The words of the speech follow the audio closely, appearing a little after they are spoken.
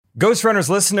Ghost Runners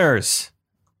listeners,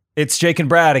 it's Jake and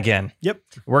Brad again. Yep.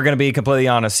 We're going to be completely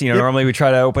honest. Normally we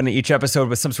try to open each episode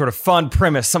with some sort of fun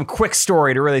premise, some quick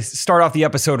story to really start off the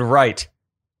episode right.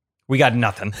 We got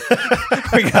nothing.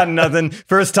 We got nothing.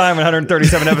 First time in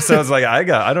 137 episodes. Like I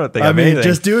don't think I mean, anything.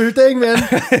 Just do your thing, man.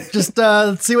 Just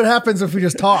let's see what happens if we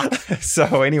just talk.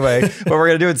 So anyway, what we're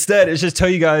going to do instead is just tell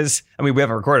you guys, I mean, we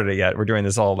haven't recorded it yet. We're doing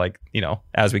this all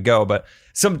as we go, but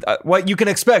what you can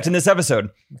expect in this episode.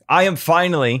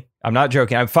 I'm not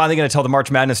joking. I'm finally going to tell the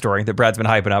March Madness story that Brad's been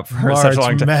hyping up for such a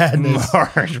long time.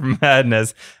 March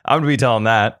Madness. I'm going to be telling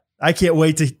that. I can't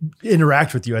wait to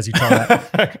interact with you as you tell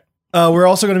that. We're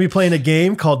also going to be playing a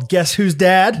game called Guess Who's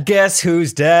Dad? Guess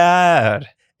Who's Dad?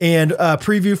 And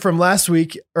preview from last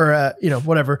week, or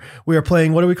whatever. We are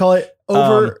playing, what do we call it?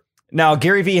 Now,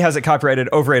 Gary Vee has it copyrighted,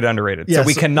 overrated, underrated. Yes. So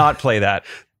we cannot play that.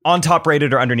 On top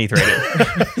rated or underneath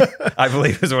rated, I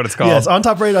believe is what it's called. Yes, on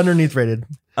top rated, underneath rated.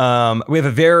 We have a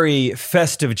very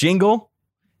festive jingle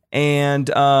and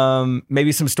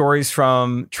maybe some stories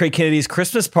from Trey Kennedy's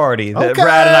Christmas party that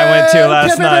Brad and I went to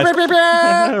last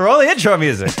night. Roll the intro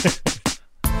music.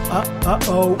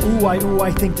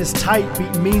 I think this tight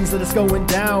beat means that it's going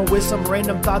down with some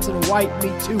random thoughts and white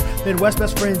meat too. Midwest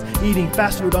best friends eating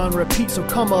fast food on repeat. So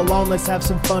come along, let's have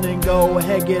some fun and go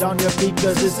ahead, get on your feet,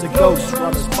 cause it's the Ghost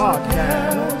Runners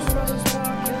Podcast.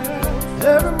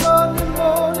 Every Monday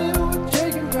morning with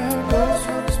Jake and Brad, Ghost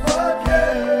Runners Podcast.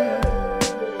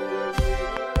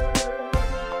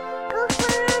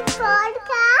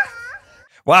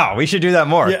 Wow, we should do that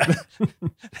more. Yeah.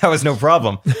 That was no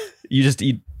problem. You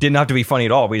didn't have to be funny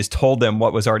at all. We just told them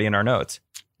what was already in our notes.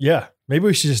 Yeah, maybe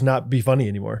we should just not be funny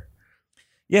anymore.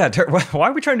 Yeah, why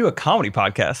are we trying to do a comedy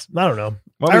podcast? I don't know.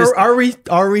 Well, Are we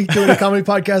doing a comedy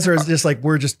podcast, or is it just like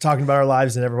we're just talking about our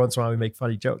lives and every once in a while we make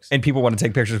funny jokes? And people want to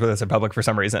take pictures with us in public for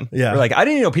some reason. Yeah. We're like, I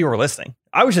didn't even know people were listening.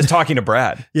 I was just talking to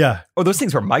Brad. Yeah. Oh, those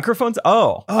things were microphones?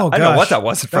 Oh, I gosh. don't know what that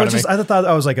was in front of me. I thought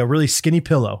that was like a really skinny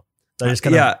pillow that I just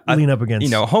kind of lean up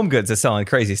against. Home Goods is selling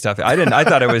crazy stuff. I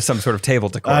thought it was some sort of table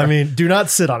decor. I mean, do not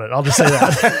sit on it. I'll just say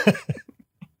that.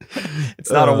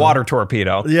 It's not a water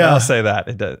torpedo. Yeah. I'll say that.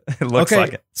 It looks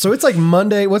like it. So it's like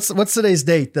Monday. What's today's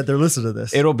date that they're listening to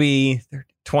this? It'll be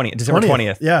December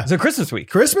 20th. Yeah. So Christmas week.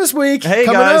 Christmas week. Hey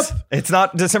coming guys, up. it's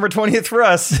not December 20th for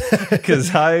us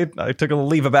because I took a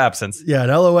leave of absence. Yeah, in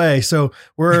LOA. So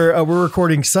we're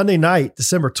recording Sunday night,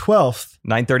 December 12th.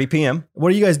 9:30 p.m.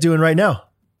 What are you guys doing right now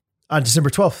on December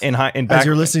 12th? As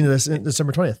you're listening to this,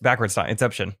 December 20th. Backwards time,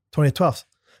 Inception. 20th, 12th.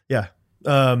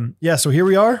 Yeah. So here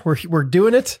we are. We're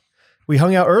doing it. We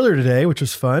hung out earlier today, which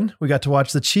was fun. We got to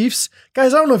watch the Chiefs.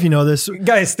 Guys, I don't know if you know this.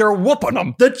 Guys, they're whooping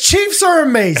them. The Chiefs are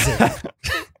amazing.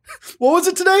 What was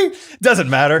it today? Doesn't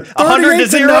matter.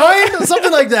 38-9,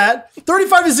 something like that.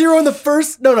 35-0 in the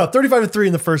first. No, 35-3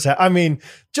 in the first half. I mean,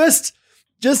 just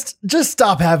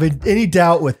stop having any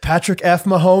doubt with Patrick F.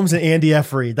 Mahomes and Andy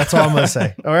F. Reid. That's all I'm going to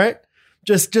say. All right.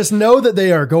 Just know that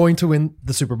they are going to win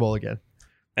the Super Bowl again.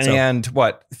 And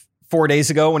what? 4 days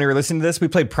ago, when we were listening to this, we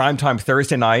played primetime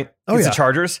Thursday night against the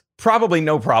Chargers. Probably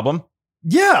no problem.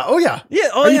 Yeah. Oh, yeah. Yeah.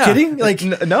 Oh, Are you kidding? Like,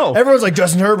 no. Everyone's like,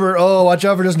 Justin Herbert. Oh, watch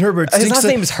out for Justin Herbert. His last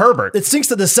name is Herbert. It stinks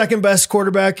that the second best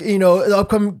quarterback, the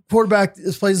upcoming quarterback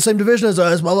plays in the same division as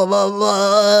us. Blah, blah, blah,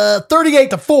 blah.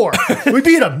 38-4. We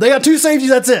beat them. They got two safeties.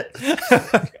 That's it.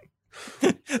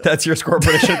 That's your score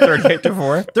prediction,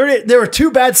 38-4? 38. There were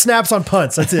two bad snaps on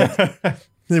punts. That's it.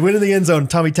 They went in the end zone.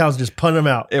 Tommy Townsend just punted them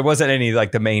out. It wasn't any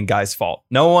the main guy's fault.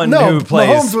 No one who plays.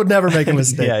 Mahomes would never make a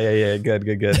mistake. Yeah. Good.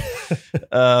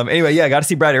 Anyway, I got to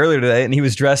see Brad earlier today, and he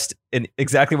was dressed in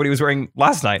exactly what he was wearing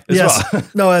last night as well.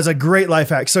 No, as a great life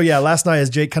hack. So last night, as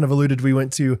Jake kind of alluded, we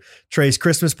went to Trey's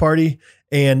Christmas party.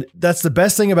 And that's the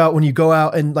best thing about when you go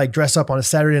out and dress up on a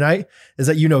Saturday night is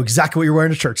that you know exactly what you're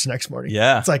wearing to church the next morning.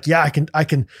 Yeah. It's like, I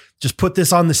can just put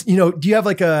this on this. Do you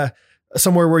have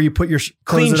somewhere where you put your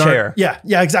clean chair? Yeah,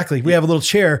 exactly. We have a little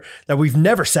chair that we've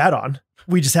never sat on.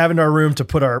 We just have in our room to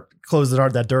put our clothes that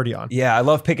aren't that dirty on. Yeah, I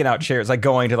love picking out chairs, like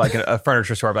going to a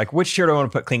furniture store. Like, which chair do I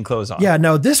want to put clean clothes on? Yeah,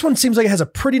 no, this one seems like it has a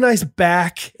pretty nice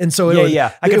back. And so I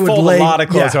can fold a lot of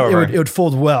clothes over. It would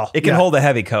fold well. It can hold a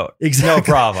heavy coat. Exactly. No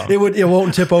problem. It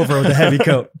won't tip over with a heavy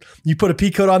coat. You put a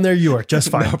pea coat on there, you are just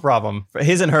fine. No problem.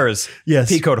 His and hers. Yes.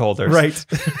 Pea coat holders. Right.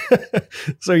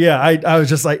 So I was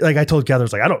just like I told Catherine,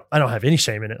 I don't have any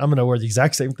shame in it. I'm going to wear the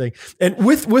exact same thing. And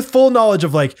with full knowledge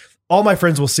of all my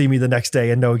friends will see me the next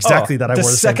day and know exactly that I wore the same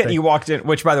thing. The second you walked in,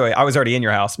 which by the way, I was already in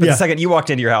your house, but the second you walked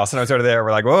into your house and I was already there,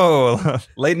 we're like, whoa,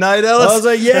 late night, Ellis. I was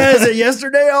like, is it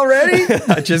yesterday already?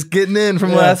 Just getting in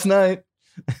from last night.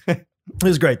 It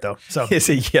was great though. So Is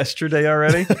it yesterday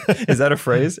already? Is that a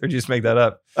phrase or did you just make that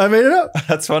up? I made it up.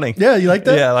 That's funny. Yeah, you like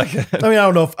that? Yeah, I like it. I mean, I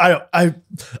don't know if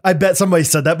I bet somebody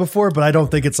said that before, but I don't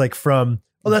think it's like from.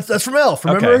 Oh, that's from Elf.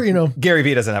 Remember, Okay. you know. Gary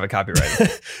Vee doesn't have a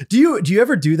copyright. Do you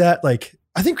ever do that? Like,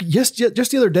 I think just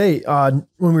the other day,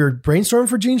 when we were brainstorming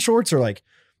for Gene Shorts or like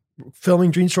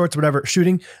filming Gene Shorts, whatever,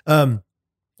 shooting.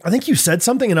 I think you said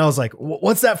something and I was like,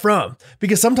 what's that from?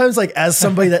 Because sometimes like as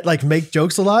somebody that like make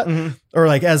jokes a lot or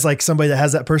like as like somebody that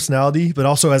has that personality, but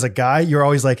also as a guy, you're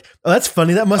always like, oh, that's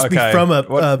funny. That must be from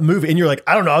a movie. And you're like,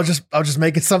 I don't know. I was just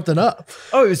making something up.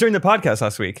 Oh, it was during the podcast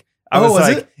last week. I was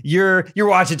like, it? you're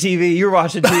watching TV. You're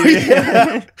watching TV.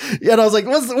 Yeah. And I was like,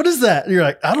 what is that? And you're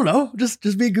like, I don't know. Just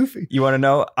be goofy. You want to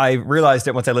know? I realized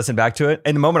it once I listened back to it.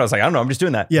 In the moment, I was like, I don't know. I'm just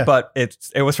doing that. Yeah. But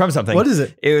it was from something. What is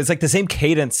it? It was like the same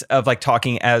cadence of like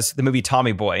talking as the movie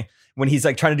Tommy Boy. When he's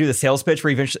like trying to do the sales pitch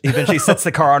where he eventually sets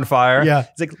the car on fire. Yeah.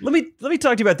 He's like, let me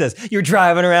talk to you about this. You're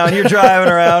driving around,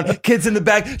 kids in the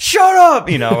back, shut up,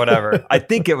 whatever. I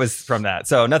think it was from that.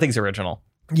 So nothing's original.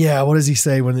 Yeah. What does he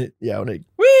say when it,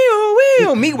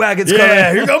 Wee, meat wagon's coming.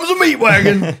 Yeah, here comes a meat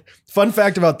wagon. Fun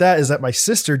fact about that is that my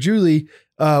sister Julie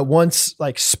once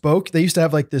like spoke. They used to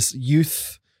have like this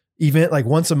youth event like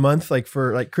once a month, like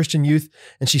for like Christian youth,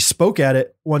 and she spoke at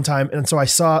it one time. And so I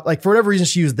saw like for whatever reason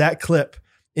she used that clip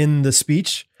in the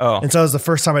speech. Oh, and so it was the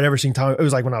first time I'd ever seen Tommy. It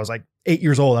was like when I was like 8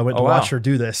 years old. I went to watch her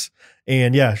do this,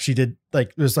 and yeah, she did like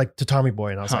it was like to Tommy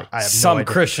Boy, and I was like, I have some no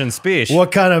idea. Christian speech.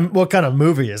 What kind of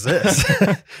movie is this?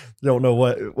 Don't know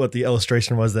what the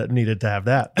illustration was that needed to have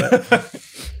that. But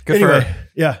Good anyway, for her.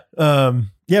 yeah.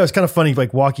 Yeah, it was kind of funny,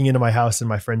 like walking into my house and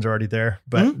my friends are already there,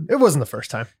 but it wasn't the first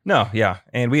time. No, yeah.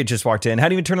 And we had just walked in.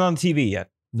 Hadn't even turned on the TV yet.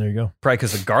 There you go. Probably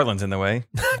because the Garland's in the way.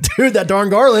 Dude, that darn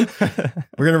Garland.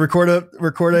 We're going to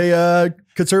record a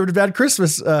conservative bad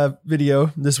Christmas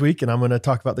video this week, and I'm going to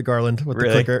talk about the Garland with the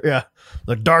clicker. Yeah.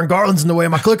 The darn Garland's in the way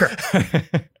of my clicker.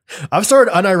 I've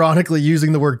started unironically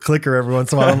using the word clicker every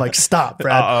once in a while. I'm like, stop,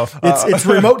 Brad. It's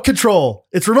remote control.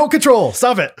 It's remote control.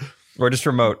 Stop it. Or just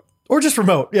remote.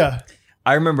 Yeah.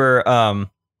 I remember, Are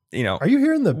you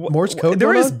hearing the Morse code?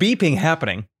 There is beeping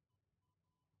happening.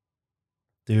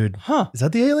 Dude. Huh. Is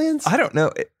that the aliens? I don't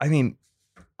know. I mean,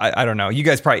 I don't know. You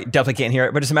guys probably definitely can't hear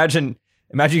it, but just imagine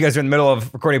you guys are in the middle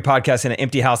of recording a podcast in an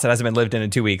empty house that hasn't been lived in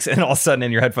 2 weeks, and all of a sudden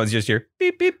in your headphones you just hear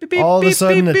beep, beep, beep, beep. All of beep, a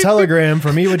sudden beep, a beep, telegram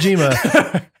from Iwo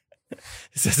Jima.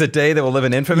 Is this a day that will live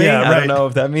in infamy? Yeah, I right. don't know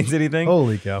if that means anything.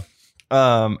 Holy cow.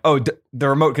 The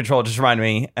remote control just reminded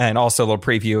me, and also a little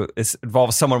preview. This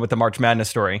involves someone with the March Madness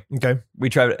story. Okay. We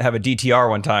tried to have a DTR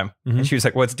one time, and she was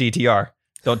like, "What's DTR?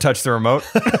 Don't touch the remote."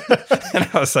 And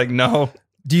I was like, "No."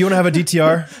 Do you want to have a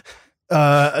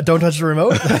DTR? Don't touch the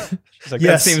remote. She's like,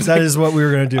 Yes, seems that like- is what we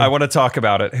were going to do. I want to talk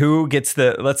about it. Who gets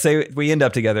let's say we end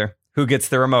up together. Who gets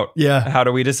the remote? Yeah. How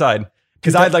do we decide?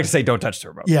 Because I'd like to say, don't touch the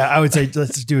remote. Yeah, I would say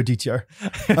let's do a DTR.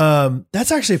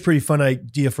 That's actually a pretty fun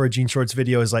idea for a Gene Shorts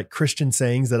video, is like Christian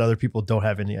sayings that other people don't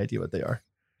have any idea what they are.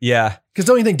 Yeah. Because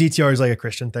don't you think DTR is like a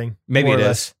Christian thing? Maybe More it or is.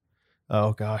 less?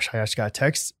 Oh gosh, I just got a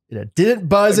text. It didn't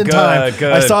buzz in Good, time.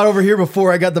 good. I saw it over here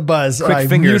before I got the buzz. Quick I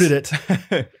fingers. muted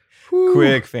it. Whew.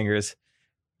 Quick fingers.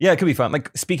 Yeah, it could be fun. Like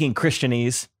speaking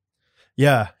Christianese.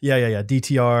 Yeah.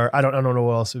 DTR. I don't know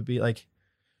what else it would be like.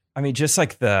 I mean, just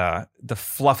like the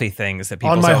fluffy things that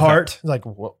people On my say. heart. Like,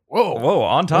 whoa. Whoa,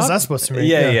 on top. What's that supposed to mean?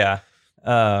 Yeah.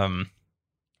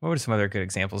 What would some other good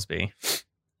examples be?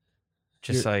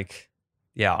 Just like,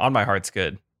 yeah, on my heart's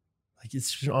good. Like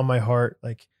it's just on my heart.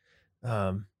 Like,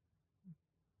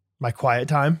 my quiet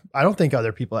time. I don't think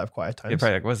other people have quiet times. You're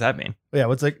probably like, what does that mean? Yeah.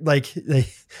 What's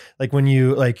like when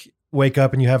you like wake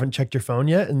up and you haven't checked your phone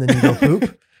yet, and then you go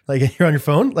poop. Like you're on your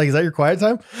phone. Like, is that your quiet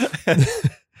time?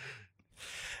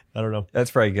 I don't know.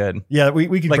 That's pretty good. Yeah,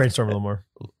 we can Like, brainstorm a little more.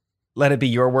 Let it be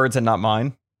your words and not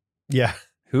mine. Yeah.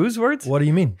 Whose words? What do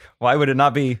you mean? Why would it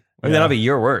not be? Why would it Yeah. not be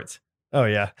your words? Oh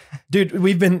yeah, dude.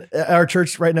 Our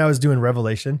church right now is doing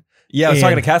Revelation. Yeah, I was And-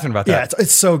 talking to Catherine about Yeah, that.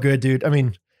 it's so good, dude. I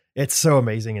mean, it's so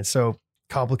amazing. It's so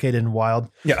complicated and wild.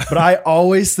 Yeah. But I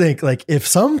always think like if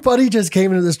somebody just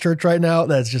came into this church right now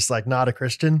that's just like not a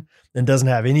Christian and doesn't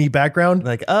have any background,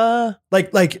 Like,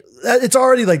 like it's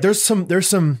already like there's some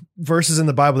verses in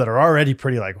the Bible that are already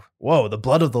pretty like, whoa, the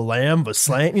blood of the lamb was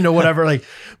slain, whatever. Like,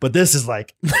 but this is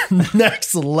like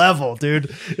next level,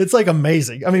 dude. It's like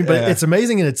amazing. I mean, but Yeah. it's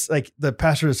amazing, and it's like the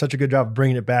pastor does such a good job of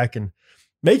bringing it back and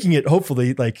making it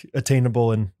hopefully like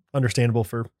attainable and understandable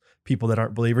for people that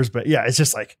aren't believers. But yeah, it's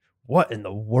just like, what in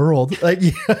the world? Like,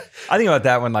 yeah. I think about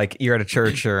that when like you're at a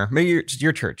church or maybe it's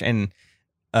your church and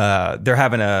they're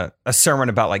having a sermon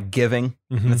about like giving.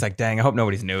 Mhm. And it's like, dang, I hope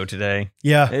nobody's new today.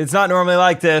 Yeah. It's not normally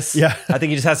like this. Yeah. I think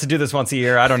he just has to do this once a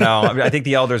year. I don't know. I think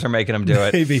the elders are making him do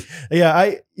it. Maybe. Yeah.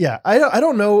 I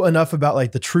don't know enough about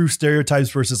like the true stereotypes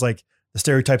versus like the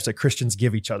stereotypes that Christians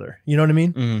give each other. You know what I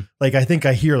mean? Mhm. Like, I think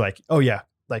I hear like, oh yeah,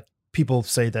 like people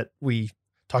say that we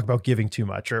talk about giving too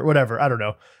much or whatever. I don't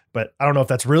know, but I don't know if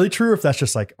that's really true or if that's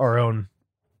just like our own,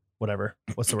 whatever.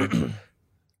 What's the word?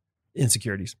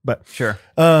 Insecurities. But Sure.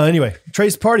 anyway,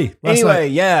 Trey's party. Last night. Anyway,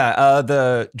 yeah,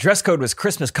 the dress code was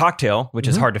Christmas cocktail, which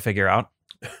is Mhm. hard to figure out.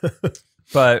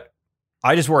 But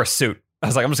I just wore a suit. I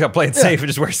was like, I'm just gonna play it safe and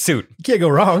just wear a suit. You can't go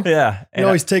wrong. Yeah. You And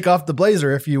always take off the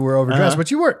blazer if you were overdressed, Uh-huh.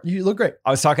 but you weren't. You look great. I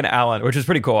was talking to Alan, which was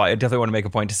pretty cool. I definitely want to make a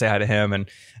point to say hi to him, and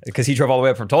because he drove all the way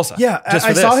up from Tulsa. Yeah, Just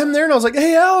I for saw this. him there and I was like,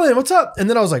 hey, Alan, what's up? And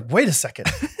then I was like, wait a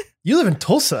second. You live in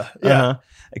Tulsa. Yeah.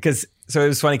 Because so it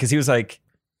was funny because he was like,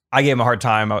 I gave him a hard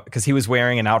time because he was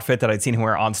wearing an outfit that I'd seen him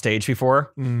wear on stage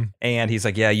before. Mm. And he's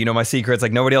like, yeah, you know my secrets.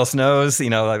 Like nobody else knows, you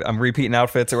know, like, I'm repeating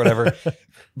outfits or whatever.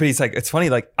 But he's like, it's funny.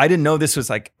 Like I didn't know this was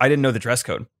like, I didn't know the dress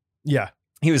code. Yeah.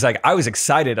 He was like, I was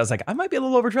excited. I was like, I might be a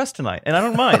little overdressed tonight and I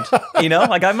don't mind, you know,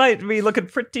 like I might be looking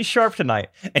pretty sharp tonight.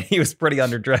 And he was pretty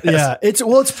underdressed. Yeah.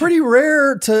 It's pretty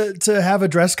rare to have a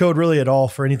dress code really at all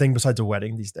for anything besides a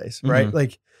wedding these days. Right. Mhm.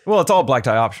 Like, Well, it's all black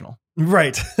tie optional.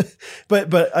 right.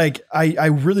 but like, I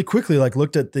really quickly like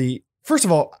looked at first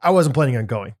of all, I wasn't planning on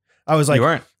going. I was You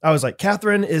weren't.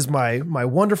 Catherine is my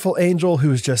wonderful angel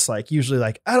who's just like, usually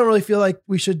like, I don't really feel like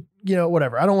we should, you know,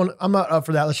 whatever. I'm not up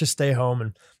for that. Let's just stay home.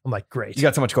 And I'm like, great. You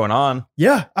got so much going on.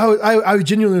 Yeah. I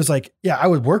genuinely was like, yeah, I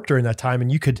would work during that time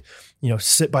and you could, you know,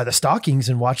 sit by the stockings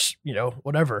and watch, you know,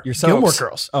 whatever. Your Gilmore soaps.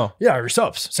 Girls. Oh. Yeah. Your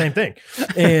soaps. Same thing.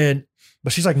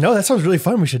 But she's like, no, that sounds really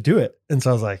fun. We should do it. And so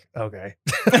I was like, okay.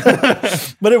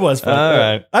 But it was fun. All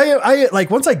right. I like,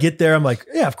 once I get there, I'm like,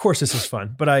 yeah, of course this is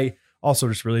fun. But I also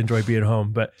just really enjoy being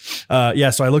home. But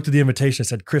yeah, so I looked at the invitation. It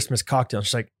said Christmas cocktail.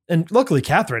 She's like, and luckily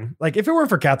Catherine, like if it weren't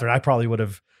for Catherine, I probably would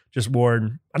have just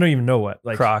worn, I don't even know what.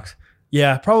 Like Crocs.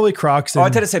 Yeah, probably Crocs. Oh, I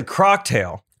and thought it said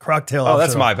Croctail. Croctail. Oh,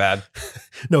 that's optional. my bad.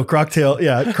 No, Croctail.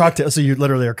 Yeah, Croctail. So you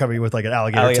literally are coming with like an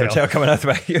alligator, Alligator tail. tail coming out the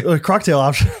back of you. Croctail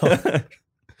optional.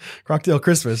 Cocktail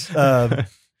Christmas.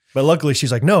 But luckily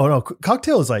she's like, no,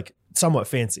 cocktail is like somewhat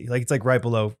fancy. Like it's like right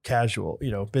below casual,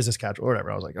 you know, business casual or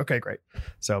whatever. I was like, okay, great.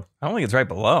 So I don't think it's right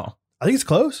below. I think it's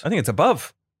close. I think it's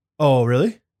above. Oh,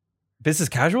 really? Business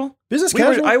casual? Business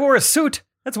casual? I wore a suit.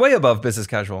 That's way above business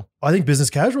casual. I think business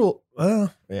casual. Yeah,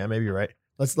 maybe you're right.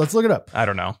 Let's look it up. I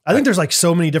don't know. I think there's like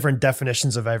so many different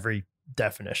definitions of every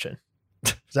definition.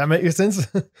 Does that make sense?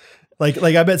 like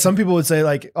I bet some people would say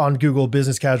like on Google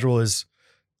business casual is,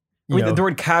 I mean, the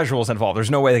word casual is involved.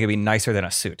 There's no way they could be nicer than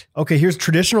a suit. okay, here's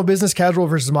traditional business casual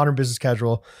versus modern business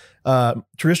casual.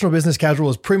 Traditional business casual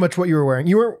is pretty much what you were wearing.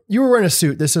 You were wearing a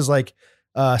suit. This is like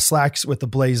slacks with the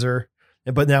blazer.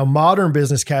 But now modern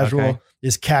business casual Okay.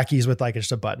 is khakis with like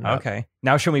just a button up. Okay.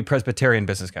 Now show me Presbyterian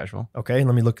business casual. Okay,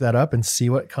 let me look that up and see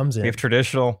what comes in. We have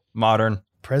traditional, modern,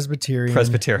 Presbyterian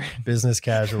business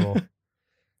casual.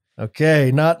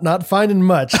 Okay, not finding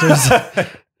much.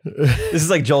 This is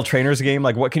like Joel Trainer's game.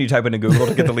 Like, what can you type into Google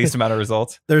to get the least amount of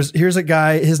results? Here's a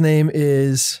guy. His name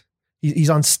is he's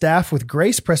on staff with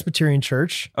Grace Presbyterian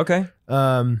Church. Okay.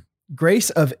 Grace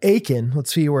of Aiken.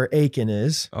 Let's see where Aiken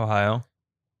is. Ohio.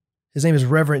 His name is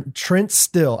Reverend Trent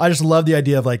Still. I just love the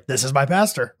idea of like, this is my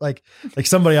pastor. Like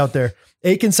somebody out there.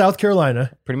 Aiken, South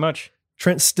Carolina. Pretty much.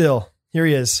 Trent Still. Here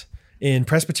he is in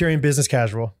Presbyterian business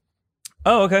casual.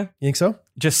 Oh, okay. You think so?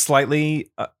 Just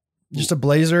slightly. Just a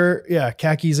blazer. Yeah.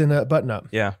 Khakis and a button up.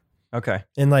 Yeah. Okay.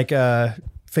 And like a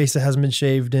face that hasn't been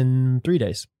shaved in 3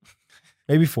 days.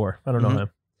 Maybe 4. I don't know, Mhm. man.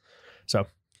 So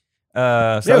So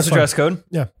Yeah, it was that's the fun. dress code.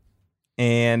 Yeah.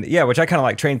 And yeah, which I kind of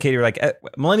like trained Katie. We're like,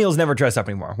 millennials never dress up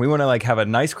anymore. We want to like have a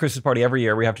nice Christmas party every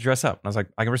year. We have to dress up. And I was like,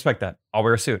 I can respect that. I'll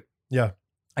wear a suit. Yeah.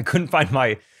 I couldn't find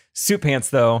my suit pants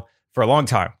though for a long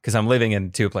time because I'm living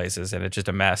in 2 places and it's just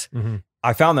a mess. mm-hmm.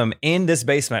 I found them in this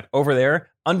basement over there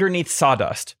underneath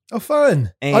sawdust. Oh,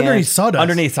 fun. And Underneath sawdust.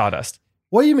 Underneath sawdust.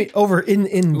 What do you mean? Over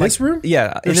in this room?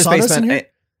 Yeah. In There's this sawdust basement. in here?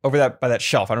 Over that by that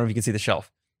shelf. I don't know if you can see the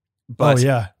shelf. But Oh,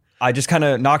 yeah. I just kind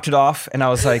of knocked it off and I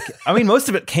was like, I mean, most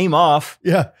of it came off.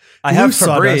 Yeah. I have Loose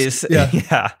Febreze. sawdust. Yeah.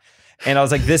 Yeah. And I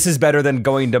was like, this is better than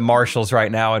going to Marshall's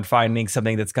right now and finding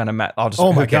something that's going to I'll just,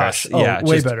 Oh, who my cares? gosh. Oh, yeah.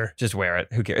 way just, better. Just wear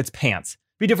it. Who cares? It's pants.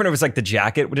 Be different if it was like the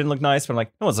jacket didn't look nice, but I'm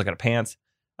like, no one's looking at pants.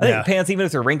 I think Yeah. pants, even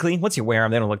if they're wrinkly, once you wear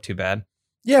them, they don't look too bad.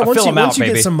 Yeah. I'll Once fill you, them out, once you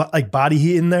maybe. get some like body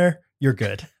heat in there, you're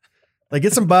good. Like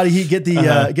get some body heat, get the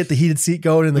Uh-huh. get the heated seat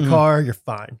going in the Mhm. car. You're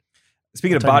fine.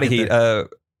 Speaking of By the body time you heat, get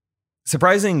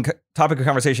surprising topic of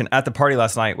conversation at the party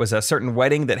last night was a certain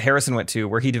wedding that Harrison went to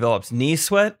where he developed knee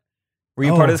sweat. Were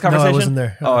you part of this conversation? No, I wasn't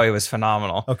there. Oh, it was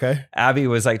phenomenal. Okay. Abby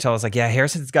was like, telling us like, yeah,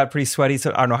 Harrison's got pretty sweaty.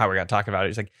 So I don't know how we got talking about it.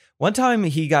 He's like, one time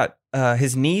he got,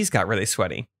 his knees got really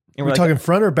sweaty. And We're like, talking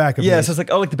front or back of yeah. knees? So it's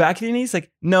like, oh, like the back of your knees? Like,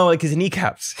 no, like his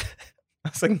kneecaps. I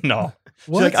was like, no. She's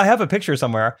What? like, I have a picture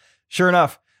somewhere. Sure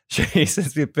enough, she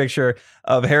sends me a picture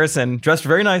of Harrison dressed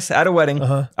very nice at a wedding.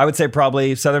 Uh-huh. I would say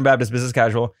probably Southern Baptist business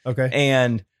casual. Okay.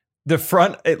 And the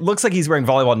front, it looks like he's wearing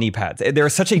volleyball knee pads. They're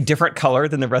such a different color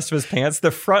than the rest of his pants. The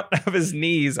front of his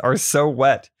knees are so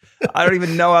wet. I don't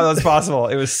even know how that's possible.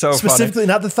 It was so Specifically,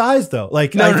 not the thighs though.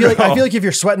 Like No, I feel no. like if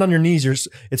you're sweating on your knees,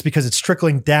 it's because it's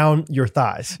trickling down your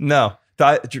thighs. funny. No,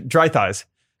 dry thighs.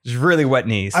 Just really wet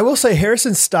knees. I will say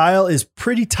Harrison's style is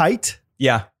pretty tight,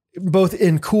 Yeah. both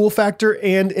in cool factor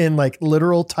and in like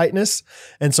literal tightness.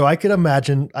 And so I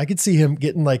could see him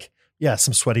getting like, yeah,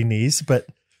 some sweaty knees, but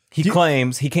He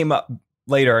claims he came up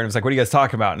later and was like, what are you guys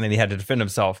talking about? And then he had to defend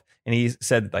himself. And he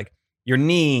said like, your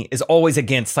knee is always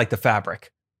against like the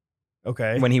fabric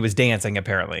okay. when he was dancing,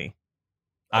 apparently.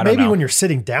 I don't Maybe know. when you're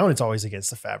sitting down, it's always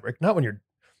against the fabric. Not when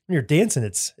you're dancing,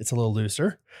 it's a little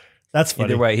looser. That's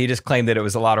funny. Either way, he just claimed that it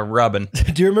was a lot of rubbing.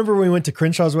 Do you remember when we went to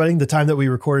Crenshaw's wedding, the time that we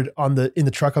recorded in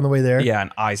the truck on the way there? Yeah,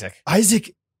 and Isaac.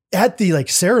 Isaac at the like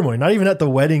ceremony, not even at the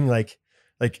wedding, like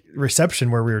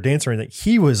reception where we were dancing or anything,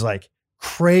 he was like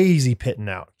crazy pitting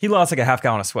out. He lost like a half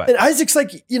gallon of sweat. And Isaac's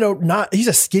like, he's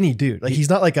a skinny dude. Like he's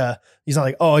not like,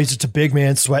 oh, he's just a big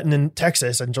man sweating in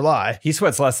Texas in July. He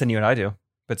sweats less than you and I do,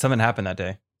 but something happened that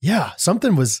day. Yeah.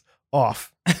 Something was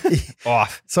off.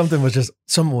 Off. Something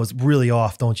was really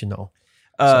off. Don't you know?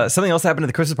 Something else happened at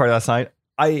the Christmas party last night.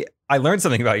 I learned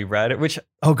something about you, Brad, which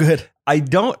Oh, good. I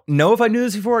don't know if I knew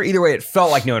this before. Either way, it felt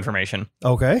like new information.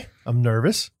 Okay. I'm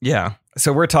nervous. Yeah.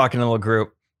 So we're talking in a little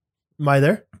group. Am I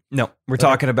there? No, we're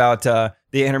talking about the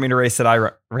 800-meter race that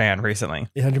I ran recently.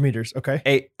 800 meters.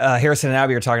 Okay. Harrison and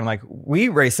Abby are talking like, we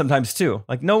race sometimes too.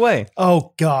 Like, no way.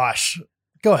 Oh gosh.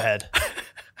 Go ahead.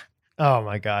 Oh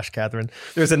my gosh, Catherine.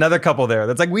 There's another couple there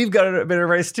that's like, we've got a bit of a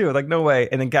race too. Like, no way.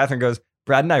 And then Catherine goes,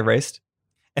 Brad and I raced.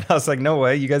 And I was like, no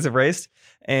way. You guys have raced?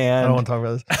 And I don't want to talk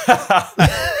about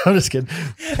this. I'm just kidding.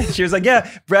 And she was like, yeah,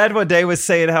 Brad one day was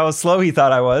saying how slow he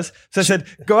thought I was. So I said,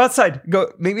 go outside,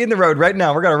 go meet me in the road right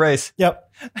now. We're going to race. Yep.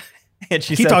 And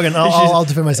she Keep said, talking. I'll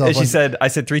defend myself. And she said, I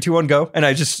said 3, 2, 1, go. And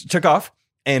I just took off.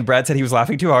 And Brad said he was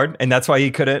laughing too hard. And that's why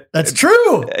he couldn't. That's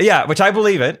true. Yeah, which I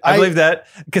believe it. I believe that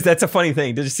because that's a funny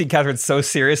thing. To just see Catherine so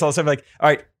serious all of a sudden, like, all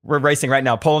right, we're racing right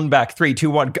now. Pulling back. 3, 2,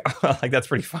 1, go. Like, that's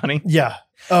pretty funny. Yeah.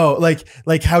 Oh,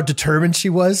 like how determined she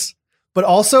was. But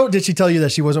also, did she tell you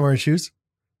that she wasn't wearing shoes?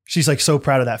 She's like so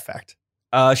proud of that fact.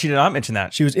 She did not mention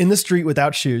that. She was in the street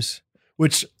without shoes,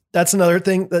 which that's another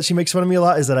thing that she makes fun of me a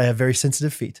lot is that I have very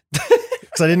sensitive feet.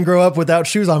 Because I didn't grow up without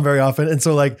shoes on very often. And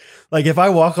so like if I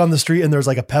walk on the street and there's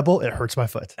like a pebble, it hurts my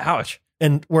foot. Ouch.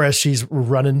 And whereas she's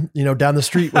running, down the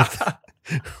street with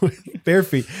bare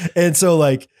feet. And so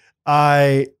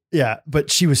but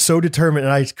she was so determined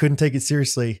and I couldn't take it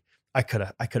seriously. I could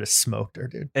have smoked her,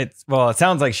 dude. It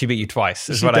sounds like she beat you twice,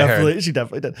 is what I heard. She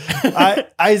definitely did.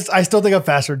 I still think I'm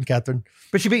faster than Catherine.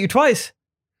 But she beat you twice.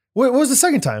 What was the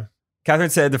second time? Catherine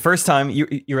said the first time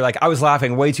you were like, I was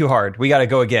laughing way too hard. We got to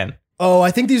go again. Oh,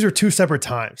 I think these are two separate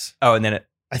times. Oh, and then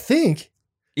I think.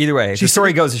 Either way, the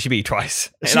story goes that she beat you twice.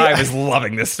 And I was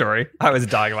loving this story. I was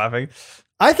dying laughing.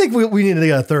 I think we need to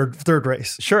get a third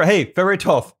race. Sure. Hey, February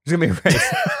 12th. There's going to be a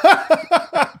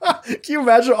race. Can you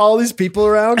imagine all these people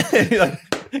around?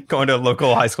 Like, going to a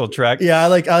local high school track. Yeah, I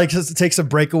like just to take some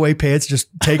breakaway pants, just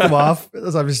take them off.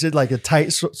 So I just did like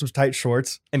some tight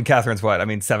shorts. And Catherine's what?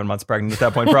 7 months pregnant at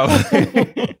that point, probably.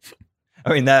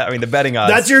 the betting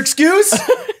odds. That's your excuse?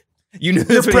 You knew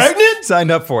You're pregnant?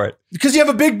 Signed up for it. Because you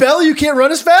have a big belly, you can't run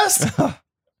as fast?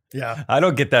 Yeah. I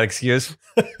don't get that excuse.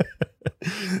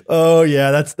 Oh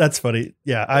yeah, that's funny.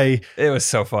 Yeah, it was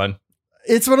so fun.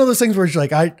 It's one of those things where you're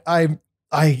like,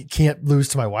 I can't lose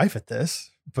to my wife at this,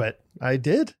 but I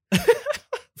did.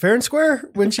 Fair and square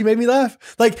when she made me laugh.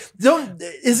 Like,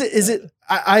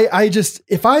 I just,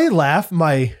 if I laugh,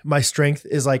 my strength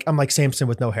is like, I'm like Samson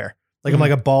with no hair. Like I'm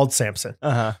like a bald Samson.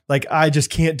 Uh-huh. Like I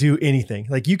just can't do anything.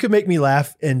 Like you could make me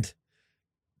laugh and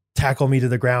tackle me to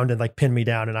the ground and like pin me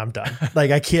down and I'm done.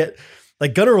 Like I can't,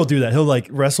 like Gunnar will do that. He'll like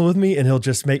wrestle with me and he'll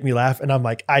just make me laugh. And I'm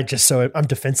like, I'm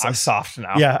defenseless. I'm soft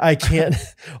now. Yeah. I can't,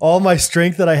 all my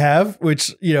strength that I have,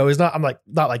 which, is not, I'm like,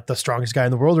 not like the strongest guy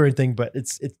in the world or anything, but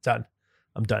it's done.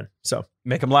 I'm done. So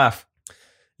make him laugh.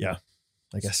 Yeah,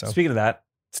 I guess so. Speaking of that,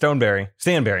 Stanberry,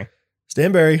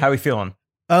 how we feeling?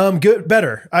 Good,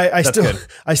 better. I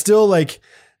still like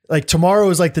tomorrow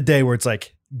is like the day where it's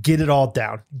like, get it all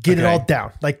down. Get it all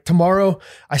down. Like tomorrow,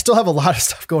 I still have a lot of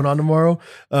stuff going on tomorrow.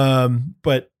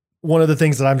 But one of the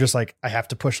things that I'm just like, I have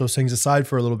to push those things aside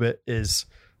for a little bit is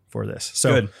for this.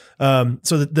 So,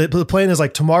 so the plan is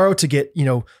like tomorrow to get,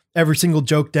 every single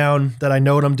joke down that I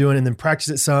know what I'm doing and then practice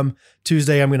it some.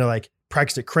 Tuesday, I'm going to like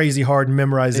practice it crazy hard and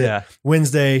memorize it.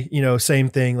 Wednesday, same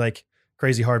thing, like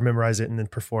crazy hard, memorize it and then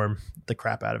perform the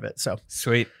crap out of it. So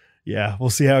sweet. Yeah, we'll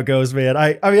see how it goes, man.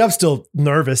 I mean, I'm still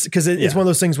nervous because it's one of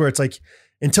those things where it's like,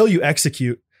 until you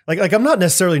execute, like I'm not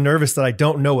necessarily nervous that I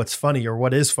don't know what's funny or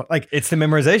what is fun. Like it's the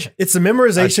memorization. It's the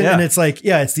memorization. And it's like,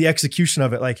 it's the execution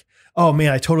of it. Like, oh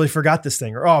man, I totally forgot this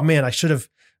thing. Or, oh man, I should have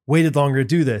waited longer to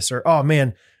do this. Or, oh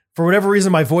man, for whatever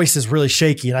reason, my voice is really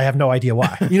shaky and I have no idea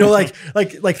why,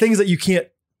 like things that you can't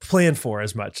plan for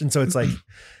as much. And so it's like,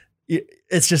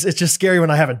 it's just scary when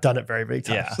I haven't done it very many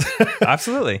times. Yeah,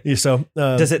 absolutely. So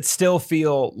does it still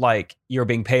feel like you're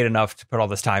being paid enough to put all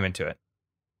this time into it?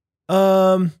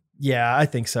 Yeah, I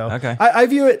think so. Okay. I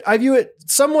view it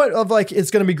somewhat of like,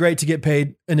 it's going to be great to get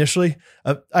paid initially.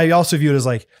 I also view it as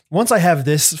like, once I have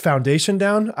this foundation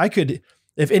down, I could,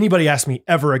 if anybody asked me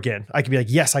ever again, I could be like,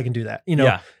 yes, I can do that.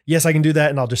 Yes, I can do that.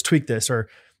 And I'll just tweak this, or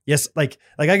yes, like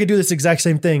I could do this exact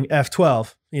same thing,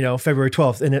 F12, February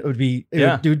 12th, and it would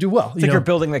do well. It's like you're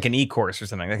building like an e-course or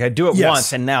something. Like I do it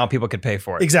once and now people could pay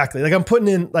for it. Exactly. Like I'm putting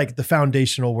in like the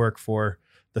foundational work for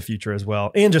the future as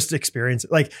well. And just experience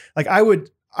it. Like I would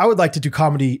like to do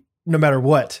comedy no matter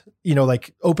what,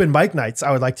 like open mic nights,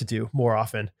 I would like to do more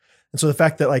often. And so the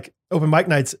fact that like open mic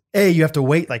nights, you have to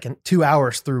wait like 2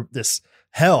 hours through this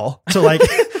hell to like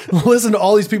listen to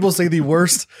all these people say the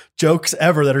worst jokes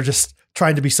ever that are just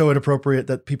trying to be so inappropriate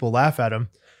that people laugh at them,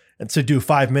 and to do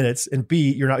 5 minutes, and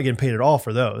B, you're not getting paid at all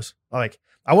for those. Like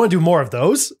I want to do more of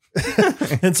those.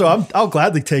 And so I'll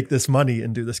gladly take this money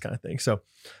and do this kind of thing. So,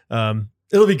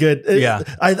 it'll be good.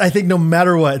 I think no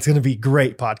matter what, it's going to be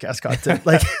great podcast content.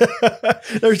 Like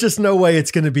there's just no way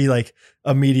it's going to be like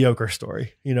a mediocre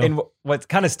story, And what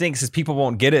kind of stinks is people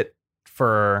won't get it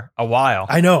for a while.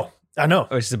 I know.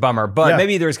 Which is a bummer, but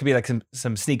maybe there's gonna be like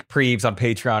some sneak previews on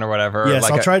Patreon or whatever. Yes,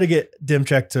 like I'll try to get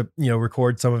Dimcheck to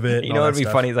record some of it. It'd be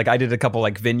funny. Like I did a couple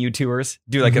like venue tours.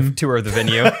 Do like a tour of the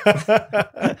venue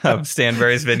of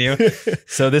Stanbury's venue.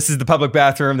 So this is the public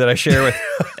bathroom that I share with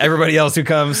everybody else who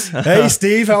comes. Hey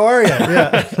Steve, how are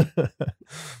you?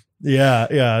 Yeah.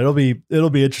 It'll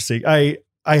be interesting.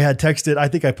 I had texted, I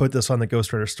think I put this on the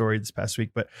Ghostwriter story this past week,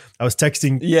 but I was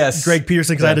texting Greg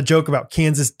Peterson because I had a joke about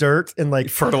Kansas dirt and like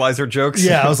fertilizer jokes.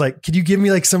 Yeah. I was like, could you give me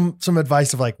like some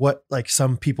advice of like what like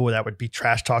some people that would be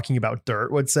trash talking about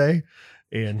dirt would say?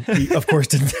 And he of course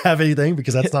didn't have anything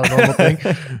because that's not a normal thing,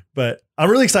 but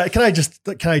I'm really excited.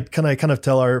 Can I kind of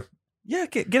tell our,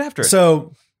 get after it.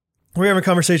 So we were having a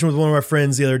conversation with one of our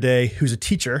friends the other day who's a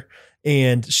teacher,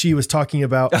 and she was talking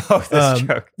about this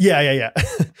joke. Yeah.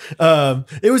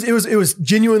 It was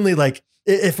genuinely like,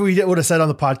 if we would have said on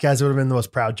the podcast, it would have been the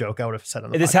most proud joke I would have said on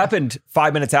the podcast. This happened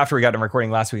 5 minutes after we got done recording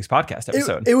last week's podcast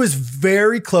episode. It was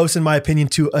very close, in my opinion,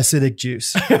 to acidic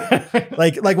juice.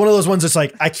 like one of those ones that's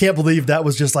like, I can't believe that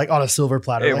was just like on a silver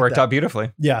platter. It worked out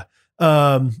beautifully. Yeah.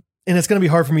 And it's going to be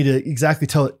hard for me to exactly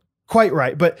tell it quite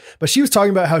right. But she was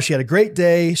talking about how she had a great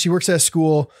day. She works at a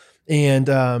school,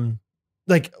 and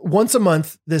like once a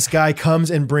month, this guy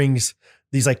comes and brings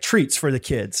these like treats for the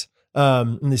kids,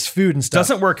 and this food and stuff.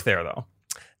 Doesn't work there though.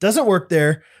 Doesn't work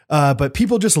there. But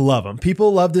people just love him.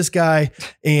 People love this guy.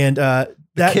 And,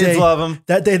 that kids love him.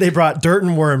 That day they brought dirt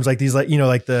and worms, like these, like,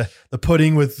 like the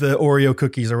pudding with the Oreo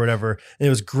cookies or whatever. And it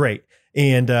was great.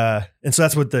 And so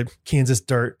that's what the Kansas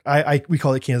dirt, we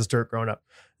call it Kansas dirt growing up.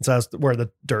 And so that's where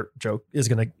the dirt joke is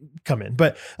going to come in.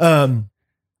 But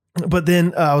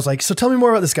then I was like, so tell me more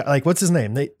about this guy. Like, what's his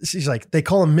name? She's like, they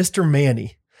call him Mr.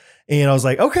 Manny. And I was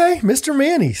like, okay, Mr.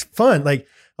 Manny's fun. Like,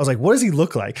 I was like, what does he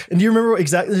look like? And do you remember what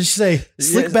exactly? Did she say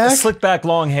slick back,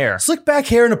 long hair, slick back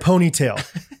hair and a ponytail?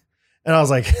 And I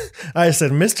was like, I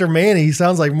said, Mr. Manny, he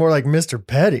sounds like more like Mr.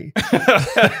 Petty.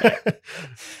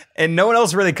 And no one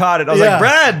else really caught it. I was like,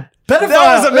 Brad, pedophile.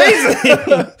 That was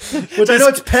amazing. Which I know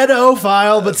it's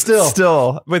pedophile, but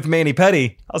still with Manny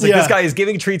Petty. I was like, this guy is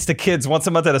giving treats to kids once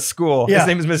a month at a school. His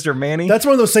name is Mr. Manny. That's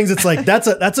one of those things. It's like, that's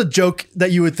a joke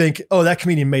that you would think, oh, that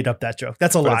comedian made up that joke.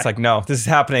 That's a lie. It's like, no, this is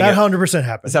happening. That 100%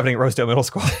 happens. It's happening at Rosedale Middle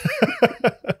School.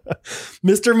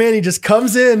 Mr. Manny just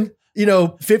comes in,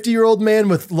 50-year-old man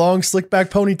with long slick back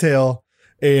ponytail,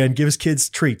 and gives kids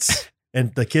treats.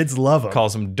 And the kids love him.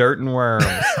 Calls them dirt and worms.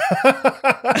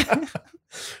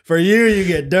 For you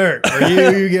get dirt. For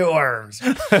you get worms.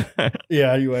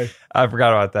 Yeah, anyway. I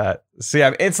forgot about that. See,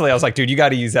 instantly I was like, dude, you got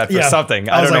to use that for something.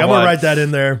 I was like, I'm going to write that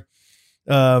in there.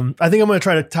 I think I'm going to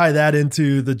try to tie that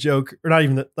into the joke, or not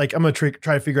even like I'm going to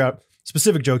try to figure out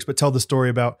specific jokes, but tell the story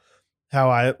about how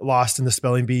I lost in the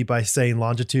spelling bee by saying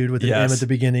longitude with an M at the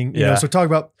beginning. You know, so talk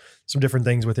about some different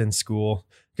things within school,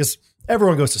 because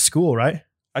everyone goes to school, right?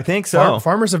 I think so.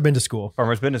 Farmers have been to school.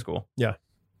 Farmers been to school. Yeah.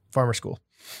 Farmer school.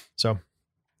 So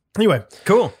anyway.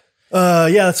 Cool.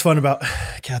 Yeah, that's fun about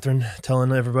Catherine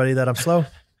telling everybody that I'm slow.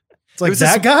 It's like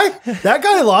that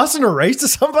guy lost in a race to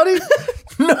somebody?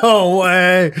 No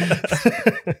way.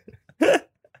 It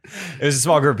was a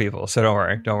small group of people, so don't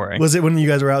worry. Was it when you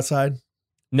guys were outside?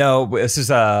 No, this is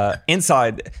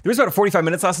inside. There was about 45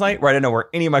 minutes last night where I didn't know where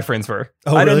any of my friends were.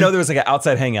 Oh, I didn't really? know there was like an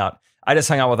outside hangout. I just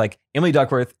hung out with like Emily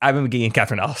Duckworth, Ivan McGee, and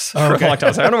Catherine Ellis for a long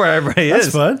time. So I don't know where everybody That's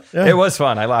is. fun. Yeah. It was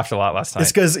fun. I laughed a lot last night.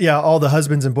 It's because, all the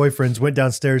husbands and boyfriends went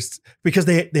downstairs because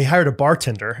they hired a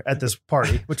bartender at this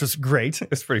party, which was great.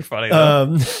 It's pretty funny.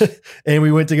 Though. And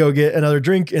we went to go get another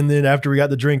drink. And then after we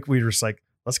got the drink, we were just like,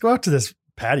 let's go out to this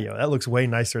patio. That looks way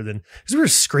nicer than, because we were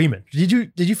screaming. Did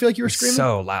you feel like you were screaming?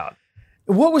 So loud.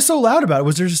 What was so loud about it?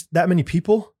 Was there just that many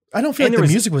people? I don't feel like the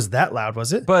music was that loud,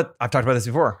 was it? But I've talked about this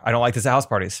before. I don't like this at house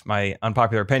parties. My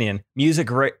unpopular opinion. Music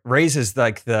raises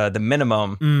like the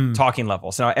minimum talking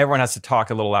level. So now everyone has to talk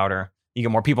a little louder. You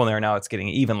get more people in there. Now it's getting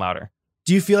even louder.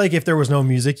 Do you feel like if there was no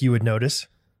music, you would notice?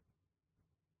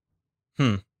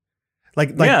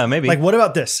 Like yeah, maybe. Like, what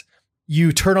about this?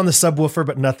 You turn on the subwoofer,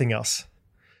 but nothing else.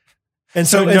 And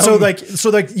so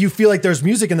you feel like there's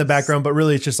music in the background, but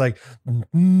really it's just like,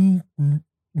 we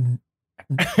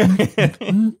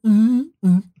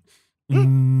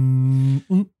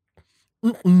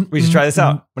should try this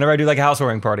out whenever I do like a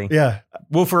housewarming party. Yeah.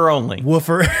 Woofer only.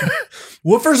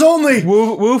 Woofers only.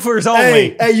 Woofers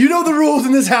only. Hey, you know the rules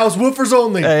in this house. Woofers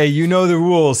only. Hey, you know the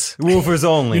rules. Woofers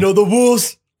only. You know the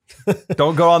rules.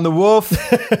 Don't go on the woof.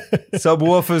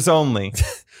 Subwoofers only.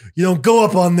 You don't go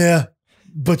up on there,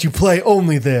 but you play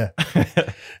only there.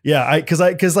 Yeah,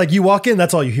 because like you walk in,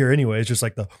 that's all you hear anyway. It's just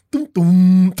like the dum,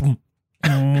 dum, dum,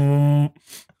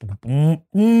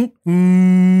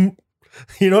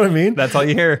 you know what I mean? That's all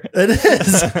you hear. It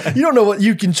is. You don't know what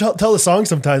you can tell the song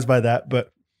sometimes by that,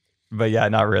 but yeah,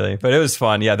 not really. But it was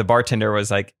fun. Yeah, the bartender was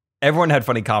like, everyone had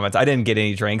funny comments. I didn't get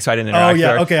any drinks, so I didn't interact. Oh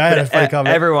yeah, okay. I had a funny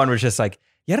comment. Everyone was just like,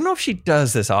 yeah, I don't know if she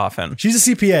does this often. She's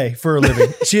a CPA for a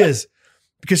living. She is.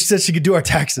 Because she said she could do our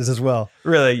taxes as well.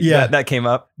 Really? Yeah. That came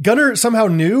up. Gunnar somehow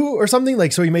knew or something.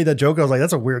 Like, so he made that joke. I was like,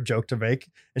 that's a weird joke to make.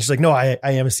 And she's like, no, I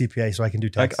am a CPA, so I can do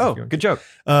taxes. Like, oh, good joke.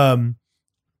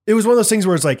 It was one of those things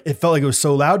where it's like, it felt like it was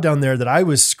so loud down there that I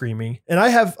was screaming. And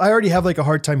I already have like a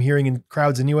hard time hearing in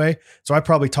crowds anyway. So I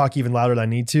probably talk even louder than I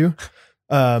need to.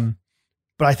 But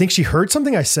I think she heard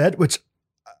something I said, which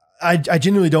I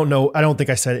genuinely don't know. I don't think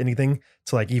I said anything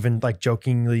to like even like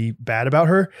jokingly bad about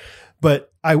her.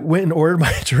 But I went and ordered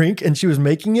my drink and she was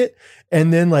making it.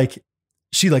 And then like,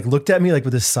 she like looked at me like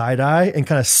with a side eye and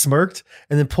kind of smirked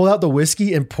and then pulled out the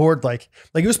whiskey and poured like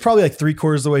it was probably like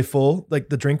 3/4 of the way full. Like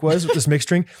the drink was this mixed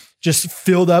drink just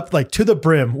filled up like to the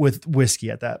brim with whiskey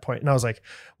at that point. And I was like,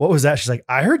 what was that? She's like,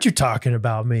 I heard you talking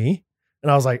about me. And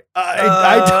I was like,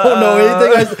 I don't know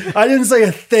anything. I didn't say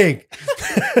a thing.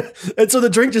 And so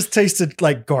the drink just tasted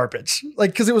like garbage.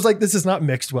 Like, cause it was like, this is not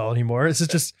mixed well anymore. This is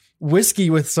just whiskey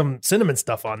with some cinnamon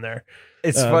stuff on there.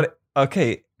 It's funny.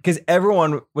 Okay. Because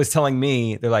everyone was telling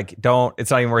me, they're like,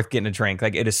 it's not even worth getting a drink.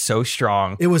 Like, it is so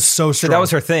strong. It was so strong. So that was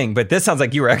her thing. But this sounds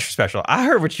like you were extra special. I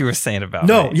heard what you were saying about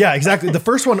me. Yeah, me. exactly. The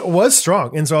first one was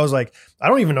strong. And so I was like, I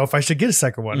don't even know if I should get a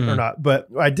second one or not. But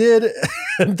I did.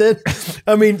 And then,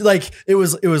 I mean, like, it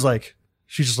was like,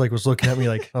 she just like was looking at me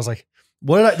like, I was like,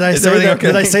 what did I say?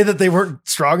 Did I say that they weren't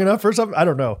strong enough or something? I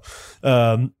don't know.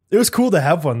 It was cool to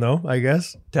have one though, I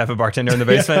guess. To have a bartender in the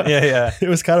basement? Yeah. It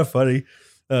was kind of funny.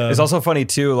 It's also funny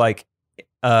too, like,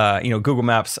 Google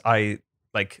Maps, I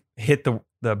like hit the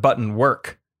button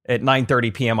work at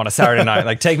 9:30 p.m. on a Saturday night.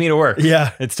 Like, take me to work.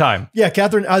 Yeah. It's time. Yeah.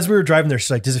 Catherine, as we were driving there,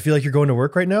 she's like, does it feel like you're going to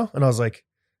work right now? And I was like,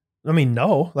 I mean,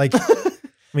 no, like, I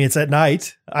mean, it's at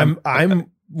night.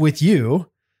 I'm with you.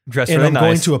 Dressed and really I'm nice.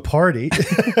 going to a party.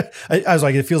 I was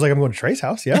like, it feels like I'm going to Trey's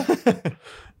house. Yeah.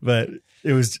 But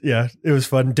it was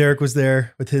fun. Derek was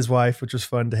there with his wife, which was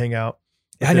fun to hang out.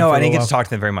 I know. I didn't get to talk to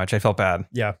them very much. I felt bad.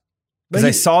 Yeah. Because I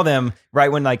saw them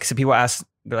right when like some people asked,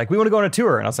 they're like, we want to go on a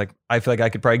tour. And I was like, I feel like I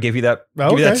could probably give you that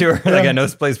tour. Yeah. Like, I know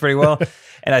this place pretty well.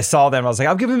 And I saw them. I was like,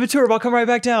 I'll give them a tour, but I'll come right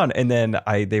back down. And then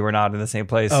they were not in the same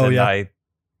place. Oh, and yeah. I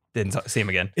didn't see them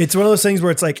again. It's one of those things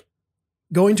where it's like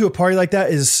going to a party like that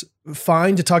is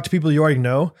fine to talk to people you already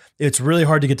know. It's really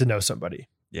hard to get to know somebody.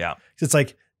 Yeah. It's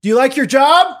like, do you like your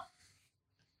job?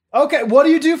 Okay, what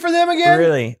do you do for them again?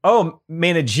 Really? Oh,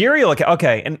 managerial.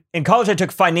 Okay. And in college, I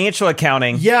took financial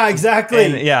accounting. Yeah, exactly.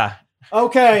 And, yeah.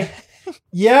 Okay.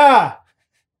 Yeah.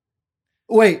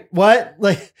 Wait, what?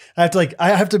 Like, I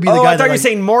have to be the guy. I thought you were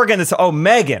saying Morgan.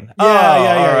 Megan.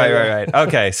 Yeah. Right.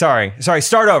 Okay, sorry.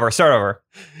 Start over.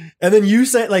 And then you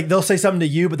say, like, they'll say something to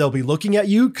you, but they'll be looking at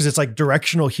you because it's like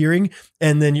directional hearing.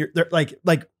 And then they're like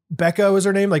Becca was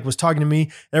her name, like was talking to me.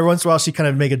 And every once in a while, she kind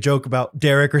of make a joke about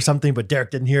Derek or something, but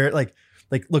Derek didn't hear it. Like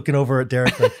looking over at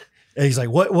Derek, like, and he's like,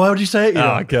 "What would you say?" You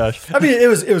know? Oh gosh. I mean, it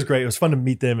was great. It was fun to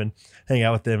meet them and hang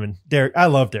out with them. And Derek, I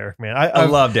love Derek, man. I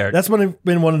love Derek. That's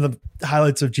been one of the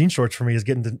highlights of Gene Shorts for me is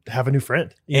getting to have a new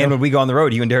friend. And when we go on the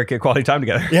road, you and Derek get quality time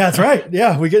together. Yeah, that's right.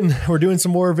 Yeah, we're doing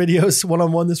some more videos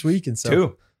one-on-one this week, and so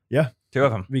two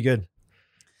of them. Be good.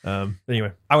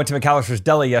 Anyway, I went to McAllister's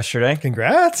Deli yesterday.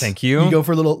 Congrats. Thank you. You go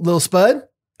for a little spud?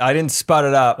 I didn't spud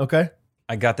it up. Okay.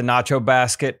 I got the nacho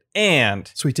basket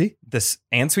and Sweet tea?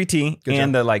 Sweet tea Good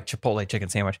and job. the like Chipotle chicken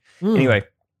sandwich. Mm. Anyway,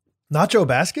 Nacho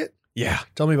basket? yeah,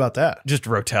 Tell me about that. just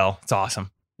Rotel. It's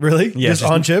awesome. Really? Yeah, Just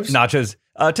on chips? Nachos.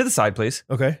 To the side, please.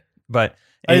 Okay. But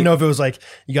I didn't know if it was like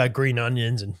you got green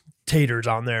onions and taters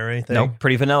on there or anything. No,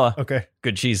 pretty vanilla. Okay.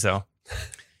 Good cheese though.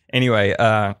 Anyway,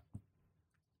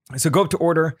 so go up to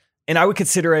order, and I would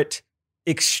consider it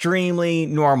extremely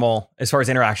normal as far as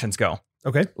interactions go.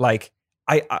 Okay. Like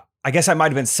I guess I might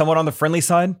have been somewhat on the friendly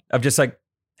side of just like,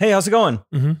 hey, how's it going?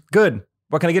 Mm-hmm. Good.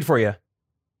 What can I get for you?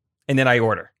 And then I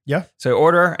order. Yeah. So I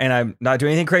order, and I'm not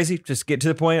doing anything crazy. Just get to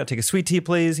the point. I'll take a sweet tea,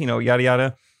 please. Yada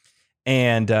yada.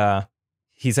 And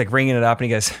he's like ringing it up, and he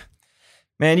goes,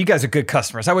 "Man, you guys are good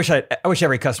customers. I wish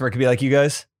every customer could be like you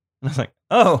guys." And I was like,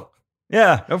 "Oh,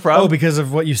 yeah, no problem." Oh, because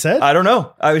of what you said? I don't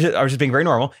know. I was just being very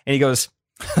normal. And he goes,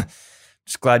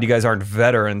 "Just glad you guys aren't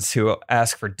veterans who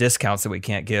ask for discounts that we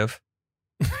can't give."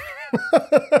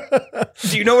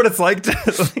 Do you know what it's like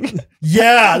to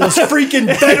yeah, those freaking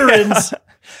veterans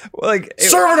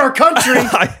serving our country.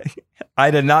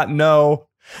 I did not know.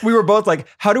 We were both like,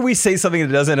 how do we say something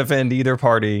that doesn't offend either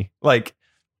party? Like,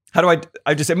 how do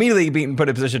I just immediately being put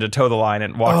in a position to toe the line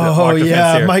and walk the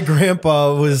fence here. My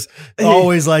grandpa was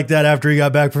always like that after he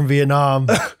got back from Vietnam.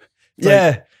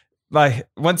 Yeah.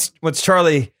 Once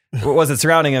Charlie wasn't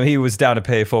surrounding him, he was down to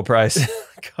pay full price.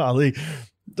 Golly.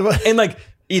 And like,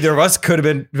 either of us could have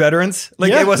been veterans.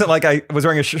 Like, Yeah. It wasn't like I was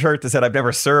wearing a shirt that said I've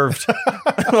never served.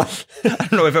 I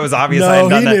don't know if it was obvious. I No,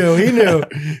 had done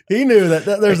he knew that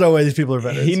there's no way these people are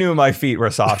veterans. He knew my feet were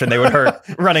soft and they would hurt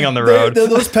running on the road.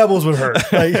 Those pebbles would hurt.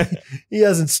 Like, he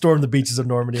hasn't stormed the beaches of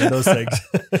Normandy and those things.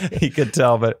 He could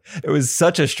tell, but it was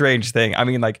such a strange thing. I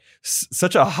mean, like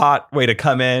such a hot way to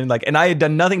come in. Like, and I had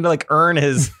done nothing to like earn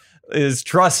his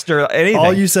trust or anything.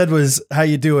 All you said was, "How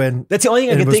you doing?" That's the only thing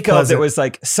I And it could was think of pleasant. that was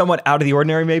like somewhat out of the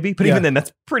ordinary, maybe. But Yeah. even then,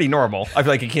 that's pretty normal. I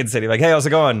feel like in Kansas City, like, "Hey, how's it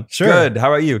going?" Sure. Good.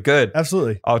 How about you? Good.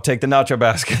 Absolutely. I'll take the nacho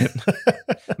basket.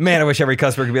 Man, I wish every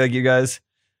customer could be like you guys.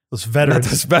 Those Not veterans.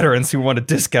 those veterans who want a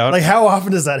discount. Like, how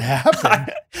often does that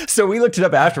happen? So we looked it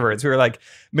up afterwards. We were like,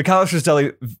 McAllister's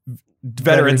Deli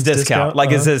veterans discount.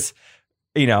 Like, is this,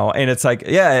 and it's like,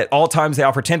 yeah, at all times they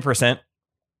offer 10%.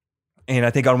 And I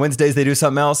think on Wednesdays they do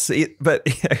something else. But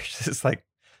it's just like,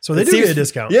 So they It do seems- get a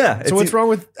discount. yeah, So what's wrong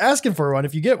with asking for one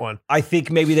if you get one? I think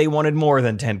maybe they wanted more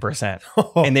than 10%.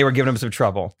 And they were giving him some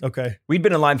trouble. Okay. We'd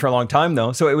been in line for a long time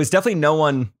though. So it was definitely no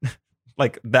one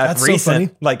like that That's so recent.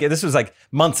 funny. Like this was like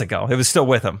months ago. It was still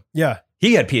with him. Yeah.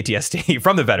 He had PTSD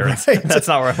from the veterans. Right. That's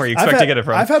not where you expect to get it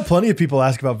from. I've had plenty of people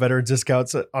ask about veteran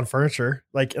discounts on furniture,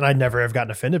 like, and I never have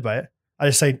gotten offended by it. I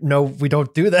just say, no, we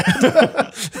don't do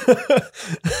that.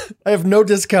 I have no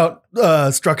discount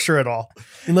structure at all.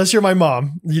 Unless you're my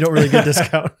mom, you don't really get a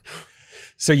discount.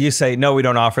 So you say, no, we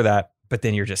don't offer that. But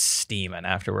then you're just steaming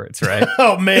afterwards, right?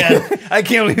 Oh man, I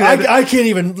can't believe I can't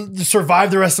even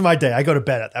survive the rest of my day. I go to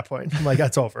bed at that point. I'm like,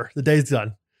 that's over. The day's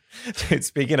done. Dude,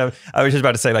 speaking of, I was just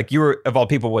about to say, like, you were, of all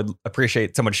people, would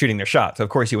appreciate someone shooting their shot. So, of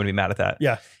course, you wouldn't be mad at that.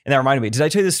 Yeah. And that reminded me, did I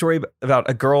tell you the story about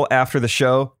a girl after the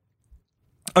show?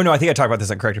 Oh, no, I think I talked about this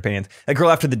on Correct Opinions. A girl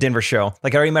after the Denver show.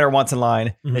 Like, I already met her once in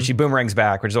line, and she boomerangs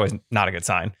back, which is always not a good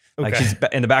sign. Like, Okay. she's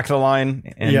in the back of the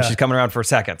line, and Yeah. she's coming around for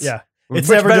seconds. Yeah. Which It's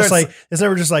never better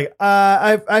just like,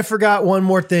 I forgot one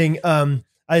more thing.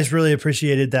 I just really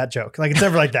appreciated that joke. Like, it's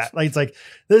never like that. Like, it's like,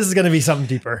 this is going to be something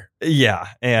deeper. Yeah.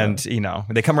 And,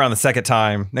 they come around the second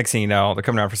time. Next thing you know, they're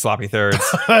coming around for sloppy thirds.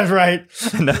 Right.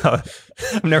 No,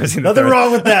 I've never seen the Nothing third.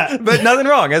 wrong with that. But nothing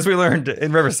wrong, as we learned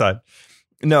in Riverside.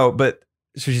 No, but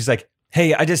so she's like,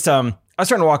 hey, I was starting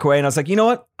to walk away, and I was like, you know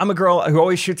what? I'm a girl who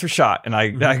always shoots her shot. And I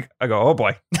go, oh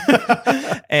boy.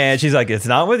 And she's like, it's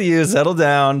not with you. Settle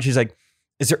down. She's like,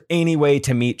 is there any way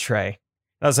to meet Trey? And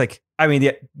I was like, I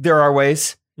mean, there are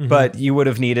ways, but you would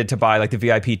have needed to buy like the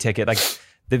VIP ticket. Like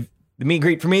the the meet and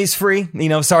greet for me is free.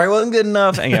 Sorry, it wasn't good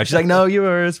enough. And, she's like, no, you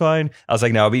were, it's fine. I was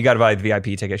like, no, but you got to buy the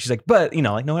VIP ticket. She's like, but,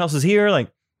 like, no one else is here. Like,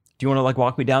 do you want to like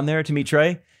walk me down there to meet Trey?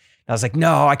 And I was like,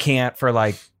 no, I can't for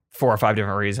like 4 or 5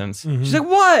 different reasons. Mm-hmm. She's like,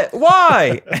 what?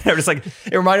 Why? And I'm just like,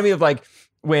 it reminded me of like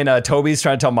when Toby's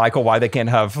trying to tell Michael why they can't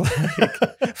have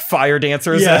like, fire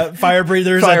dancers. Yeah, fire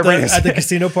breathers at the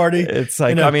casino party. It's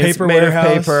like, it's made of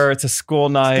paper. It's a school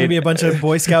night. There's going to be a bunch of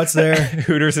Boy Scouts there.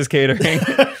 Hooters is catering.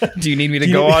 Do you need me to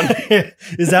go on?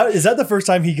 Is that the first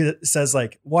time he says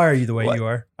like, why are you the way you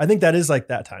are? I think that is like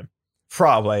that time.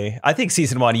 Probably. I think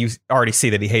season 1, you already see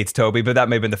that he hates Toby, but that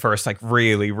may have been the first like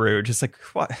really rude. Just like,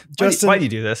 what? Justin, why do you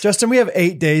do this? Justin, we have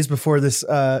 8 days before this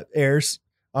airs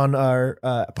on our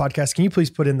podcast. Can you please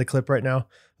put in the clip right now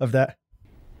of that?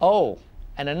 Oh,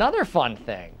 and another fun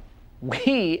thing.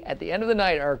 We, at the end of the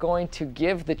night, are going to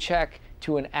give the check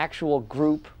to an actual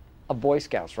group of Boy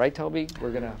Scouts. Right, Toby?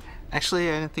 We're going to... Actually,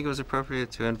 I didn't think it was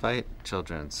appropriate to invite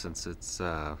children since it's,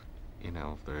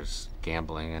 there's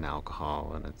gambling and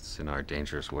alcohol and it's in our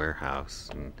dangerous warehouse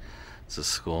and it's a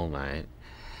school night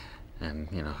and,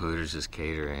 Hooters is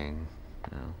catering.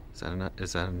 Is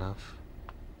that enough?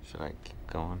 Should I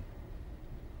keep going?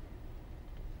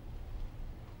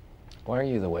 Why are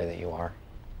you the way that you are?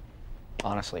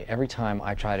 Honestly, every time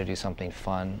I try to do something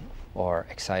fun or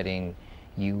exciting,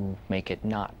 you make it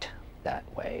not that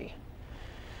way.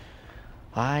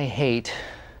 I hate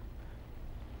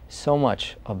so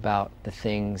much about the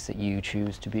things that you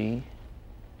choose to be.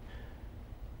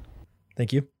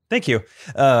 Thank you.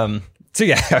 So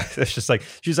yeah, it's just like,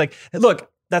 she's like,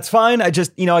 look, that's fine. I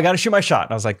just, I got to shoot my shot.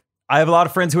 And I was like, I have a lot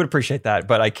of friends who would appreciate that,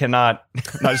 but I cannot,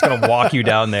 I'm not just going to walk you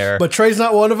down there. But Trey's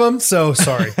not one of them. So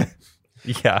sorry.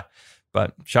 Yeah.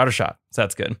 But shot. So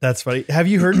that's good. That's funny. Have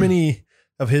you heard many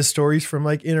of his stories from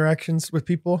like interactions with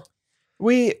people?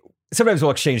 Sometimes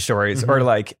we'll exchange stories or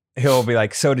like, he'll be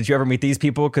like, so did you ever meet these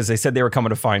people? Because they said they were coming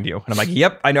to find you. And I'm like,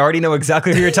 yep, I already know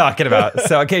exactly who you're talking about.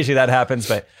 So occasionally that happens,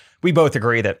 but we both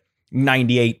agree that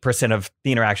 98% of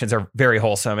the interactions are very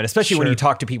wholesome. And especially when you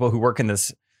talk to people who work in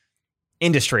this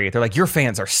industry, they're like, your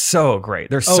fans are so great.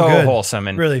 They're so wholesome.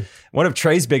 And really, one of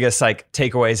Trey's biggest like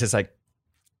takeaways is like,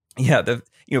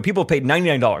 people paid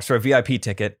 $99 for a VIP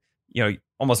ticket.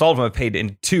 Almost all of them have paid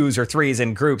in 2s or 3s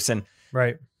in groups. And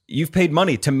right. You've paid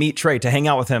money to meet Trey, to hang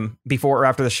out with him before or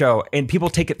after the show. And people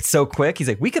take it so quick. He's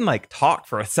like, we can like talk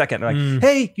for a second. They're like,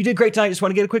 hey, you did great tonight. Just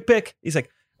want to get a quick pic. He's like,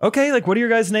 okay, like what are your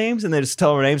guys' names? And they just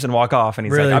tell their names and walk off. And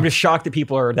he's like, I'm just shocked that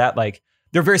people are that like,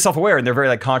 they're very self-aware and they're very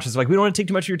like conscious of like, we don't want to take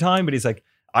too much of your time. But he's like,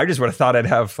 I just would have thought I'd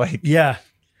have like,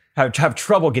 have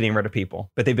trouble getting rid of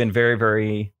people. But they've been very,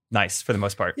 very nice for the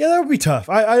most part. Yeah, that would be tough.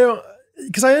 I don't,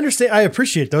 because I understand, I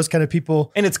appreciate those kind of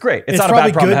people. And it's great. It's not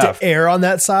probably a bad problem good to have. to err on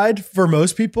that side for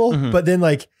most people. But then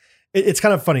like, it's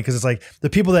kind of funny because it's like the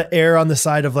people that err on the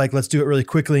side of like, let's do it really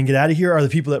quickly and get out of here are the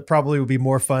people that probably would be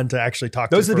more fun to actually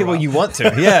talk to. Those are the people you want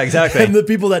to. Yeah, exactly. And the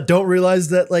people that don't realize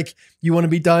that like you want to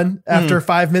be done after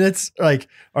 5 minutes, like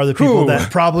are the people that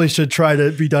probably should try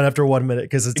to be done after 1 minute.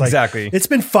 Cause it's like, it's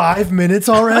been 5 minutes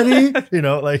already,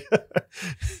 like,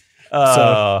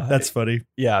 so that's funny.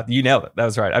 Yeah. You nailed it. That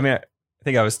was right. I mean, I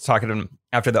think I was talking to him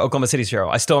after the Oklahoma City show.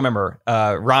 I still remember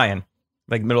Ryan,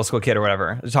 like middle school kid or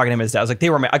whatever. I was talking to him and his dad. I was like,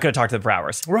 I could have talked to them for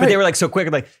hours. Right. But they were like so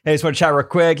quick. Like, hey, I just want to chat real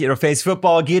quick, face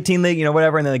football, guillotine league,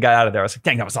 whatever. And then they got out of there. I was like,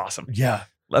 dang, that was awesome. Yeah.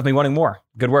 Left me wanting more.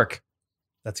 Good work.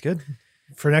 That's good.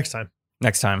 For next time.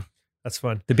 That's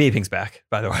fun. The beeping's back,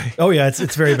 by the way. Oh yeah,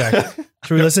 it's very back.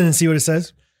 Should we listen and see what it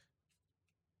says?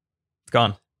 It's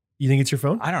gone. You think it's your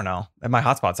phone? I don't know. My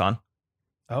hotspot's on.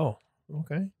 Oh.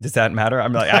 Okay. Does that matter?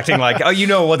 I'm like acting like,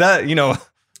 what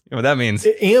that means.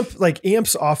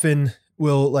 Amps often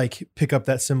will like pick up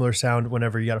that similar sound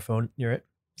whenever you got a phone near it.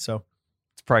 So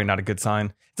it's probably not a good sign.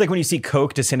 It's like when you see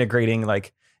Coke disintegrating,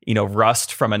 like,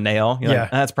 rust from a nail. You're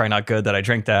like, that's probably not good that I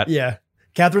drink that. Yeah.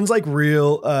 Catherine's like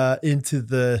real into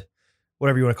the,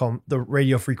 whatever you want to call them, the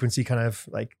radio frequency kind of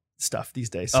like stuff these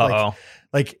days.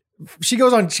 Like she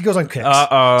goes on kicks.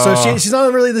 So she's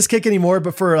not really this kick anymore,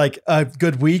 but for like a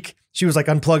good week, she was like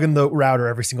unplugging the router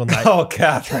every single night. Oh,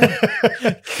 Catherine.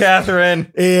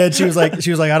 And she was like,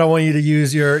 I don't want you to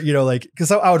use your, because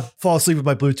I would fall asleep with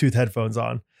my Bluetooth headphones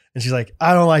on. And she's like,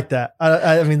 I don't like that.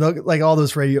 I mean, like all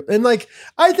those radio. And like,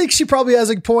 I think she probably has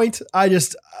a point. I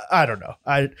don't know.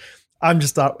 I'm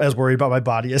just not as worried about my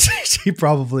body as she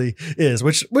probably is,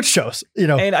 which shows,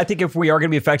 And I think if we are going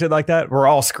to be affected like that, we're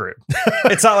all screwed.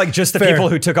 It's not like just the people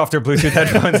who took off their Bluetooth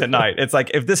headphones at night. It's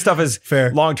like, if this stuff is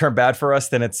long-term bad for us,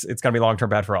 then it's going to be long-term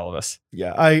bad for all of us.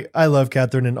 Yeah. I love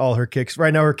Catherine and all her kicks.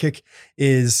 Right now, her kick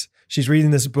is she's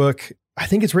reading this book. I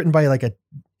think it's written by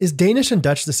is Danish and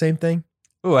Dutch the same thing?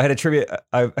 Ooh, I had a trivia.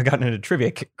 I got into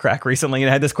trivia crack recently, and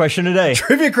I had this question today.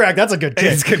 Trivia Crack, that's a good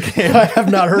kick. It's a good game. I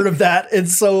have not heard of that in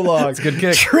so long. It's a good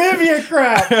kick. Trivia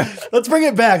Crack. Let's bring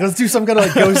it back. Let's do some kind of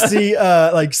like ghosty,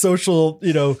 like social,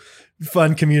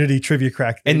 fun community Trivia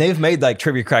Crack. And they've made like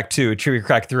Trivia Crack 2, Trivia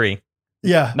Crack 3.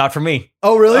 Yeah. Not for me.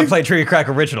 Oh, really? I played Trivia Crack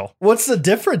original. What's the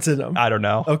difference in them? I don't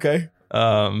know. Okay.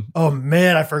 Oh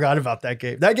man, I forgot about that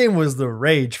game. That game was the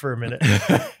rage for a minute.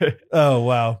 Oh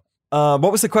wow.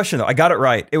 What was the question though? I got it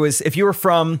right. It was if you were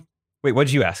from. Wait, what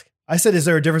did you ask? I said, is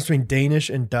there a difference between Danish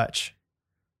and Dutch?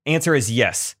 Answer is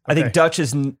yes. I Okay. think Dutch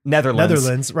is Netherlands.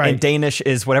 Netherlands, right. And Danish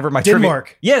is whatever my Denmark.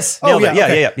 Trivia. Yes. Oh Nailed yeah, it. Yeah,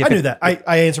 okay. yeah. I knew that.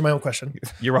 I answered my own question.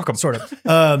 You're welcome. Sort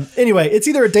of. Anyway, it's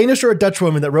either a Danish or a Dutch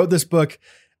woman that wrote this book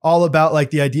all about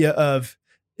like the idea of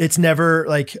it's never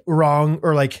like wrong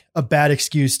or like a bad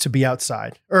excuse to be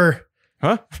outside or,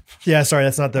 Huh? Yeah, sorry.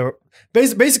 That's not the,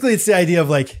 basically it's the idea of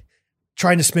like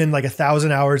trying to spend like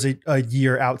 1,000 hours a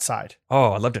year outside.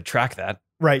 Oh, I'd love to track that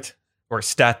Right. or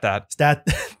stat that. Stat.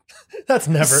 That's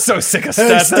never. So sick of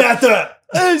Hey, stat stat that.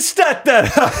 Hey, stat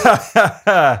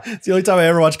that. It's the only time I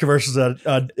ever watch commercials on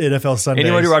NFL Sundays.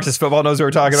 Anyone who watches football knows what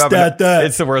we're talking about. Stat but that.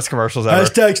 It's the worst commercials ever.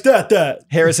 Hashtag stat that.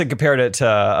 Harrison compared it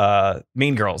to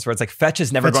Mean Girls, where it's like fetch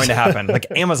is never going to happen. Like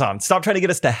Amazon, stop trying to get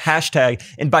us to hashtag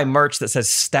and buy merch that says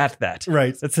stat that.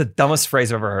 Right. That's the dumbest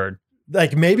phrase I've ever heard.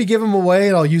 Like maybe give them away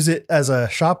and I'll use it as a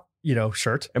shop,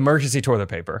 shirt. Emergency toilet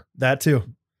paper. That too.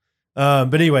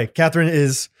 But anyway, Catherine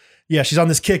is, she's on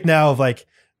this kick now of like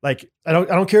I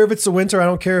don't care if it's the winter. I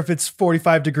don't care if it's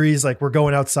 45 degrees. Like we're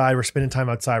going outside. We're spending time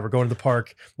outside. We're going to the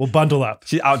park. We'll bundle up.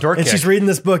 She's outdoor And kick. she's reading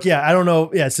this book. Yeah. I don't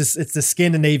know. Yeah. It's the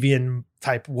Scandinavian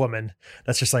type woman.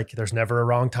 That's just like, there's never a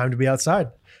wrong time to be outside.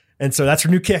 And so that's her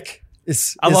new kick.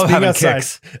 I love being having outside.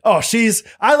 kicks. Oh,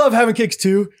 I love having kicks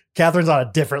too. Catherine's on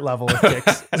a different level with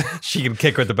kicks. She can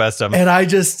kick with the best of them. And I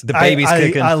just, The baby's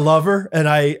kicking. I love her.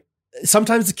 And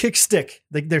sometimes the kicks stick.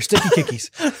 They're sticky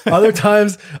kickies. Other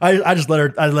times I just let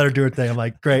her do her thing. I'm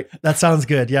like, great. That sounds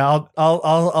good. Yeah.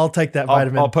 I'll take that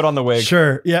vitamin. I'll put on the wig.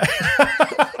 Sure. Yeah.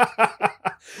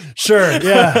 Sure.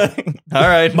 Yeah. All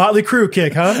right. Motley Crue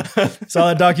kick, huh? Saw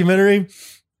that documentary.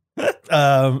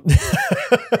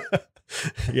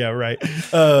 Yeah, right.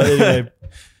 Anyway,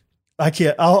 I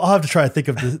can't. I'll have to try to think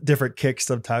of the different kicks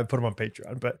sometime. Put them on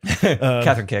Patreon. But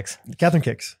Catherine kicks. Catherine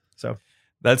kicks. So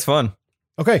That's fun.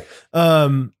 okay.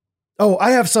 I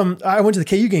have some. I went to the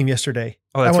KU game yesterday.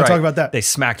 Oh, that's I want right. to talk about that. They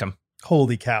smacked him.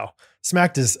 Holy cow!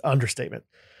 Smacked is understatement.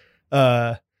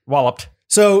 Walloped.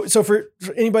 So for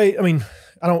anybody, I mean,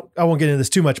 I won't get into this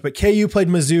too much, but KU played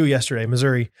Mizzou yesterday,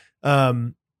 Missouri,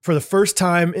 for the first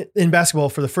time in basketball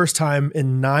for the first time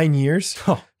in 9 years.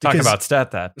 Oh, talk Because- about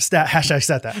stat that. Hashtag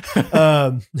stat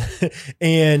that.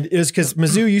 And it was because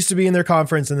Mizzou used to be in their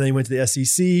conference and then they went to the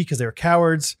SEC because they were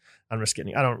cowards. I'm just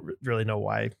kidding. I don't really know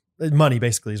why. Money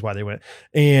basically is why they went.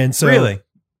 And so Really?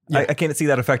 Yeah. I can't see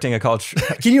that affecting a college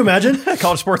can you imagine?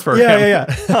 college sports program.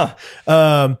 Yeah.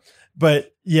 Huh.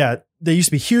 But yeah, they used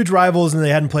to be huge rivals and they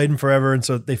hadn't played in forever. And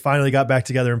so they finally got back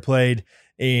together and played.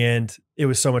 And it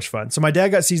was so much fun. So my dad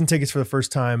got season tickets for the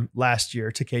first time last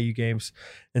year to KU games.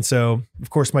 And so,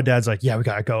 of course, my dad's like, yeah, we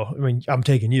got to go. I mean, I'm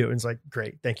taking you. And it's like,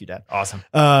 great. Thank you, Dad. Awesome.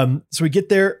 So we get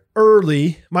there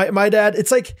early. My dad, it's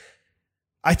like,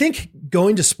 I think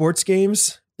going to sports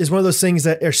games is one of those things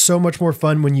that are so much more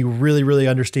fun when you really, really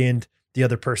understand the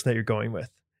other person that you're going with.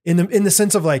 In the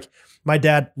sense of like, my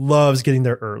dad loves getting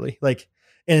there early. Like,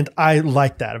 and I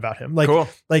like that about him. Like, Cool.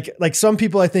 like some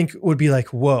people I think would be like,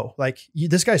 whoa, like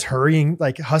this guy's hurrying,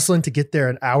 like hustling to get there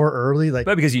an hour early. Like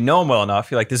But because you know him well enough,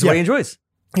 you're like, this is what Yeah. he enjoys.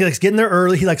 he likes getting there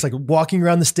early. He likes like walking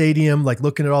around the stadium, like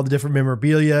looking at all the different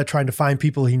memorabilia, trying to find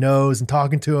people he knows and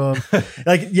talking to them.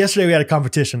 Like yesterday we had a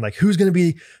competition, like who's going to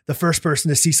be the first person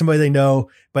to see somebody they know,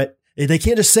 but they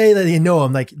can't just say that they know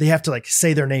them. Like they have to like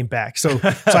say their name back. So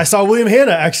I saw William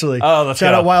Hanna actually. Oh, let's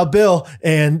Shout go. out Wild Bill.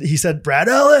 And he said, Brad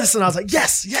Ellis. And I was like,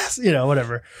 yes,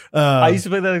 whatever. I used to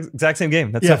play the exact same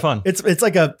game. That's so fun. It's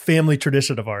like a family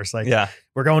tradition of ours. Like, Yeah.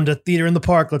 we're going to theater in the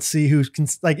park. Let's see who can,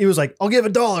 like, it was like, I'll give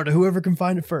 $1 to whoever can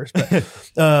find it first.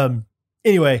 But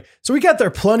anyway, so we got there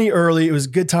plenty early. It was a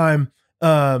good time.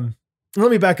 Let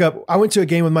me back up. I went to a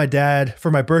game with my dad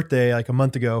for my birthday like a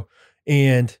month ago,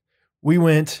 and we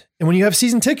went, and when you have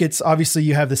season tickets, obviously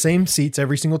you have the same seats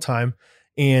every single time.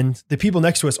 And the people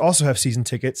next to us also have season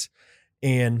tickets.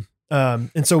 And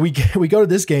so we go to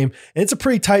this game, and it's a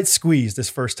pretty tight squeeze this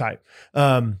first time.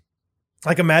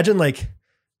 Like imagine like,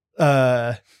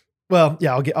 well,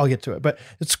 yeah, I'll get to it, but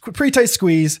it's a pretty tight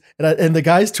squeeze. And the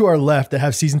guys to our left that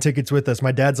have season tickets with us,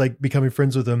 my dad's like becoming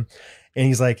friends with them. And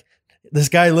he's like, this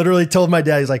guy literally told my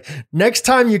dad, he's like, next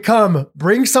time you come,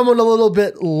 bring someone a little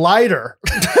bit lighter.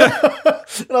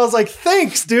 And I was like,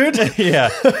 thanks, dude. Yeah.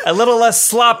 A little less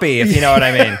sloppy, if you know what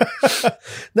I mean.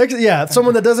 Next,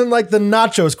 someone that doesn't like the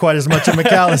nachos quite as much at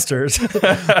McAllister's.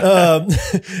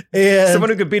 And Someone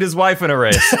who could beat his wife in a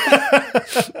race.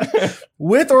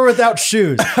 with or without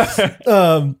shoes.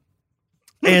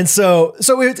 And so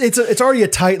it's already a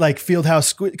tight like field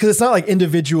house because it's not like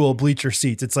individual bleacher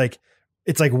seats. It's like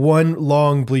one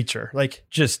long bleacher. Like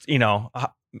Just,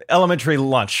 elementary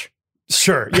lunch.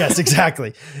 sure, yes,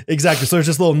 exactly. So there's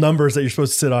just little numbers that you're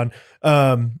supposed to sit on.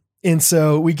 And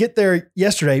so we get there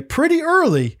yesterday pretty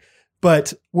early,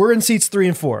 but we're in seats 3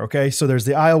 and 4. Okay, so there's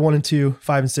the aisle 1 and 2,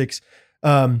 5 and 6.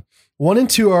 1 and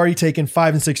 2 are already taken.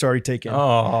 5 and 6 are already taken.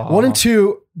 Oh. 1 and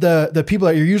 2, the people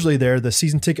that are usually there, the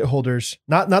season ticket holders,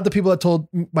 not the people that told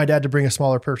my dad to bring a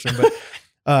smaller person,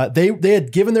 but they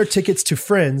had given their tickets to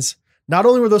friends. Not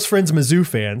only were those friends Mizzou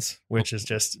fans, which is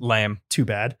just Lame. too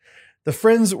bad. The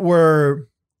friends were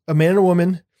a man and a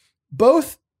woman,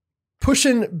 both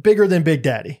pushing bigger than Big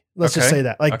Daddy. Let's just Okay. say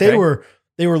that. Like Okay.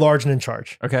 they were large and in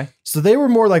charge. Okay. So they were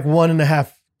more like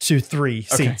 1.5 to 3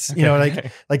 seats,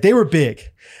 like they were big.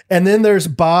 And then there's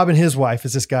Bob and his wife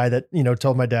is this guy that,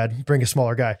 told my dad, bring a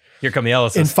smaller guy. Here come the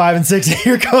Ellises. In 5 and 6,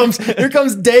 here comes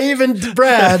Dave and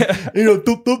Brad, doop,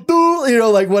 doop,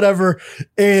 doop, like whatever.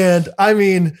 And I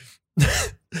mean,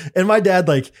 and my dad,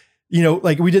 like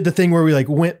we did the thing where we like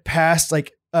went past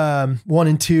like 1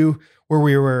 and 2 where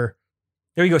we were,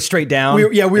 There you go, straight down. we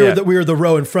were the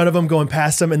row in front of him going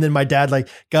past him. And then my dad like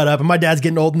got up, and my dad's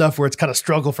getting old enough where it's kind of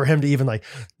struggle for him to even like,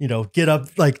 get up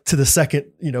like to the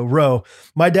second, row.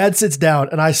 My dad sits down,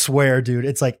 and I swear, dude,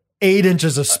 it's like 8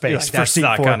 inches of space for That's seat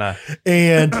not 4. gonna.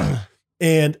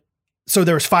 And so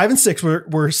there was 5 and 6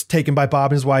 were taken by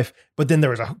Bob and his wife, but then there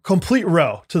was a complete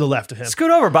row to the left of him.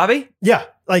 Scoot over, Bobby. Yeah.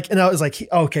 And I was like,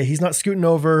 okay, he's not scooting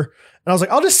over. And I was like,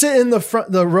 I'll just sit in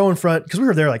the row in front, because we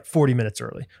were there like 40 minutes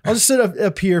early. I'll just sit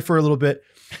up here for a little bit.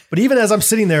 But even as I'm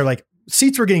sitting there, like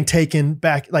seats were getting taken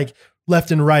back, like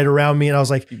left and right around me. And I was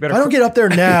like, if I don't get up there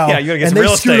now Yeah, you gotta get and some they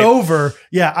real scoot estate. over,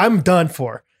 I'm done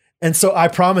for. And so I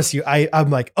promise you, I'm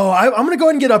like, I'm going to go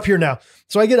ahead and get up here now.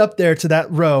 So I get up there to that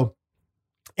row,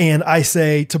 and I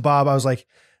say to Bob, I was like,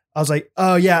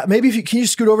 oh yeah, maybe can you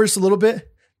scoot over just a little bit?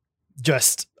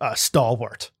 Just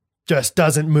stalwart, just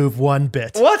doesn't move one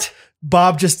bit. What?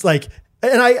 Bob just like,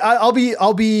 and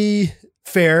I'll be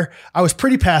fair. I was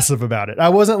pretty passive about it. I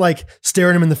wasn't like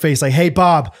staring him in the face like, hey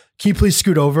Bob, can you please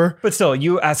scoot over? But still,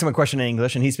 you asked him a question in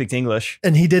English, and he speaks English.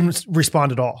 And he didn't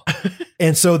respond at all.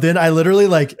 And so then I literally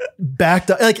like backed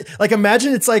up, like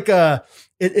imagine it's like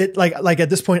like at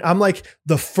this point I'm like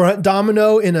the front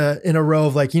domino in a row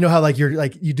of like, how like you're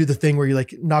like you do the thing where you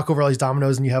like knock over all these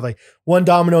dominoes and you have like one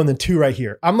domino and then 2 right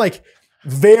here. I'm like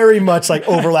very much like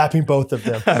overlapping both of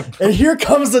them. And here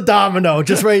comes the domino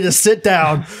just ready to sit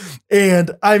down.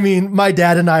 And I mean, my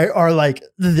dad and I are like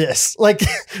this, like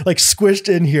squished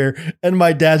in here. And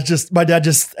my dad just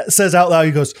says out loud,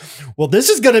 he goes, well, this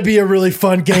is going to be a really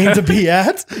fun game to be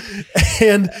at.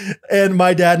 And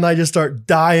my dad and I just start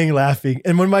dying laughing.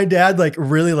 And when my dad like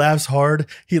really laughs hard,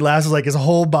 he laughs like his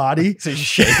whole body. So he's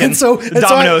shaking. And so the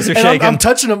dominoes are shaking. I'm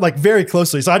touching him like very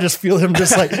closely. So I just feel him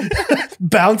just like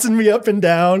bouncing me up and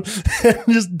down and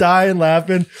just dying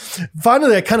laughing.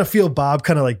 Finally, I kind of feel Bob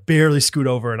kind of like barely scoot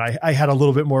over, and I had a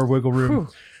little bit more wiggle room.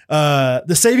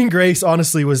 The saving grace,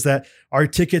 honestly, was that our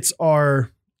tickets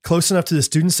are close enough to the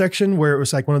student section where it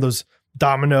was like one of those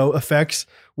domino effects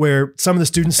where some of the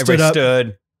students Everybody stood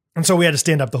up. And so we had to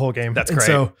stand up the whole game. That's and great.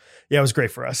 So yeah, it was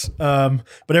great for us.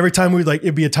 But every time we'd like,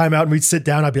 it'd be a timeout and we'd sit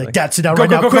down, I'd be like, Dad, sit down Go, right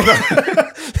go, now. go,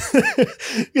 Quick.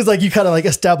 Because like you kind of like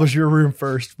establish your room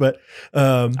first. But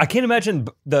I can't imagine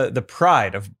the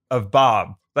pride of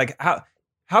Bob. Like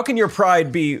how can your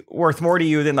pride be worth more to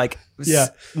you than like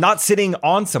not sitting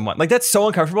on someone? Like that's so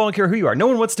uncomfortable. I don't care who you are. No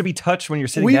one wants to be touched when you're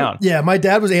sitting down. Yeah, my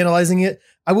dad was analyzing it.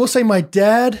 I will say my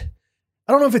dad,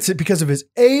 I don't know if it's because of his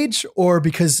age or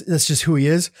because that's just who he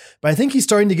is, but I think he's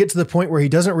starting to get to the point where he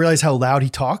doesn't realize how loud he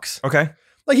talks. Okay.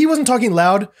 Like he wasn't talking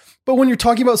loud, but when you're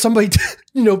talking about somebody,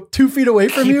 2 feet away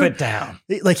from you, Keep it down.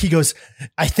 like he goes,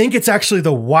 I think it's actually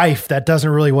the wife that doesn't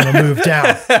really want to move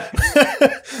down.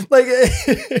 Like,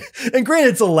 and granted,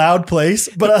 it's a loud place,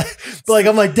 but like,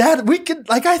 I'm like, Dad, we could,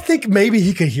 like, I think maybe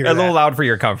he could hear A that. little loud for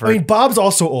your comfort. I mean, Bob's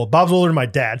also old. Bob's older than my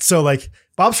dad. So like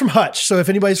Bob's from Hutch. So if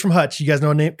anybody's from Hutch, you guys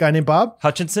know a guy named Bob?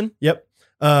 Hutchinson? Yep.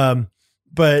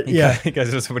 But yeah, You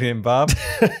guys know somebody named Bob?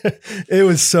 it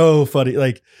was so funny.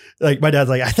 Like my dad's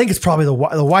like, I think it's probably the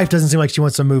wife doesn't seem like she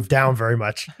wants to move down very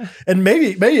much. And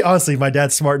maybe honestly, my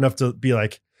dad's smart enough to be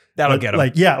like, That'll get him.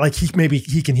 Like, yeah, like he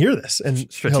can hear this and he'll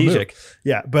move. Strategic.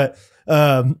 Yeah. But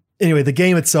anyway, the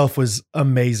game itself was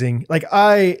amazing. Like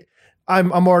I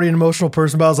I'm already an emotional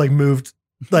person, but I was like moved,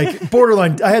 like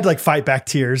borderline. I had to like fight back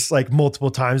tears like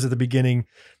multiple times at the beginning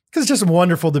because it's just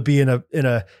wonderful to be in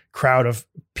a crowd of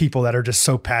people that are just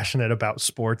so passionate about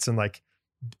sports and like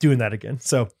doing that again.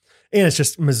 So, and it's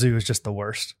just Mizzou is just the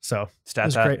worst. So Stat it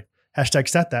was that. great. Hashtag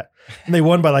stat that. And they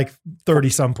won by like 30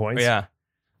 some points. Yeah.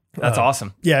 That's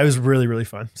awesome. Yeah, it was really, really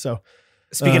fun. So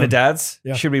Speaking of dads,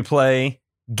 yeah. should we play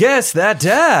Guess That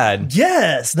Dad?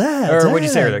 yes, that. Or what'd you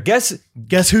say earlier? Guess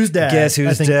who's dad? Guess I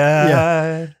Who's think-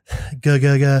 Dad?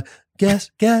 Yeah.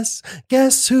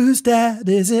 Guess whose dad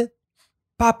is it?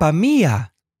 Papa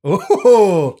Mia.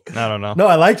 Oh, I don't know. no,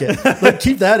 I like it. Like,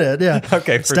 keep that in. Yeah.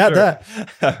 Okay, for Stat sure.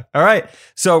 that. All right.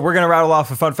 So we're going to rattle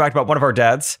off a fun fact about one of our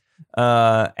dads.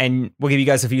 And we'll give you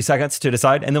guys a few seconds to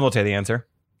decide, and then we'll tell you the answer.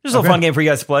 Just a little Okay. fun game for you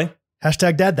guys to play.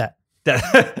 Hashtag dad that.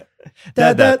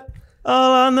 Dad, that.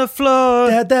 All on the floor.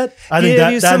 Dad that. I think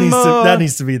Give you some more. that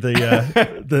needs to be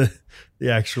the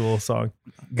actual song.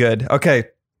 Good. Okay.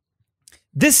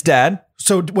 This dad.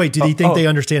 So wait, did he think Oh. they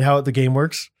understand how the game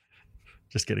works?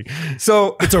 Just kidding.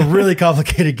 So, It's a really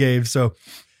complicated game. So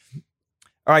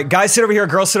all right, guys sit over here,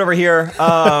 girls sit over here.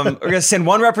 We're going to send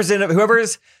one representative,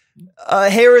 whoever's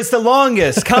hair is the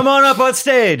longest. Come on up on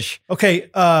stage. okay,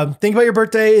 think about your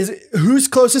birthday. Is who's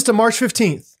closest to March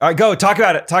 15th? All right, go. Talk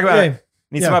about it. Talk about Okay. it.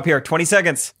 Need Yeah. some up here. 20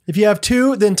 seconds. If you have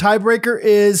two, then tiebreaker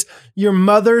is your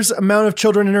mother's amount of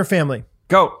children in her family.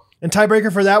 Go. And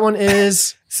tiebreaker for that one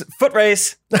is Foot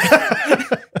race.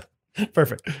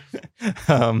 perfect.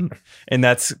 And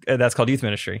that's called youth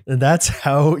ministry. And that's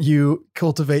how you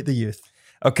cultivate the youth.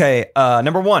 Okay,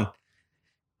 number one.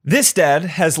 This dad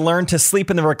has learned to sleep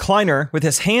in the recliner with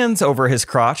his hands over his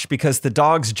crotch because the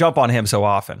dogs jump on him so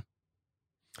often.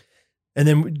 And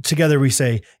then together we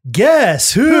say,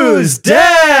 guess who's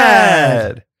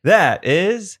dad? That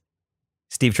is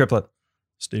Steve Triplett.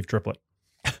 Steve Triplett.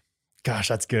 Gosh,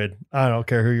 that's good. I don't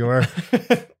care who you are.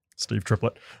 Steve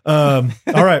Triplett. All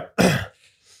right.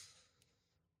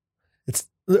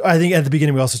 I think at the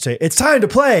beginning we also say, it's time to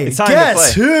play. It's time to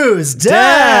Guess play. who's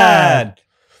dad?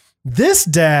 This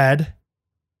dad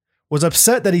was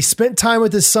upset that he spent time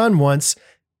with his son once.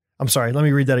 I'm sorry, let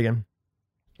me read that again.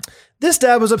 This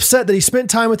dad was upset that he spent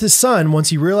time with his son once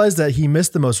he realized that he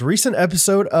missed the most recent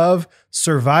episode of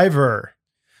Survivor.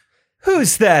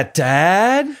 Who's that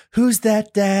dad? Who's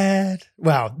that dad?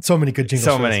 Wow, so many good jingles.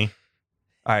 So for this. many.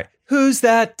 All right. Who's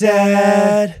that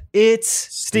dad? It's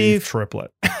Steve.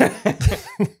 Triplett.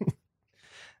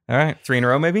 All right. 3 in a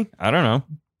row, maybe? I don't know.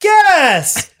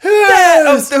 Guess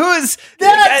who's Who's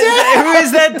that who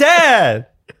is that dad?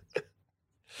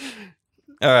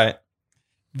 All right.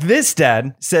 This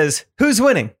dad says, "Who's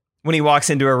winning?" when he walks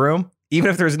into a room, even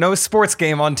if there's no sports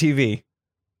game on TV.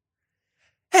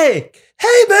 Hey,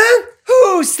 man,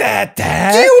 who's that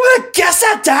dad? do you want to guess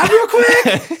that dad real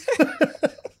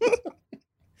quick?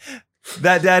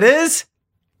 That dad is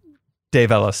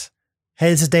Dave Ellis. Hey,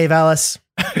 this is Dave Ellis.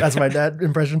 That's my dad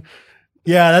impression.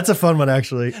 Yeah, that's a fun one,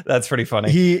 actually. That's pretty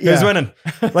funny. Who's Who's winning?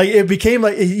 Like, it became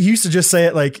like, he used to just say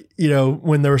it like, you know,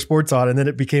 when there were sports on, and then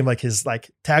it became like his like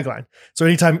tagline. So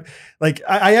anytime, like,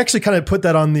 I actually kind of put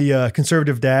that on the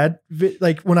conservative dad.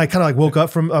 Like when I kind of like woke up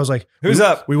from, I was like, Who's we,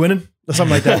 up? We winning? Or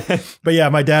something like that. But yeah,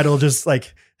 my dad will just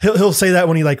like, he'll say that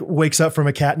when he like wakes up from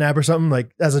a cat nap or something,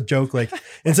 like as a joke, like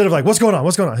instead of like, what's going on?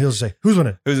 He'll just say, who's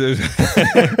winning? Who's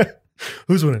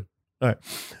Who's winning? All right.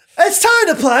 It's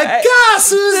time to play Guess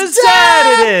Who's dad?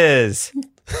 Dad? It is.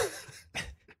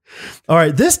 All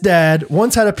right. This dad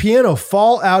once had a piano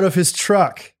fall out of his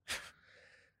truck.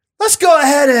 Let's go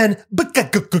ahead and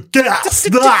guess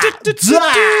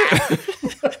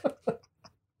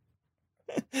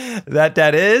That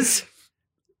dad is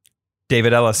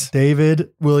David Ellis. David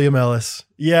William Ellis.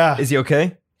 Yeah. Is he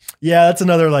okay? Yeah, that's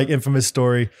another like infamous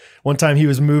story. One time he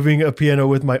was moving a piano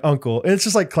with my uncle. And it's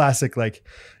just like classic, like,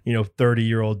 you know,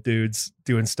 30-year-old dudes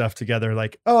doing stuff together.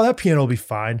 Like, oh, that piano will be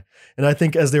fine. And I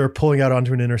think as they were pulling out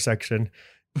onto an intersection,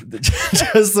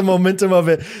 just the momentum of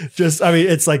it, just, I mean,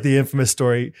 it's like the infamous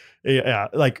story. Yeah.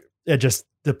 Like it just,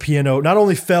 the piano not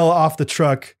only fell off the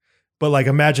truck, but like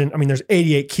imagine, I mean, there's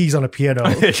 88 keys on a piano.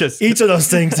 It's just Each of those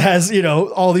things has, you know,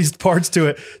 all these parts to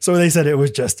it. So they said it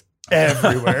was just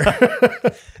everywhere.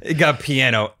 it got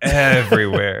piano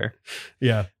everywhere.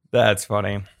 Yeah. That's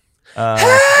funny.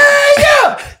 Hey,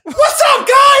 yeah! What's up,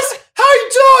 guys? How you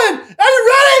doing? Are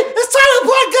you ready? It's time to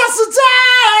play Guess the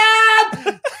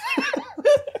Dad!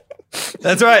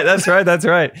 That's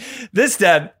right. This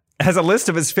dad has a list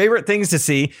of his favorite things to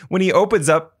see when he opens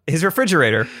up his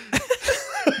refrigerator.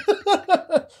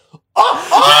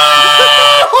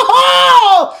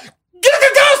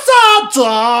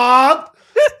 Dad!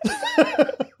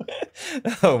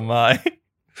 Oh my.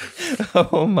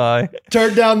 Oh my.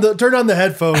 Turn down the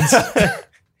headphones.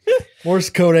 Morse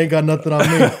code ain't got nothing on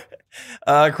me.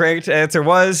 Correct answer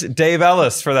was Dave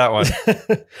Ellis for that one.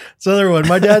 It's another one.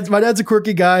 My dad's a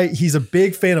quirky guy. He's a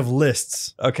big fan of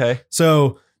lists. Okay.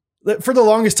 So for the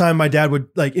longest time, my dad would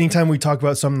like anytime we talk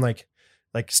about something like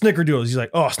snickerdoodles, he's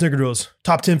like, oh, snickerdoodles,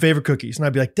 top 10 favorite cookies. And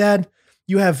I'd be like, Dad,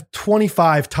 you have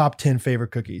 25 top 10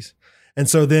 favorite cookies. And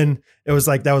so then it was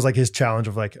like, that was like his challenge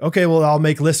of like, okay, well, I'll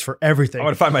make lists for everything. I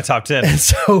want to find my top 10. And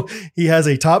so he has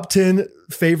a top 10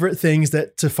 favorite things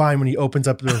that to find when he opens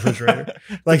up the refrigerator.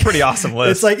 Like Pretty awesome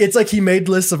list. It's like he made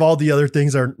lists of all the other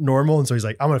things that are normal. And so he's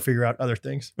like, I'm going to figure out other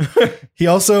things. He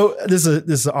also, this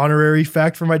is an honorary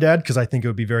fact for my dad, because I think it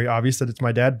would be very obvious that it's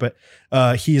my dad, but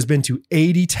he has been to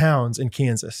 80 towns in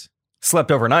Kansas.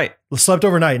 Slept overnight. Slept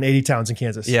overnight in 80 towns in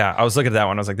Kansas. Yeah, I was looking at that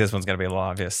one. I was like, this one's going to be a little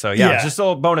obvious. So yeah, Yeah. just a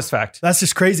little bonus fact. That's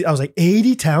just crazy. I was like,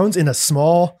 80 towns in a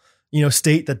small,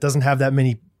 state that doesn't have that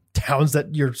many towns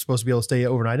that you're supposed to be able to stay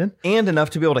overnight in. And enough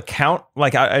to be able to count.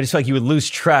 Like, I just feel like you would lose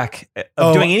track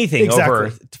of doing anything over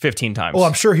 15 times. Well,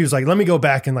 I'm sure he was like, let me go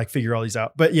back and like figure all these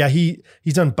out. But yeah, he's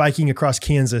done biking across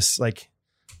Kansas like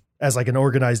as like an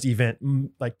organized event,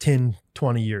 like 10,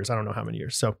 20 years. I don't know how many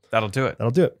years. So That'll do it.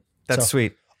 that'll do it. That's So-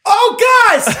 sweet.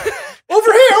 Oh, guys!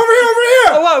 Over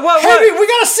here! Oh, what? Henry, we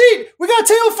got a seat. We got a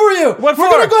table for you. What We're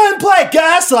for? going to go ahead and play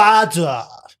Gaslighter.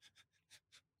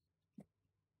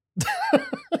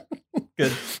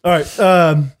 Good. All right.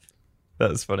 That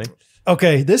was funny.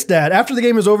 Okay, this dad, after the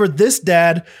game is over, this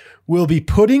dad will be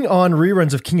putting on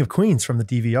reruns of King of Queens from the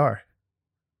DVR.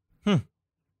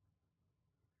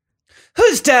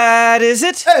 Whose dad is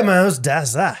it? Hey, man, whose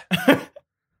dad's that?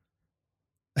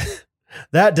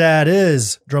 That dad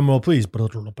is, drum roll, please.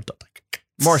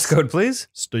 Morse code, please.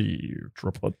 Steve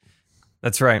Triplett.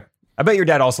 That's right. I bet your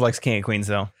dad also likes King of Queens,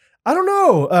 though. I don't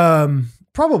know.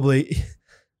 Probably.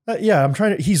 Yeah,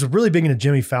 he's really big into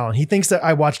Jimmy Fallon. He thinks that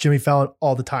I watch Jimmy Fallon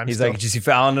all the time. He's still. like, did you see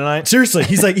Fallon tonight? Seriously,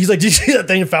 he's like, did you see that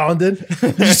thing that Fallon did?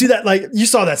 Did you see that? Like, you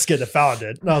saw that skit that Fallon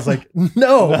did. And I was like,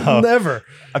 no. Never.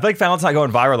 I feel like Fallon's not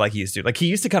going viral like he used to. Like, he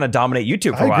used to kind of dominate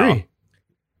YouTube for a I while. agree.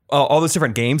 All those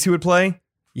different games he would play.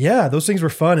 Yeah, those things were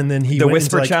fun. And then he The went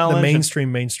Whisper into like Challenge the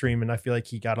mainstream. And I feel like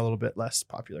he got a little bit less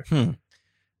popular.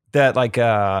 That like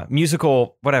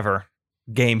musical whatever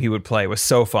game he would play was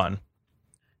so fun.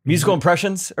 Musical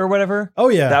impressions or whatever. Oh,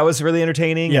 yeah. That was really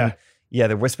entertaining. Yeah. And yeah,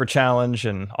 the Whisper Challenge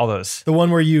and all those. The one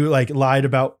where you like lied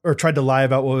about or tried to lie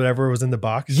about whatever was in the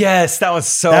box. Yes, that was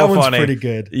so that one's funny. pretty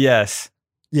good. Yes.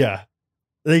 Yeah.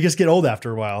 They just get old after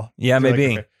a while. Yeah, So, like,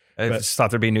 maybe. okay. I But- just thought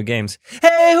there'd be new games.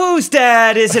 Hey, whose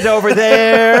dad is it over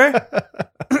there?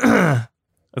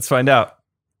 Let's find out.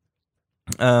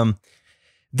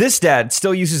 This dad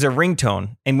still uses a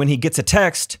ringtone, and when he gets a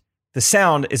text, the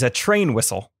sound is a train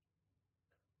whistle.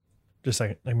 Just a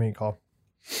second. I'm making a call.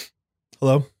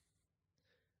 Hello?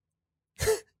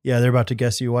 Yeah, they're about to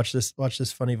guess you. Watch this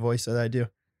funny voice that I do.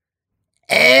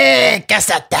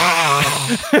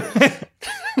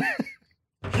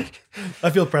 I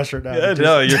feel pressure now. Yeah,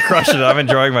 no, you're crushing it. I'm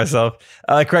enjoying myself.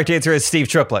 Correct answer is Steve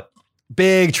Triplett.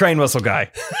 Big train whistle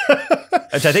guy.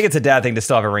 Which I think it's a dad thing to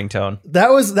still have a ringtone.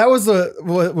 Was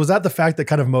that the fact that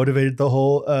kind of motivated the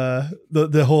whole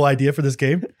the whole idea for this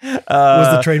game?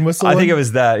 Was the train whistle? I think one? it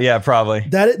was that. Yeah, probably.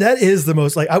 That is the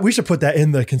most like we should put that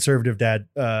in the conservative dad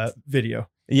video.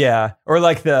 Yeah, or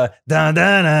like the da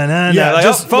da da da. Yeah, like,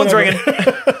 just phone's whatever.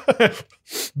 ringing.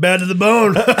 Bad to the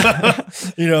bone.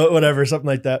 Whatever, something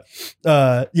like that.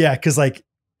 Yeah, because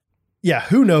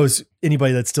who knows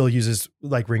anybody that still uses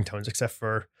like ringtones except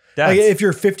for like, if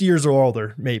you're 50 years or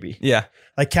older, maybe. Yeah.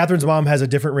 Like Catherine's mom has a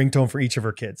different ringtone for each of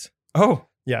her kids. Oh.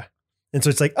 Yeah. And so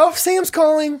it's like, oh, Sam's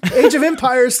calling. Age of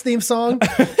Empires theme song.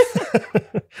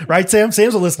 Right, Sam?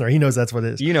 Sam's a listener. He knows that's what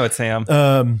it is. You know it, Sam.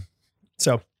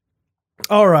 So,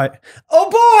 all right. Oh,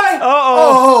 boy.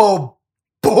 Uh-oh.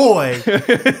 Oh, boy.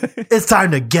 It's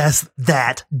time to guess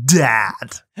that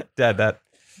dad. Dad, that.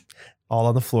 All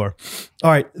on the floor.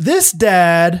 All right. This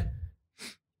dad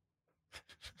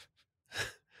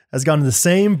has gone to the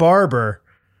same barber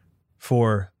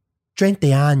for 30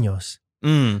 años.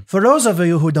 For those of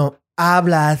you who don't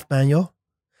habla español,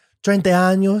 30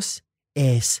 años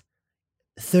is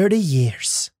 30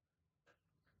 years.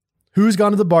 Who's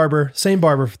gone to the barber, same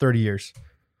barber for 30 years?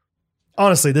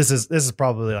 Honestly, this is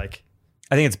probably like,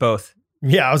 I think it's both.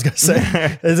 yeah, I was going to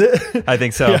say, is it? I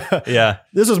think so. Yeah.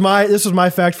 This was my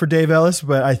fact for Dave Ellis,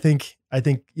 but I think,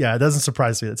 yeah, it doesn't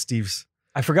surprise me that Steve's,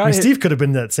 I forgot. I mean, Steve could have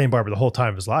been that same barber the whole time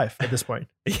of his life at this point.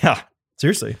 Yeah.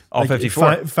 Seriously. All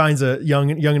 54. Finds a young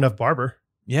enough barber.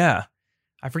 Yeah.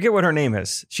 I forget what her name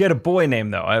is. She had a boy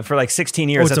name though. For like 16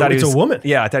 years, Oh, I thought he it's was a woman.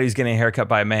 Yeah, I thought he was getting a haircut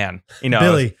by a man. You know,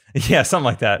 Billy. Yeah, something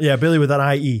like that. Yeah, Billy with an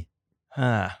IE.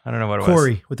 I don't know what it was.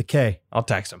 Corey with a K. I'll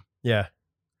text him. Yeah.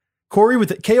 Corey with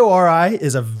the Kori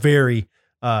is a very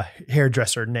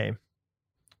hairdresser name.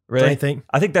 Really? Don't you think?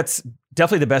 I think that's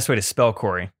definitely the best way to spell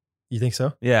Corey. You think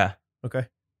so? Yeah. Okay.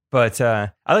 But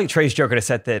I think Trey's joke to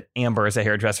set that Amber is a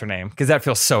hairdresser name because that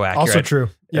feels so accurate. Also true.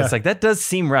 Yeah. It's like, that does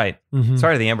seem right. Mhm.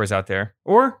 Sorry to the Ambers out there.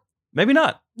 Or maybe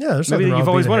not. Yeah, there's Maybe nothing wrong you've with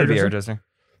always being a wanted to be a hairdresser.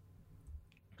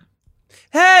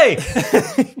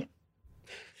 hairdresser. Hey!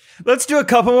 Let's do a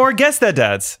couple more Guess That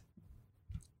Dads.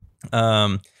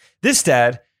 This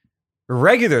dad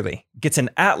regularly gets an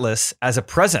atlas as a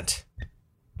present.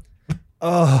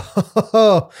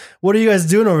 Oh, what are you guys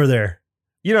doing over there?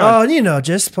 You know,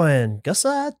 Just playing Guess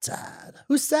That Dad.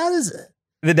 Whose dad is it?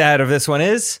 the dad of this one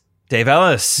is Dave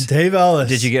Ellis. Dave Ellis.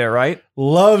 Did you get it right?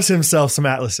 Loves himself some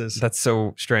atlases. That's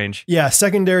so strange. Yeah,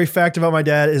 secondary fact about my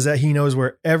dad is that he knows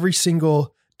where every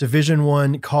single Division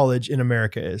I college in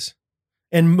America is.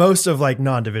 And most of like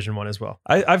non-Division I as well.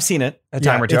 I've seen it a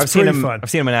Yeah, time or two. it's I've seen pretty him. fun. I've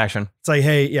seen him in action. It's like,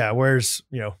 hey, yeah, where's,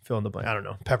 fill in the blank. I don't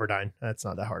know. Pepperdine. That's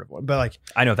not that hard of one. But like,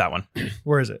 I know that one.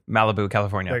 where is it? Malibu,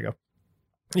 California. There you go.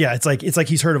 Yeah, it's like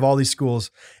he's heard of all these schools.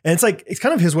 And it's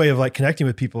kind of his way of like connecting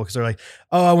with people because they're like,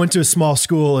 oh, I went to a small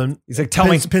school in He's like, tell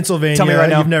me Pennsylvania. tell me right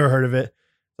now. You've never heard of it.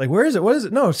 Like, where is it? What is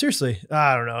it? No, seriously.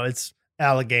 I don't know. It's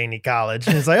Allegheny College.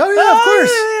 And it's like, oh yeah, of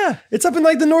course. Yeah. It's up in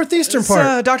like the northeastern Is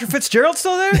part. Dr. Fitzgerald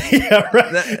still there? Yeah,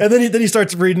 right. And then he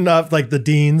starts reading up like the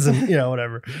deans and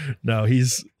whatever. No,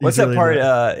 he's What's really that part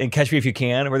not. in Catch Me If You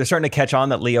Can where they're starting to catch on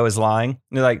that Leo is lying? And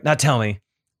they're like, now tell me,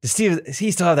 does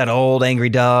he still have that old angry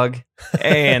dog?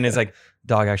 And it's like,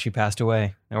 dog actually passed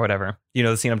away or whatever. You know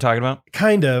the scene I'm talking about?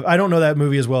 Kind of. I don't know that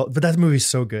movie as well, but that movie's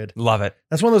so good. Love it.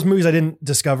 That's one of those movies I didn't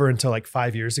discover until like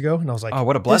 5 years ago, and I was like, Oh,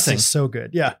 what a blessing. This is so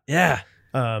good. Yeah. Yeah.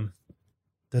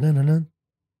 Dun-dun-dun-dun.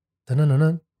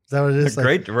 Dun-dun-dun-dun. Is that what it is?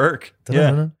 Great work.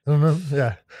 Yeah. Dun-dun-dun-dun.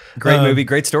 Yeah. Great movie.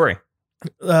 Great story.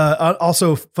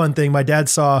 Also, fun thing. My dad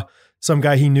saw some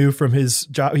guy he knew from his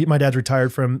job. My dad's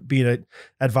retired from being an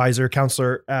advisor,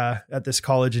 counselor at this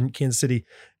college in Kansas City.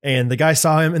 And the guy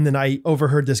saw him. And then I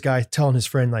overheard this guy telling his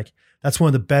friend, like, that's one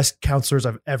of the best counselors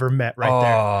I've ever met right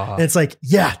there. And it's like,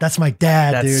 yeah, that's my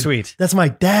dad, That's dude. sweet. That's my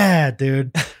dad,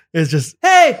 dude. It's just,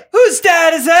 Hey, whose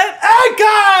dad is that? hey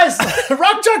guys,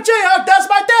 Rock Chalk Jayhawk, that's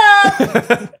my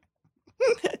dad.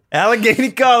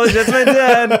 Allegheny College. That's my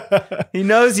dad. He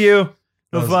knows you.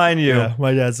 He'll find you. Yeah,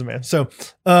 my dad's the man. So,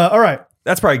 all right.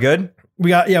 That's probably good. We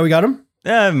got him.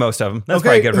 Most of them. That's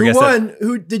Okay, probably good for who Guess That. won?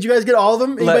 Who did you guys get all of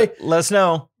them? Anybody? Let us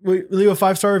know. We leave a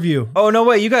 5-star review. Oh, no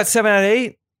way. You got 7 out of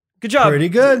 8. Good job. Pretty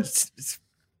good.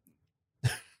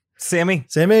 Sammy.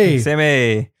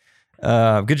 Sammy.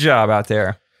 Good job out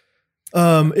there.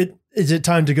 Is it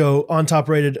time to go on top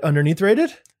rated, underneath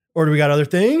rated? Or do we got other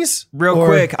things? Real Or-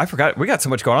 quick. I forgot. We got so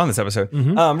much going on this episode.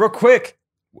 Mhm. Real quick.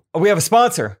 We have a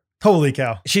sponsor. Holy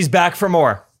cow. She's back for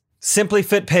more. Simply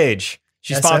Fit Page.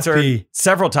 She's SFP. sponsored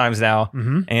several times now,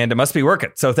 Mhm. and it must be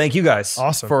working. So thank you guys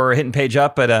Awesome. for hitting Paige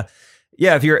up. But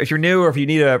yeah, if you're new or if you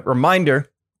need a reminder,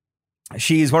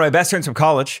 she's one of my best friends from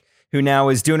college who now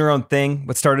is doing her own thing.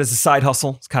 What started as a side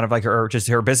hustle, it's kind of like her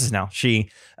business now. She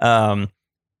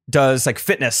does like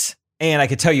fitness, and I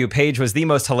could tell you, Paige was the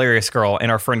most hilarious girl in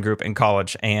our friend group in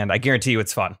college, and I guarantee you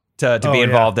it's fun to Oh, be yeah.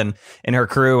 involved in her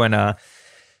crew. And I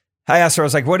asked her, I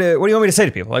was like, what do you want me to say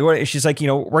to people? Like, what? She's like,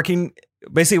 working.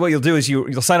 Basically, what you'll do is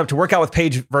you'll sign up to work out with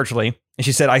Paige virtually. And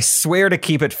she said, I swear to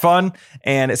keep it fun,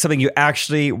 and it's something you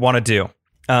actually want to do.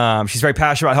 She's very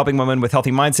passionate about helping women with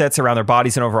healthy mindsets around their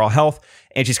bodies and overall health.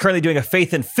 And she's currently doing a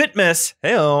faith and fitness.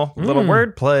 Little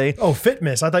wordplay. Oh,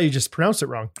 Fitmiss. I thought you just pronounced it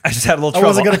wrong. I just had a little I trouble.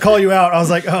 wasn't going to call you out. I was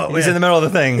like, oh, He's man. in the middle of the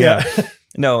thing. Yeah.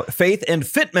 No, Faith and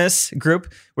Fitness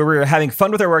group where we're having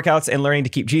fun with our workouts and learning to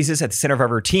keep Jesus at the center of our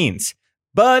routines.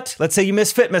 But let's say you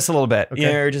miss Fitmiss a little bit. Okay.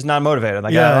 You're just not motivated.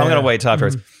 Like, Yeah, I'm going yeah. to wait till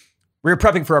afterwards. We're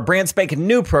prepping for a brand spanking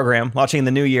new program launching in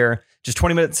the new year, just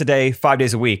 20 minutes a day, 5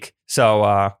 days a week.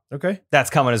 So Okay. that's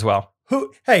coming as well.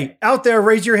 Hey, out there,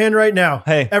 raise your hand right now.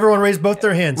 Hey. Everyone raise both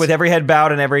their hands. With every head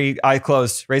bowed and every eye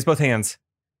closed, raise both hands.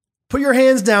 Put your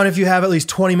hands down if you have at least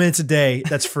 20 minutes a day.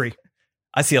 That's free.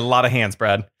 I see a lot of hands,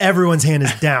 Brad. Everyone's hand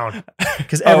is down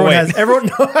because Oh, wait. everyone.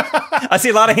 I see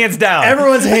a lot of hands down.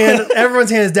 Everyone's hand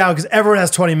is down because everyone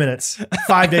has 20 minutes,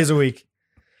 5 days a week.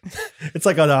 It's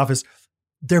like on The Office.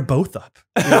 They're both up.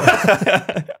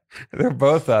 They're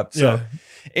both up. So Yeah.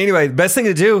 anyway, the best thing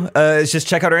to do is just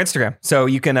check out our Instagram. So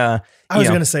you can. I was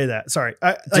going to say that. Sorry.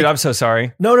 Dude, I'm so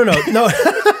sorry. No.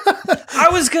 I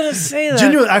was gonna say that.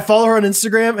 Genuinely, I follow her on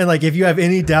Instagram, and like, if you have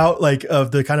any doubt, like, of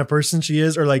the kind of person she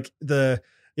is, or like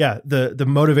the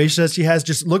motivation that she has,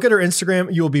 just look at her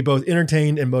Instagram. You will be both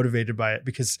entertained and motivated by it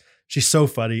because she's so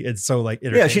funny. It's so like,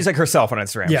 Yeah, she's like herself on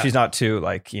Instagram. Yeah. She's not too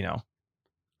like,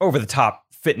 over the top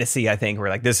fitnessy, I think, where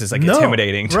like this is like No,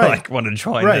 intimidating to right. like want to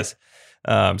join Right. this.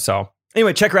 So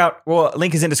anyway, check her out. Well,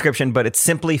 link is in description, but it's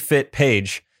Simply Fit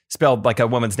Page, spelled like a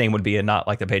woman's name would be and not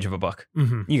like the page of a book.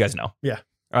 Mhm. You guys know. Yeah.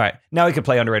 All right. Now we can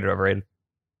play underrated, overrated.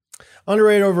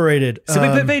 Underrated, overrated. Simply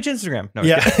Fit Page Instagram. No,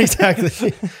 Yeah, exactly.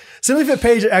 Simply Fit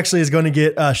Page actually is going to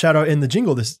get a shout out in the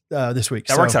jingle this week.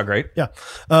 that works out great. Yeah.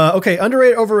 Okay.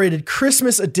 Underrated, overrated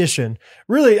Christmas edition.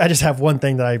 Really, I just have one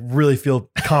thing that I really feel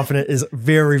confident is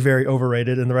very, very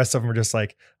overrated. And the rest of them are just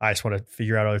like, I just want to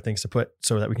figure out other things to put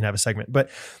so that we can have a segment. But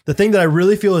the thing that I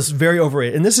really feel is very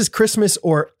overrated, and this is Christmas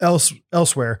or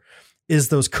elsewhere, is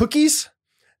those cookies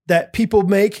that people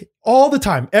make all the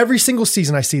time. Every single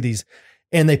season I see these.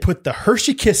 And they put the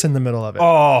Hershey Kiss in the middle of it.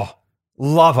 Oh,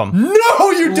 love them.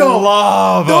 No, you don't.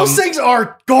 Love them. Those things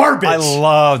are garbage. I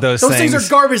love those Those things are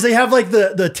garbage. They have like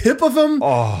the tip of them.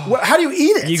 Oh, How do you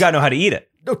eat it? you got to know how to eat it.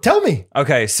 No, tell me.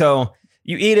 Okay, so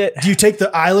you eat it. Do you take the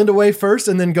island away first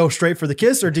and then go straight for the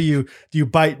kiss, or do you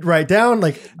bite right down?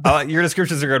 Like, Your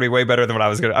descriptions are going to be way better than what I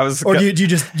was going to. or do you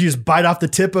just bite off the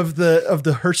tip of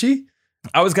the Hershey?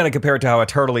 I was going to compare it to how a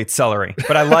turtle eats celery,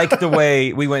 but I like the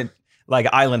way we went like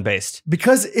island based.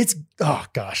 Because it's, oh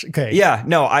gosh. Okay. Yeah,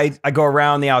 no, I go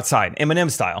around the outside, M&M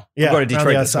style. Yeah, I'm going to around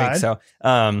Detroit the this week, outside.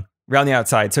 so around the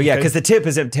outside. So yeah, Okay. because the tip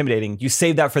is intimidating. You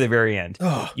save that for the very end.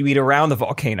 Oh, You eat around the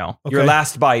volcano. Your Okay.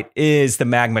 last bite is the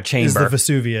magma is chamber. the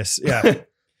Vesuvius. Yeah.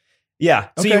 Yeah.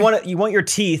 So Okay. you want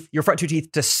your front two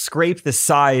teeth to scrape the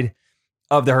side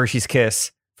of the Hershey's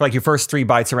Kiss for like your first 3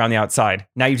 bites around the outside.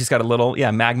 Now you just got a little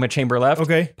magma chamber left.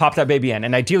 Okay. Pop that baby in,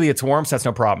 and ideally it's warm, so that's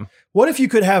no problem. What if you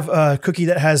could have a cookie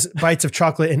that has bites of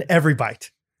chocolate in every bite?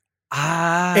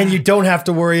 And you don't have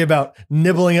to worry about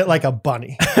nibbling it like a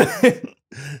bunny.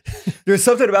 There's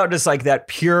something about just like that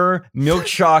pure milk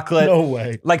chocolate. No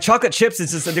way. Like chocolate chips,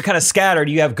 it's just they're kind of scattered.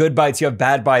 You have good bites, you have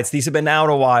bad bites. These have been out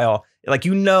a while. Like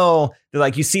they're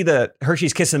like you see the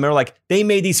Hershey's Kiss in the middle. Like they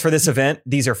made these for this event.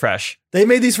 These are fresh. They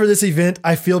made these for this event.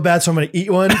 I feel bad, so I'm going to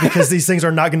eat one because these things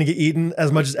are not going to get eaten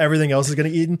as much as everything else is going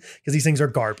to get eaten because these things are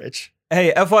garbage.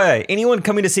 Hey, FYI, anyone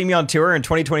coming to see me on tour in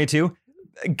 2022,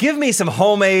 give me some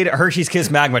homemade Hershey's Kiss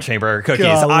magma chamber cookies.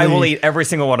 Golly. I will eat every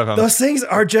single one of them. Those things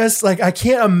are just like, I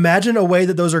can't imagine a way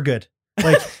that those are good.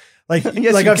 Like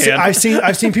Yes, like you I've can.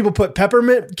 I've seen people put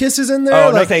peppermint kisses in there.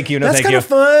 Oh, no, Like, thank you. No, that's thank kind you. of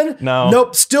fun. No.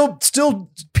 Nope. Still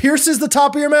pierces the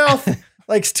top of your mouth.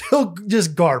 Like still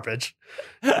just garbage.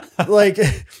 Like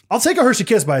I'll take a Hershey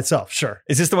Kiss by itself. Sure.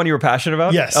 Is this the one you were passionate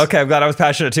about? Yes. Okay, I'm glad I was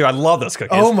passionate too. I love those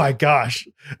cookies. Oh my gosh.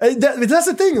 That's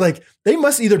the thing. Like they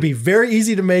must either be very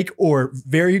easy to make or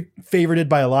very favorited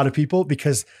by a lot of people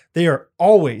because they are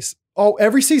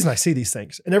every season I see these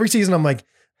things. And every season I'm like,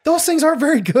 those things aren't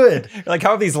very good. Like, how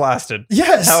have these lasted?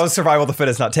 Yes. How has survival of the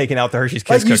fittest not taken out the Hershey's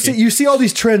Kiss Like cookie? you see all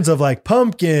these trends of like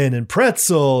pumpkin and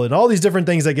pretzel and all these different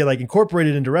things that get like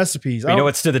incorporated into recipes. You know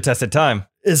what stood the test of time?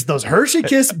 Is those Hershey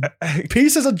Kiss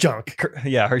pieces of junk.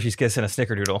 Yeah, Hershey's Kiss and a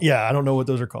snickerdoodle. Yeah, I don't know what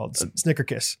those are called. Snicker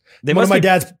Kiss. They One of must my be-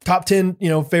 dad's top 10,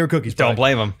 favorite cookies. Don't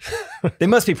probably. blame them. They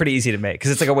must be pretty easy to make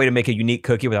because it's like a way to make a unique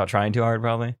cookie without trying too hard,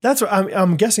 probably. That's what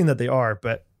I'm guessing that they are,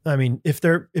 but I mean, if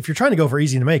you're trying to go for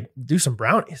easy to make, do some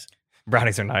brownies.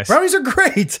 Brownies are nice. Brownies are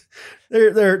great.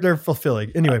 They're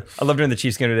fulfilling. Anyway, I love during the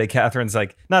Chiefs game today. Catherine's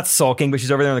like not sulking, but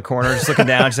she's over there in the corner, just looking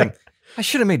down. She's like, "I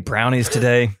should have made brownies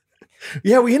today."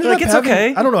 yeah, we ended Like, up it's having,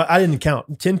 okay. I don't know. I didn't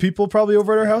count 10 people probably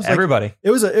over at our house. Like, Everybody.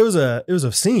 it was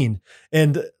a scene.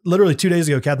 And literally 2 days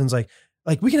ago, Catherine's like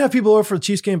we can have people over for the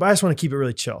Chiefs game, but I just want to keep it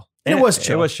really chill. And it was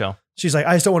chill. It was chill. She's like,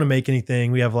 I just don't want to make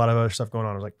anything. We have a lot of other stuff going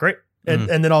on. I was like, great. And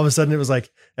Mm-hmm. and then all of a sudden it was like,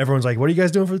 everyone's like, what are you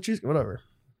guys doing for the Chiefs? Whatever.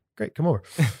 Great. Come over.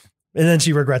 And then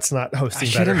she regrets not I hosting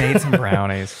should better. have made some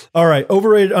brownies. All right.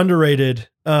 Overrated, underrated.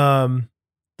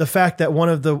 The fact that one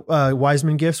of the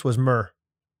Wiseman gifts was myrrh.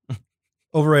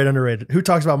 Overrated, underrated. Who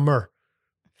talks about myrrh?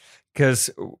 Because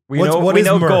we What is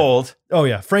know myrrh? gold. Oh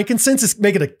yeah. Frankincense is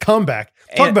making a comeback.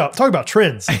 Talk And- about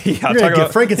trends. Yeah, You're talk going to about-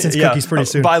 get frankincense yeah, cookies pretty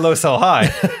soon. Buy low, sell high.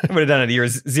 I would have done it at year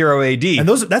 0 AD. And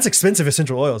that's expensive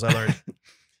essential oils, I learned.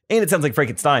 And it sounds like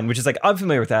Frankenstein, which is like, I'm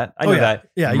familiar with that. I Oh, know yeah. that.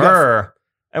 Yeah, you Myrrh.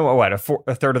 And what, a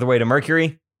third of the way to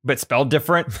Mercury, but spelled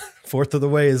different? Fourth of the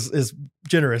way is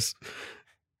generous.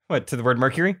 What, to the word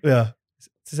Mercury? Yeah. It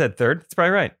said third. That's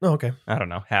probably right. Oh, okay. I don't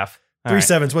know. Half. All 3 right.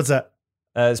 sevens. What's that?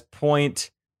 Is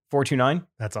 0.429.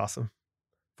 That's awesome.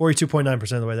 42.9%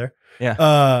 of the way there.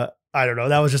 Yeah. I don't know.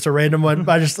 That was just a random one.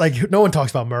 I just like, no one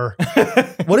talks about myrrh.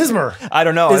 What is myrrh? I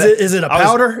don't know. Is it a I was-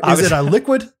 powder? I Is was- it a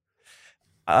liquid?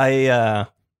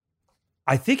 I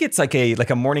I think it's like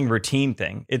a morning routine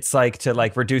thing. It's like to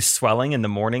like reduce swelling in the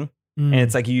morning, and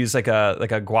it's like you use like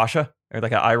a gua sha or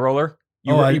like an eye roller.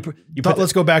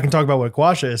 Let's go back and talk about what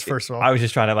gua sha is first of all. I was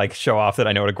just trying to like show off that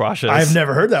I know what a gua sha is. I've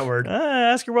never heard that word.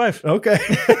 Ask your wife. Okay.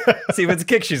 See if it's a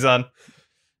kick she's on.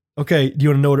 Okay. Do you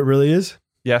want to know what it really is?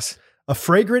 Yes. A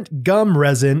fragrant gum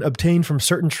resin obtained from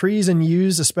certain trees and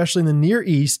used, especially in the Near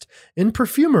East, in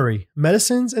perfumery,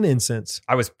 medicines, and incense.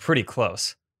 I was pretty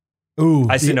close. Ooh.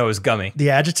 I just didn't know it was gummy.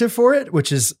 The adjective for it,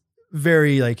 which is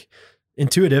very like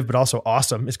intuitive, but also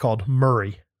awesome, is called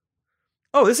murray.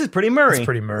 Oh, this is pretty Murray. It's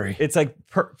pretty murray. It's like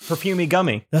perfumey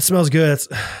gummy. That smells good.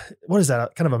 What is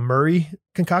that? Kind of a murray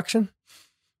concoction?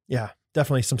 Yeah,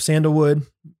 definitely some sandalwood,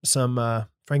 some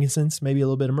frankincense, maybe a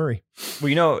little bit of murray. Well,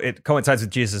 you know, it coincides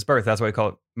with Jesus' birth. That's why we call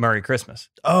it Merry Christmas.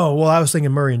 Oh, well, I was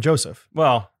thinking Murray and Joseph.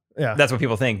 Well, yeah, that's what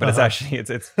people think, but it's actually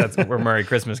that's where Merry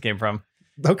Christmas came from.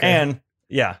 Okay, and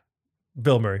yeah,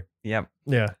 Bill Murray. Yeah,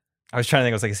 yeah. I was trying to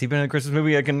think. I was like, has he been in a Christmas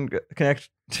movie I can connect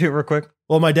to real quick?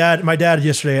 Well, my dad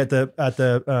yesterday at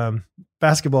the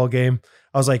basketball game,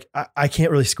 I was like, I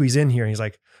can't really squeeze in here. And he's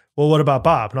like, well, what about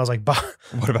Bob? And I was like, Bob.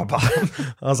 What about Bob?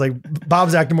 I was like,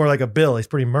 Bob's acting more like a Bill. He's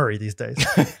pretty Murray these days.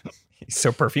 He's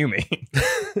so perfumey.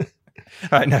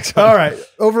 All right, next one. All right.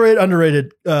 Overrated,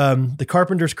 underrated. The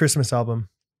Carpenters' Christmas album.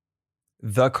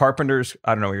 The Carpenters.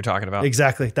 I don't know what you're talking about.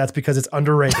 Exactly. That's because it's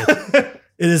underrated.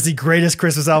 It is the greatest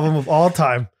Christmas album of all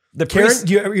time. Karen,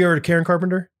 you heard of Karen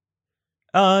Carpenter?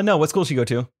 No. What school did she go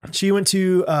to? She went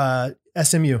to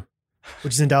SMU,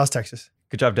 which is in Dallas, Texas.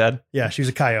 Good job, Dad. Yeah, she was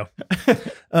a Kaio.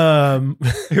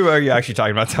 Who are you actually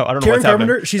talking about? Though? I don't know Karen what's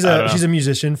Carpenter. happening. She's a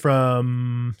musician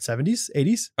from 70s,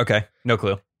 80s. Okay, no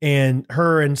clue. And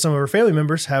her and some of her family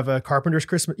members have a Carpenter's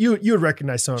Christmas. You would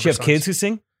recognize some of her She have songs. kids who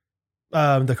sing?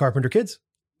 The Carpenter Kids.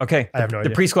 Okay. I have no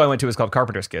idea. The preschool I went to was called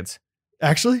Carpenter's Kids.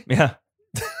 Actually? Yeah.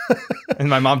 And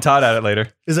my mom taught at it later.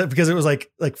 Is that because it was like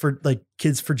for like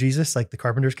kids for Jesus, like the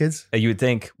Carpenter's Kids? You would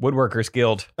think Woodworkers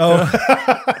Guild. Oh,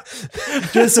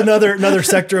 just another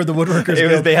sector of the Woodworkers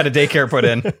Guild. They had a daycare put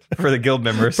in for the guild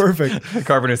members. Perfect.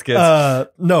 Carpenter's Kids.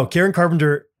 No, Karen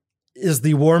Carpenter is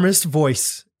the warmest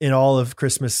voice in all of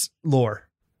Christmas lore.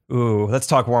 Ooh, let's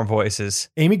talk warm voices.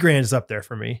 Amy Grant is up there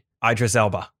for me. Idris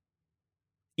Elba.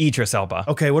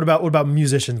 Okay, what about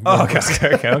musicians? Oh,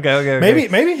 okay.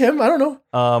 Maybe him. I don't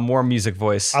know. Warm music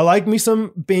voice. I like me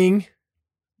some Bing.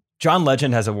 John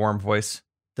Legend has a warm voice.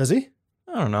 Does he?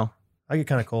 I don't know. I get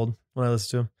kind of cold when I listen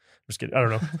to him. Just kidding. I don't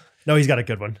know. No, he's got a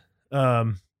good one.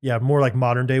 Yeah, more like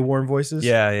modern day warm voices.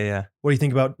 Yeah. What do you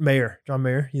think about Mayer? John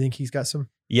Mayer? You think he's got some?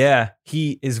 Yeah,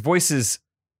 his voice is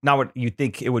not what you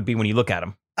think it would be when you look at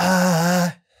him.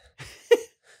 I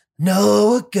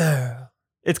know a girl.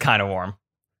 It's kind of warm.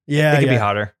 Yeah, it could be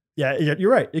hotter. Yeah,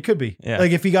 you're right. It could be. Yeah.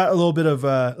 Like if you got a little bit of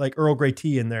like Earl Grey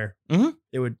tea in there,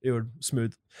 it would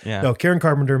smooth. Yeah. No, Karen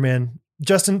Carpenter, man.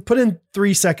 Justin, put in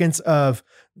 3 seconds of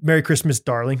 "Merry Christmas,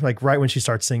 Darling," like right when she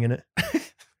starts singing it.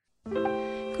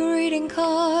 Greeting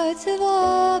cards have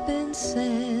all been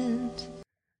sent.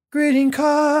 Greeting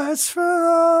cards for.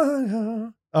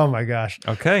 Oh my gosh.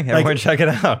 Okay, everyone check it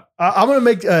out. I'm gonna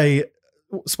make a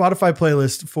Spotify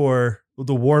playlist for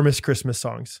the warmest Christmas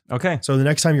songs. Okay. So the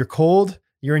next time you're cold,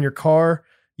 you're in your car,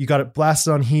 you got it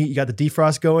blasted on heat, you got the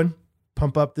defrost going,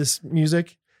 pump up this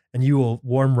music, and you will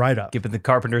warm right up. Give the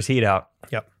Carpenter's heat out.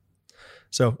 Yep.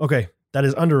 So, okay. That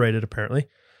is underrated, apparently.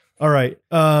 All right.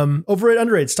 Overrated,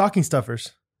 underrated, stocking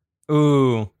stuffers.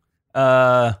 Ooh.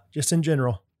 Just in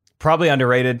general. Probably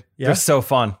underrated. Yeah? They're so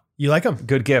fun. You like them?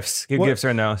 Good gifts. Good gifts are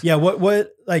in those. Yeah.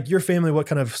 What like your family, what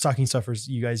kind of stocking stuffers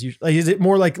you guys use? Like, is it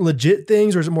more like legit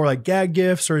things or is it more like gag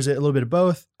gifts or is it a little bit of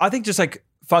both? I think just like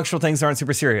functional things that aren't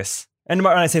super serious. And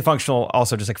when I say functional,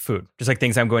 also just like food, just like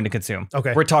things I'm going to consume.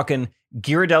 Okay. We're talking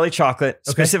Ghirardelli chocolate,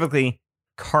 specifically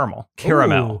caramel.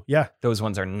 Ooh, yeah. Those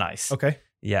ones are nice. Okay.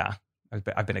 Yeah.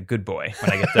 I've been a good boy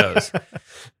when I get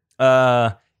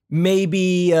those.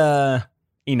 Maybe, let's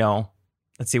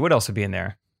see, what else would be in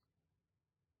there?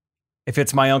 If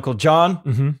it's my Uncle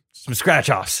John, some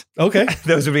scratch offs. Okay.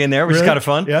 Those would be in there, which is kind of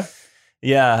fun. Yeah.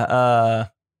 Yeah.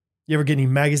 You ever get any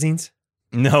magazines?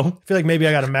 No. I feel like maybe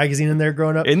I got a magazine in there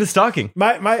growing up. In the stocking.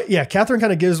 Catherine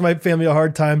kind of gives my family a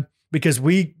hard time because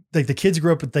the kids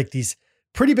grew up with like these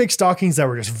pretty big stockings that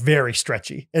were just very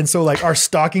stretchy. And so like our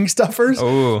stocking stuffers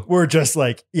were just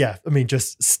like,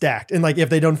 just stacked. And like, if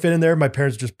they don't fit in there, my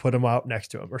parents just put them out next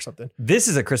to them or something. This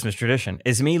is a Christmas tradition,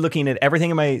 is me looking at everything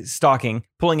in my stocking,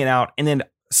 pulling it out, and then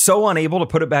so unable to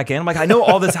put it back in. I'm like, I know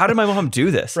all this. How did my mom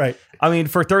do this? Right. I mean,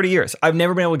 for 30 years, I've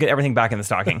never been able to get everything back in the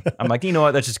stocking. I'm like, you know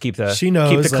what? Let's just keep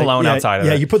the cologne outside of it.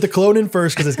 Yeah, you put the cologne in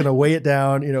first because it's going to weigh it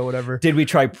down, whatever. Did we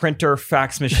try printer,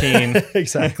 fax machine?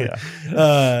 Exactly.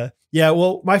 Yeah,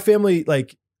 well, my family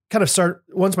like kind of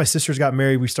once my sisters got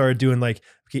married, we started doing like,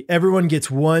 okay, everyone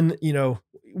gets one,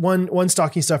 one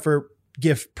stocking stuffer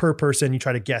gift per person. You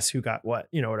try to guess who got what,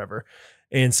 whatever.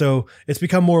 And so it's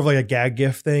become more of like a gag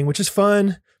gift thing, which is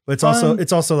fun, but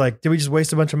it's also like, did we just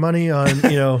waste a bunch of money on,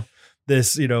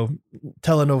 this,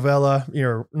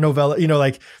 telenovela, novella,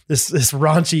 like this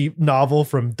raunchy novel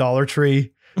from Dollar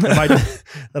Tree that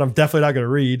I'm definitely not going to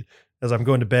read as I'm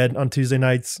going to bed on Tuesday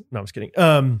nights. No, I'm just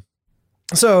kidding.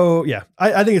 So yeah,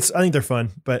 I think they're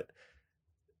fun, but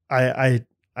I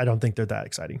don't think they're that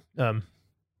exciting.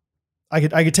 I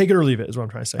could take it or leave it is what I'm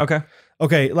trying to say.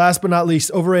 Okay. Last but not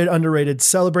least, overrated, underrated,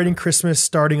 celebrating Christmas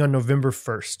starting on November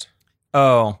 1st.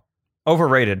 Oh,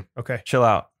 overrated. Okay. Chill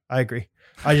out. I agree.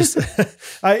 I just,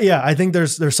 I think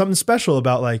there's something special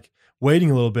about like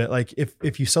waiting a little bit. Like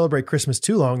if you celebrate Christmas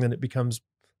too long, then it becomes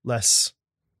less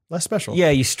special. Yeah.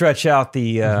 You stretch out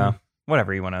the,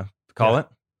 whatever you want to call it.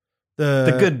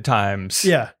 The good times.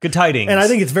 Yeah. Good tidings. And I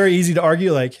think it's very easy to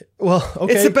argue like, well,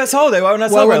 okay. It's the best holiday. Why would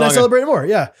I celebrate more?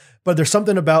 Yeah. But there's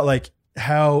something about like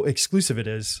how exclusive it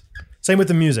is. Same with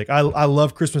the music. I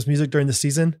love Christmas music during the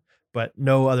season, but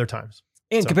no other times.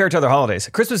 And compared to other holidays,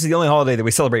 Christmas is the only holiday that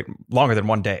we celebrate longer than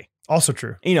one day. Also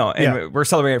true. We're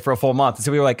celebrating it for a full month. And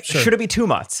so we were like, should it be 2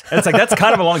 months? And it's like, that's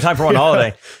kind of a long time for one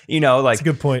holiday. That's a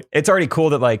good point. It's already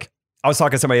cool that like, I was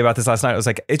talking to somebody about this last night. I was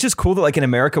like, it's just cool that like in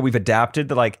America, we've adapted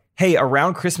to like, hey,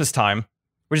 around Christmas time,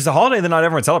 which is a holiday that not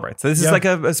everyone celebrates. So this is like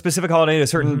a specific holiday to a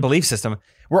certain belief system.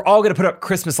 We're all going to put up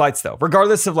Christmas lights though,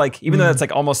 regardless of like, even though that's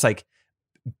like almost like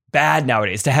bad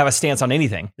nowadays to have a stance on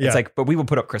anything. Yeah. It's like, but we will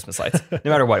put up Christmas lights no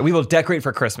matter what. We will decorate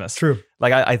for Christmas. True.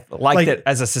 Like I like that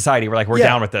as a society. We're like, we're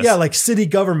down with this. Yeah. Like city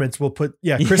governments will put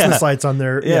Christmas lights on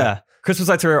there. Yeah. Christmas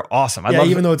lights are awesome. I love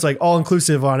even though it's like all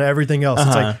inclusive on everything else.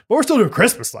 It's like, but we're still doing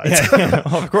Christmas lights. Yeah,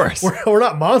 well, of course. we're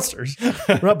not monsters.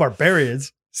 We're not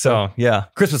barbarians. So yeah,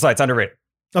 Christmas lights underrated.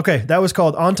 Okay, that was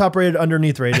called On Top Rated,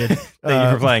 Underneath Rated. Thank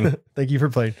you for playing. Thank you for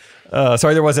playing.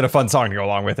 Sorry, there wasn't a fun song to go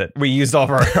along with it. We used all of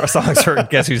our songs for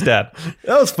Guess Who's Dad.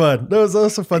 That was fun. That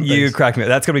was some fun. You cracked me.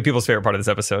 That's going to be people's favorite part of this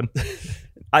episode.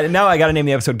 Now I got to name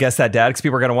the episode Guess That Dad because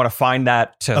people are going to want to find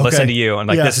that to listen to you. And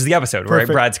like, this is the episode, right?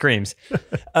 Brad screams.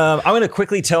 I'm going to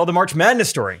quickly tell the March Madness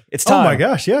story. It's time. Oh my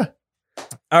gosh, yeah.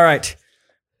 All right.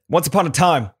 Once upon a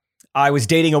time, I was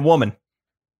dating a woman.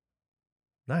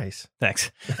 Nice.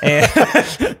 Thanks. And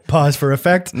pause for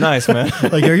effect. Nice, man.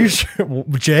 Like, are you sure?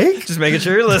 Jake? Just making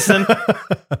sure you're listening.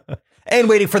 And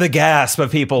waiting for the gasp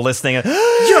of people listening.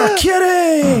 You're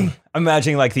kidding. I'm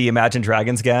imagining like the Imagine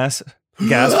Dragons gasp. Dude,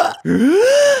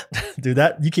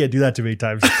 that you can't do that too many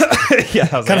times. Yeah.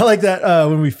 Kind of like that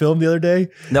when we filmed the other day.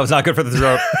 That was not good for the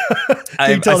throat.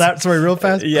 Can you tell that story real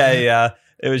fast? Yeah.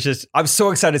 It was just, I'm so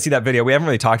excited to see that video. We haven't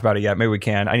really talked about it yet. Maybe we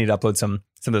can. I need to upload some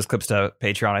of those clips to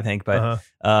Patreon, I think. But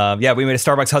we made a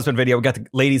Starbucks husband video. We got the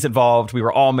ladies involved. We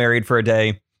were all married for a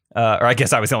day. Or I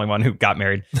guess I was the only one who got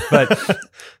married. But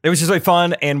it was just really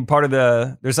fun. And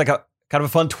there's like a kind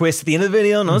of a fun twist at the end of the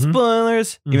video. No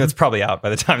spoilers. Even though it's probably out by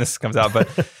the time this comes out. But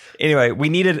anyway, we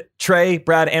needed Trey,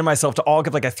 Brad, and myself to all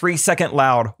give like a 3-second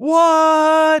loud,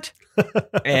 what?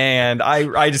 And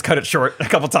I just cut it short a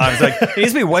couple times. Like, it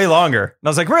needs to be way longer. And I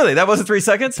was like, really? That wasn't 3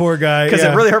 seconds? Poor guy. Because it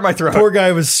really hurt my throat. Poor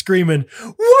guy was screaming,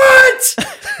 what?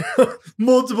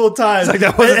 Multiple times. Like,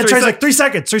 that wasn't and Trey's like, 3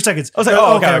 seconds, 3 seconds. I was like,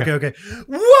 okay.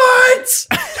 What?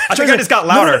 I think I just got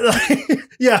louder.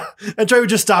 Yeah. And Trey would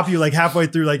just stop you like halfway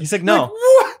through. Like, he's like, no. Like,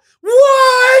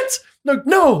 what?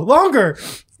 No, longer.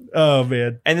 Oh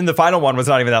man. And then the final one was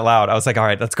not even that loud. I was like, all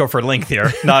right, let's go for length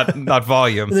here, not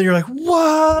volume. And then you're like,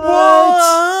 what?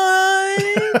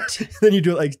 Then you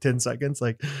do it like 10 seconds.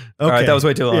 Like, okay. All right, that was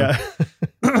way too long. Yeah.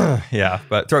 Yeah,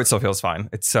 but throat still feels fine.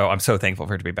 I'm so thankful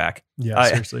for it to be back. Yeah,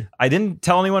 seriously. I didn't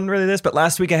tell anyone really this, but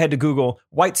last week I had to Google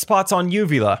white spots on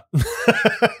uvula.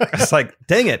 I was like,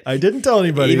 dang it. I didn't tell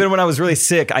anybody. Even when I was really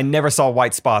sick, I never saw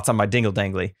white spots on my dingle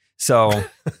dangly. So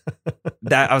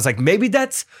that I was like, maybe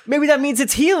that means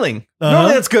it's healing.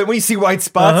 Normally that's good. When you see white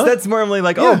spots, that's normally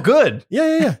like, oh, good.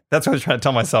 Yeah. That's what I was trying to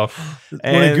tell myself.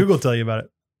 And what did Google tell you about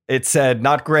it? It said,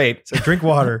 not great. So drink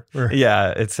water.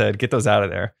 Yeah, it said, get those out of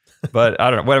there. But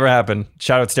I don't know, whatever happened.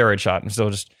 Shout out Steroid Shot. I'm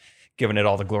still just giving it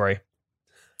all the glory.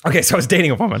 Okay, so I was dating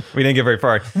a woman. We didn't get very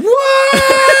far.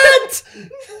 What?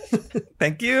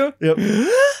 Thank you. Yep.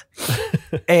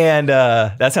 And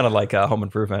that sounded like Home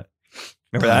Improvement.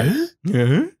 Remember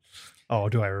that? Oh,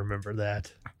 do I remember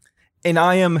that?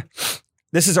 And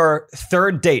this is our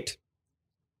third date.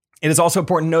 It is also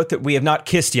important to note that we have not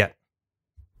kissed yet.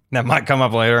 That might come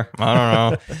up later. I don't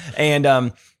know.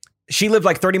 And she lived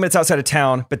like 30 minutes outside of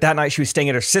town, but that night she was staying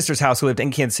at her sister's house who lived in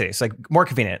Kansas City. It's like more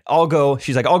convenient.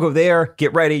 She's like, I'll go there,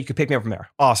 get ready. You can pick me up from there.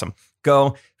 Awesome.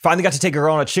 Go. Finally got to take her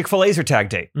on a Chick-fil-A laser tag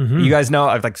date. You guys know,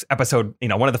 I've like episode,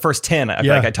 one of the first 10, I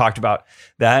feel like I talked about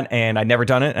that, and I'd never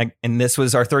done it. And this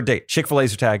was our third date, Chick-fil-A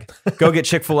laser tag. Go get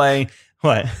Chick-fil-A.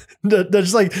 What?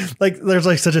 There's like there's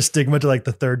like such a stigma to like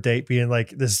the third date being like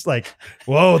this, like,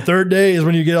 whoa, third date is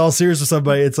when you get all serious with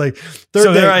somebody. It's like third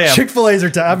So date. there I am. Chick-fil-A's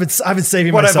are I've been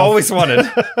saving What myself. I've always wanted.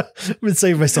 I've been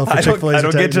saving myself for Chick-fil-A's. I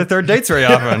don't get to third dates very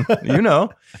often,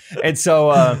 And so,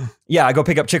 I go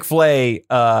pick up Chick-fil-A.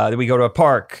 Then we go to a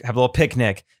park, have a little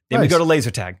picnic. Then we Nice. go to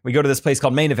laser tag. We go to this place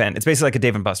called Main Event. It's basically like a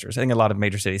Dave & Buster's. I think a lot of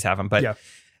major cities have them. But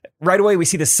right away, we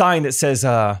see this sign that says,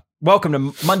 welcome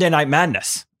to Monday Night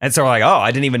Madness. And so we're like, oh,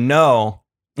 I didn't even know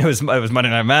it was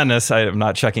Monday Night Madness. I'm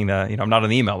not checking I'm not on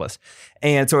the email list.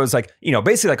 And so it was like,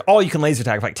 basically like all you can laser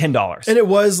tag for like $10. And it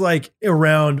was like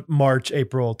around March,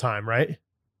 April time, right?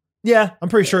 Yeah. I'm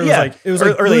pretty sure it was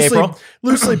like Early loosely, April.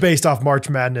 loosely based off March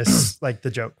Madness, like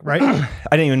the joke, right? I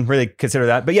didn't even really consider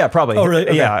that, but yeah, probably. Oh, really?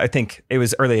 Okay. Yeah, I think it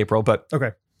was early April, but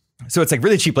Okay. so it's like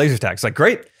really cheap laser tags. Like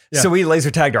great. Yeah. So we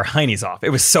laser tagged our heinies off. It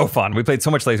was so fun. We played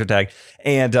so much laser tag,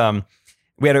 and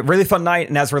we had a really fun night.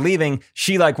 And as we're leaving,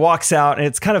 she like walks out, and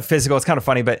it's kind of physical. It's kind of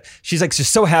funny, but she's like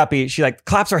just so happy. She like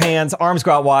claps her hands, arms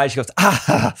go out wide. She goes,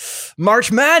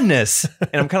 March Madness,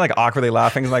 and I'm kind of like awkwardly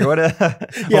laughing. I'm like, what?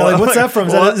 Like what's that from?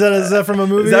 Is that from a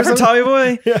movie? Is that or from something?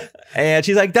 Tommy Boy? Yeah. And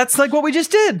she's like, that's like what we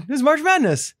just did. It was March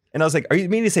Madness. And I was like, are you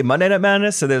meaning to say Monday Night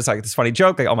Madness? So there's like this funny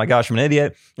joke, like, oh my gosh, I'm an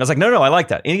idiot. I was like, no, I like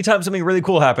that. Anytime something really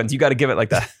cool happens, you got to give it like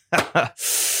that.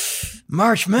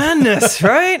 March Madness,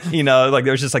 right? Like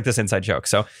there was just like this inside joke.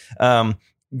 So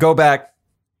go back,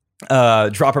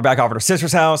 drop her back off at her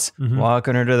sister's house,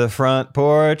 walking her to the front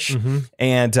porch,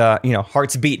 and,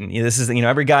 heart's beating. This is,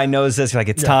 every guy knows this. You're like,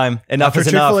 it's time. Enough After is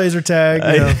enough. Chick-fil-A's are tag,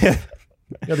 you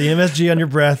got the MSG on your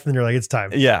breath, and you're like, it's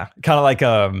time. Yeah, kind of like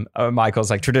Michael's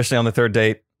like traditionally on the third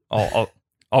date.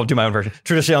 I'll do my own version.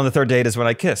 Traditionally on the third date is when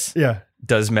I kiss. Yeah.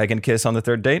 Does Megan kiss on the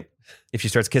third date? If she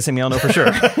starts kissing me, I'll know for sure.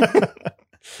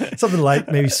 Something light,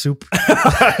 maybe soup.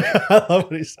 I love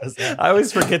when he says that. I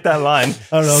always forget that line.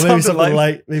 I don't know, maybe something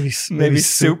light, maybe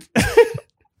soup.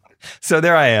 So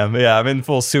there I am. Yeah, I'm in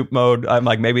full soup mode. I'm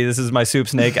like, maybe this is my soup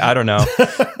snake. I don't know.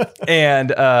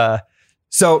 And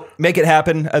so make it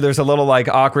happen. There's a little like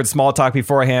awkward small talk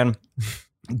beforehand.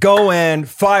 Go in,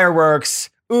 fireworks,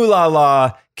 ooh la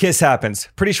la, kiss happens.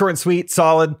 Pretty short and sweet,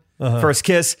 solid. First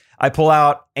kiss. I pull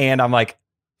out and I'm like,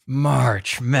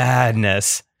 March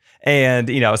Madness. And,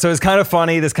 so it's kind of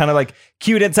funny, this kind of like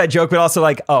cute inside joke, but also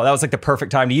like, oh, that was like the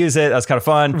perfect time to use it. That was kind of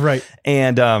fun. Right.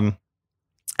 And I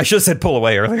should have said pull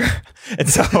away earlier. And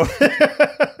so,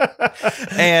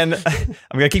 and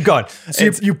I'm going to keep going.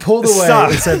 So you pulled away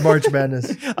and said March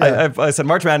Madness. Yeah. I said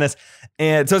March Madness.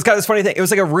 And so it's got this funny thing. It was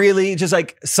like a really just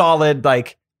like solid,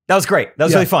 like, that was great. That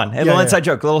was really fun. And a little inside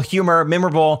joke, a little humor,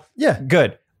 memorable. Yeah.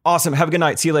 Good. Awesome. Have a good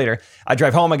night. See you later. I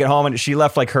drive home. I get home and she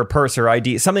left like her purse or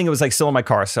ID, something that was like still in my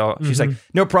car. So she's like,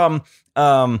 no problem.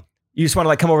 You just want to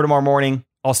like come over tomorrow morning.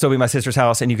 I'll still be at my sister's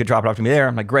house and you could drop it off to me there.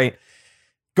 I'm like, great.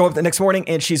 Go up the next morning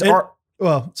and she's...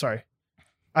 well, sorry.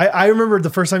 I remember the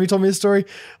first time you told me this story,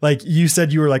 like you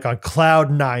said you were like on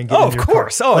cloud 9. Oh, of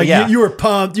course. Car. Oh, like, yeah. You were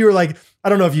pumped. You were like, I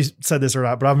don't know if you said this or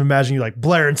not, but I'm imagining you like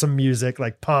blaring some music,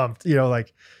 like pumped,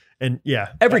 like... And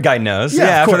yeah, every guy knows. Yeah,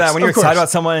 after course, that, when you're of course. excited about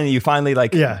someone and you finally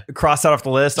like cross that off the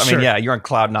list, I mean, yeah, you're on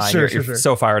cloud 9. Sure, you're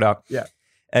so fired up. Yeah.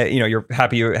 You're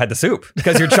happy you had the soup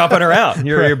because you're chopping around.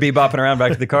 You're bebopping around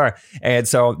back to the car. And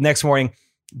so next morning,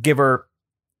 go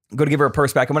to give her a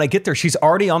purse back. And when I get there, she's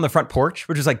already on the front porch,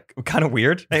 which is like kind of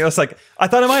weird. And I was like, I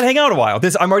thought I might hang out a while.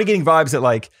 I'm already getting vibes that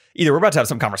like either we're about to have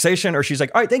some conversation or she's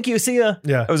like, all right, thank you. See ya.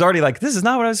 Yeah. I was already like, this is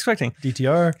not what I was expecting.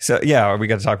 DTR. So yeah, we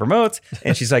got to talk remotes.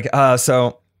 And she's like,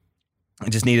 so I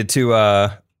just needed to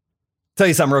tell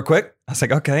you something real quick. I was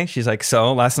like, okay. She's like,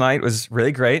 so last night was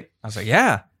really great. I was like,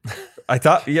 yeah, I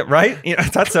thought, yeah, right. I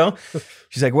thought so.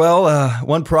 She's like, well,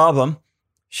 one problem.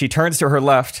 She turns to her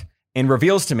left and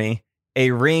reveals to me a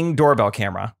Ring doorbell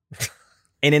camera.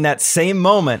 And in that same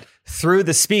moment, through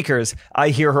the speakers, I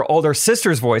hear her older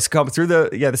sister's voice come through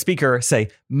the speaker say,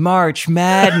 March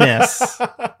Madness.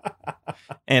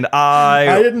 And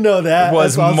I didn't know that.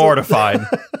 Was awesome. mortified.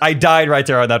 I died right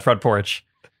there on that front porch.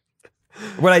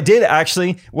 What I did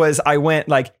actually was I went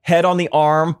like head on the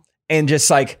arm and just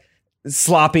like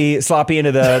sloppy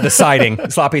into the siding,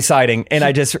 sloppy siding. And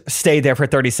I just stayed there for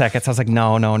 30 seconds. I was like,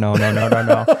 no. And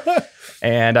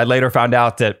I later found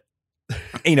out that,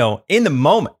 in the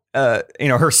moment,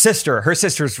 her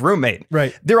sister's roommate.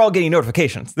 Right. They're all getting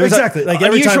notifications. There's Exactly. Like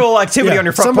every unusual time, activity on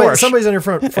your front porch. Somebody's on your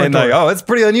front And door. like, oh, it's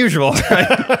pretty unusual.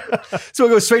 Right? So it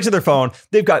goes straight to their phone.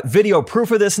 They've got video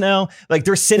proof of this now. Like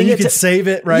they're sending and you it can to save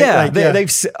it, right? Yeah, Like,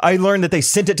 I learned that they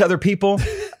sent it to other people.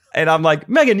 And I'm like,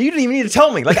 Megan, you didn't even need to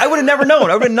tell me. Like, I would have never known.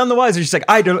 I would have been none the wiser. She's like,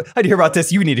 I need to hear about this.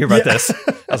 You need to hear about this.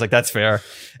 I was like, that's fair.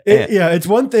 it's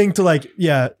one thing to like,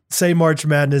 say March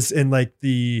Madness in like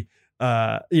the,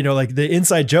 like the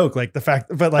inside joke, like the fact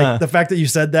that you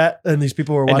said that and these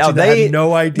people were watching now that had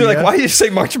no idea. They're like, why did you say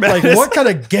March Madness? Like, what kind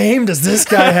of game does this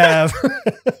guy have?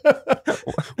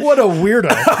 What a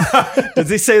weirdo. Does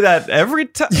he say that every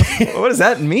time? What does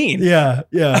that mean? Yeah.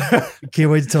 Can't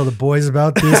wait to tell the boys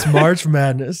about this March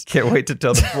Madness. Can't wait to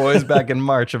tell the boys back in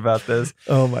March about this.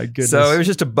 Oh my goodness. So it was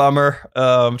just a bummer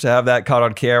to have that caught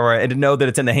on camera and to know that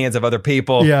it's in the hands of other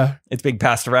people. Yeah. It's being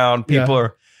passed around. People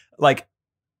are like,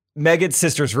 Megan's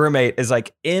sister's roommate is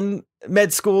like in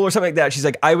med school or something like that. She's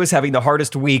like, I was having the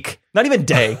hardest week, not even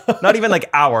day, not even like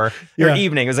hour or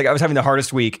evening. It was like, I was having the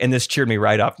hardest week and this cheered me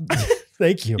right up.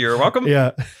 Thank you. You're welcome.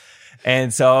 Yeah.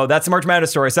 And so that's the March Madness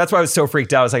story. So that's why I was so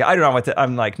freaked out. I was like, I don't know what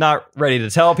I'm like, not ready to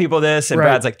tell people this. And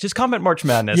Brad's like, just comment March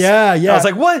Madness. Yeah. I was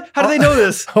like, what? How do they know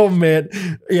this? Oh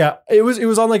man. Yeah. It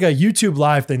was on like a YouTube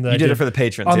live thing that You I did it for the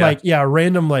patrons. on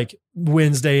random like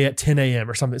Wednesday at 10 a.m.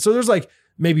 or something. So there's like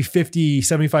maybe 50,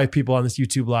 75 people on this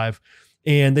YouTube live.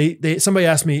 And somebody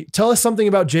asked me, tell us something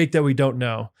about Jake that we don't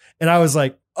know. And I was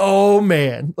like, oh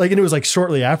man. Like, and it was like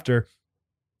shortly after.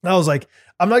 And I was like,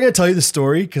 I'm not going to tell you the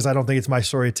story because I don't think it's my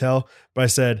story to tell. But I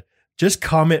said, just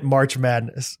comment March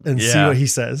Madness and see what he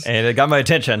says. And it got my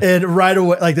attention. And right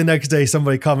away, like the next day,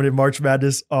 somebody commented March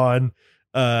Madness on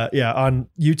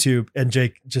YouTube, and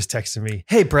Jake just texted me,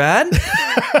 hey, Brad,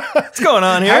 what's going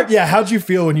on here? How'd you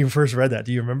feel when you first read that?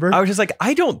 Do you remember? I was just like,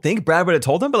 I don't think Brad would have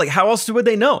told them, but like, how else would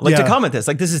they know? Like to comment this?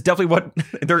 Like, this is definitely what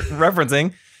they're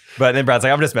referencing. But then Brad's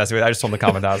like, I'm just messing with it. I just told him to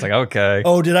comment. I was like, okay.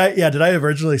 Oh, did I? Yeah, did I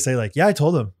originally say like, I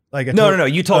told him? Like, No.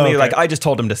 You told me like, I just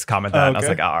told him to comment that. And I was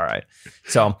like, all right.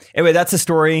 So anyway, that's the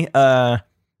story. On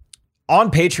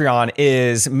Patreon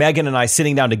is Megan and I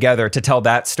sitting down together to tell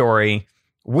that story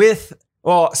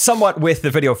somewhat with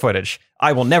the video footage.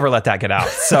 I will never let that get out.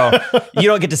 So you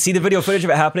don't get to see the video footage of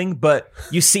it happening, but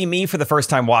you see me for the first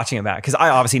time watching it back because I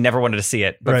obviously never wanted to see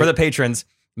it. But for the patrons,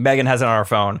 Megan has it on her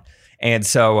phone. And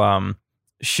so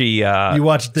you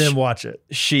watch them watch it.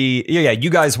 You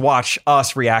guys watch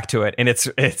us react to it, and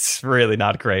it's really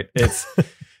not great. It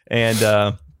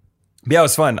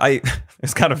was fun.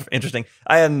 It's kind of interesting.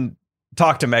 I hadn't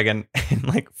talked to Megan in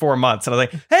like 4 months, and I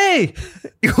was like, hey,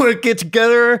 you want to get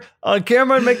together on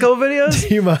camera and make a couple videos?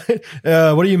 Do you mind?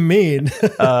 What do you mean?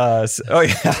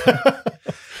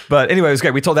 But anyway, it was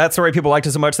great. We told that story. People liked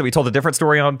it so much that we told a different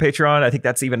story on Patreon. I think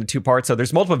that's even in 2 parts. So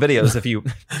there's multiple videos if you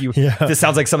this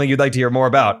sounds like something you'd like to hear more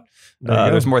about.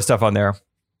 There's more stuff on there.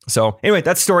 So anyway,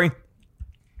 that's the story.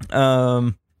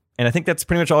 And I think that's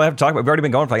pretty much all I have to talk about. We've already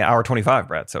been going for like an hour 25,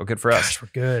 Brad. So good for us. Gosh, we're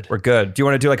good. We're good. Do you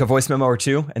want to do like a voice memo or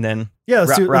two and then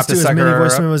let's do as many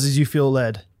voice memos as you feel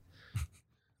led.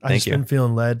 I've just been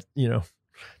feeling led, do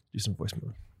some voice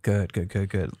memo. Good.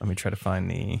 Let me try to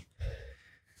find the...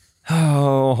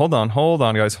 Oh, hold on,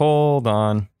 guys. Hold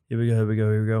on. Here we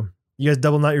go. You guys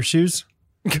double knot your shoes?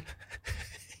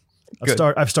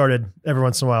 I've started every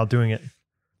once in a while doing it.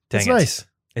 It's nice.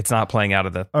 It's not playing out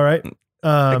of the... All right.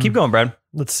 Keep going, Brad.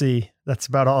 Let's see. That's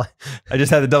about all. I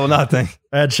just had the double knot thing.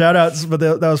 I had shout outs, but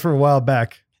that was for a while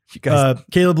back. You guys...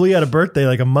 Caleb Lee had a birthday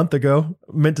like a month ago.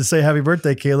 Meant to say happy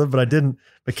birthday, Caleb, but I didn't.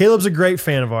 But Caleb's a great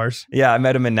fan of ours. Yeah, I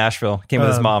met him in Nashville. Came with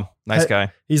his mom. Nice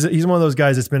guy. He's one of those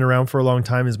guys that's been around for a long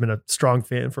time. Has been a strong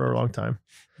fan for a long time.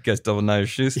 You guys double knot your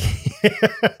shoes.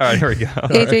 All right, here we go.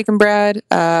 Hey, Jake and Brad.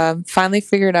 Finally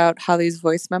figured out how these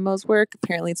voice memos work.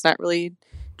 Apparently, it's not really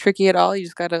tricky at all. You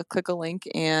just got to click a link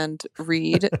and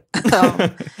read.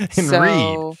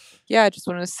 Read. Yeah, I just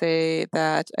wanted to say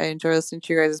that I enjoy listening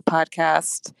to your guys'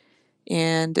 podcast.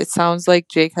 And it sounds like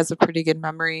Jake has a pretty good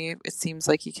memory. It seems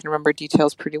like he can remember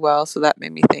details pretty well. So that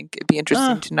made me think it'd be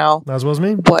interesting to know as well as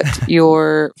me what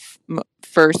your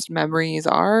first memories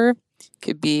are.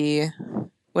 Could be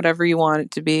whatever you want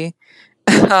it to be.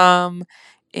 Real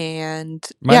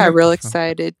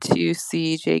excited to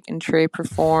see Jake and Trey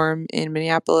perform in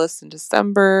Minneapolis in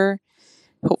December.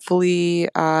 Hopefully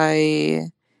I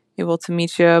able to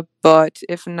meet you, but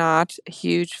if not, a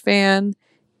huge fan.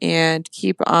 And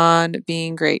keep on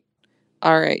being great.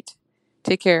 All right.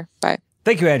 Take care. Bye.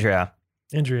 Thank you, Andrea.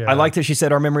 I like that she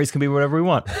said our memories can be whatever we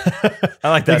want.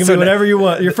 I like that. It can be whatever you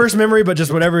want. Your first memory, but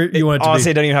just whatever you want it to be. Honestly,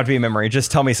 it doesn't even have to be a memory.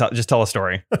 Just tell me something. Just tell a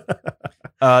story.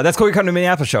 That's cool. You're coming to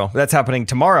Minneapolis show. That's happening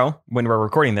tomorrow when we're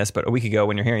recording this, but a week ago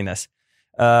when you're hearing this.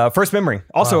 First memory.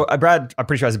 Also, Brad, I'm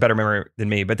pretty sure has a better memory than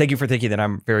me, but thank you for thinking that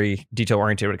I'm very detail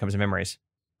oriented when it comes to memories.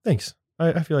 Thanks.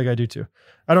 I feel like I do too.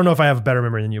 I don't know if I have a better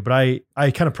memory than you, but I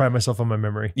kind of pride myself on my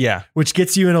memory. Yeah. Which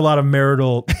gets you in a lot of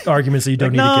marital arguments that you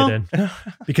don't need to get in.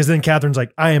 Because then Catherine's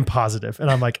like, I am positive. And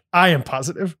I'm like, I am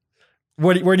positive.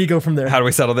 Where do you go from there? How do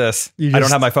we settle this? I don't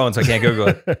have my phone, so I can't Google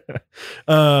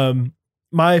it.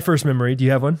 My first memory. Do you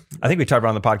have one? I think we talked about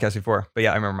it on the podcast before, but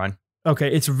yeah, I remember mine.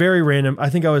 Okay. It's very random. I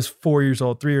think I was 3 years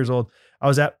old. I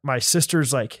was at my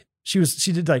sister's, like, she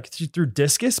threw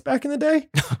discus back in the day,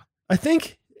 I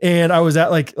think. And I was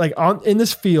at in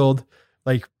this field,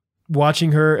 like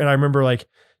watching her. And I remember like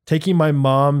taking my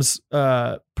mom's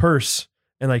purse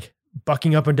and like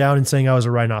bucking up and down and saying I was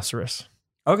a rhinoceros.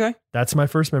 Okay. That's my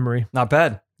first memory. Not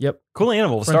bad. Yep. Cool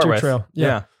animal to Frontier start with. Trail.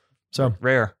 Yeah. So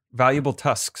rare, valuable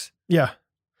tusks. Yeah.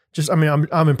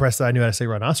 I'm impressed that I knew how to say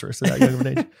rhinoceros at that young of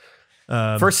an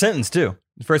age. First sentence too.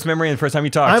 First memory and the first time you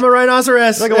talked. I'm a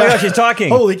rhinoceros. Like, oh my gosh, he's talking.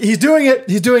 Holy, he's doing it.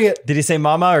 Did he say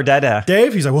mama or dada?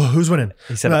 Dave? He's like, well, who's winning?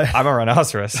 He said, I'm a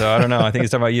rhinoceros. So I don't know. I think he's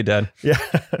talking about you, Dad. Yeah.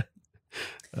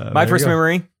 My first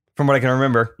memory, from what I can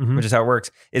remember, which is how it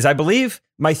works, is I believe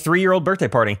my 3-year-old birthday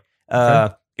party.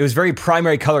 It was very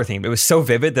primary color themed. It was so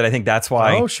vivid that I think that's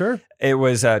why. Oh, sure. It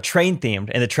was train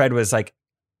themed, and the tread was like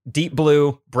deep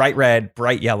blue, bright red,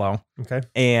 bright yellow. Okay.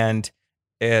 And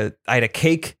I had a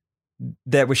cake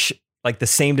that was like the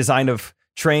same design of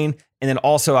train. And then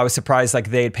also I was surprised, like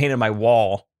they had painted my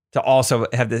wall to also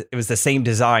have it was the same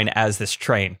design as this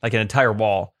train. Like an entire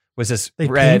wall was this They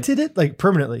red. painted it like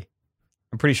permanently.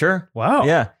 I'm pretty sure. Wow.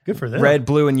 Yeah. Good for them. Red,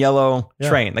 blue, and yellow Yeah.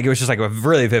 train. Like it was just like a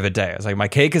really vivid day. I was like, my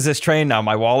cake is this train. Now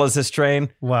my wall is this train.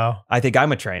 Wow. I think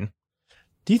I'm a train.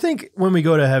 Do you think when we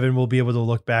go to heaven, we'll be able to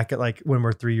look back at like when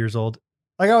we're 3 years old?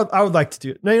 Like I would like to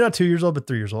do it. No, you're not 2 years old, but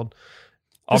 3 years old.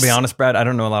 I'll be honest, Brad. I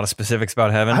don't know a lot of specifics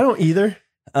about heaven. I don't either.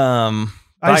 I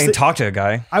can talk to a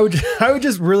guy. I would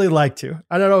just really like to.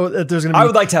 I don't know if there's going to be. I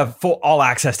would like to have all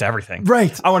access to everything.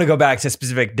 Right. I want to go back to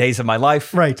specific days of my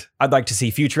life. Right. I'd like to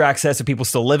see future access of people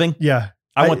still living. Yeah.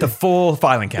 I want the full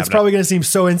filing cabinet. It's probably going to seem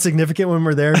so insignificant when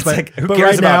we're there, but, like, who but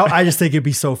cares right now, about- I just think it'd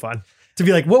be so fun to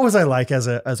be like, what was I like as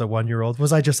a 1-year-old?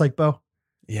 Was I just like Bo?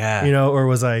 Yeah. Or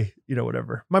was I,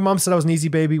 whatever. My mom said I was an easy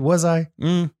baby. Was I?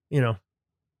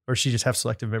 Or she just have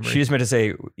selective memory. She just meant to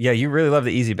say, yeah, you really love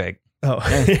the easy bake. Oh,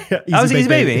 Yeah. I was an easy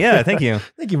baby. Yeah, thank you.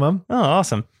 Thank you, Mom. Oh,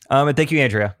 awesome. And thank you,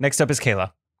 Andrea. Next up is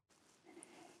Kayla.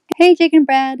 Hey, Jake and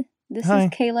Brad. This Hi. is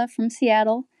Kayla from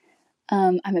Seattle.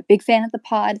 I'm a big fan of the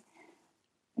pod.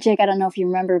 Jake, I don't know if you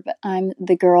remember, but I'm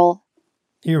the girl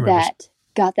He remembers. that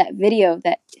got that video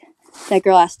that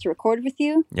girl asked to record with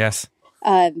you. Yes.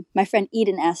 My friend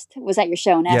Eden was at your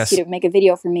show and asked Yes. you to make a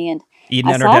video for me, and Eden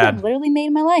I and her saw it. dad. It literally made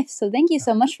my life. So thank you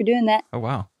so much for doing that. Oh,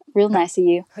 wow. Real nice of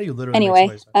you. How do you literally Anyway,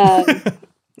 make somebody's-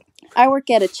 I work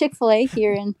at a Chick-fil-A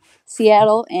here in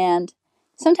Seattle, and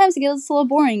sometimes it gets a little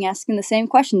boring asking the same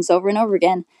questions over and over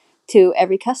again to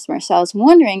every customer. So I was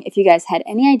wondering if you guys had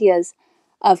any ideas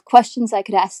of questions I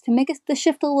could ask to make the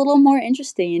shift a little more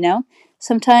interesting,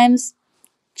 Sometimes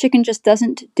chicken just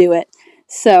doesn't do it.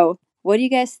 So what do you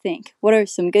guys think? What are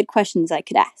some good questions I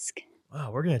could ask?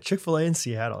 Wow, we're going to Chick-fil-A in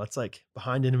Seattle. That's like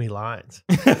behind enemy lines.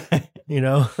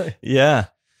 Yeah.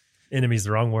 Enemy's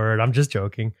the wrong word. I'm just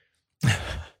joking.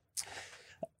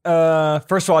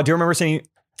 First of all, I do remember sending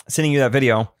you that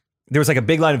video. There was like a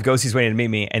big line of ghosties waiting to meet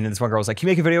me. And then this one girl was like, can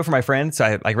you make a video for my friend? So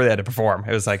I like really had to perform.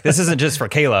 It was like, this isn't just for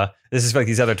Kayla. This is for like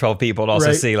these other 12 people to also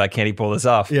Right. see like, can he pull this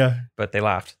off? Yeah. But they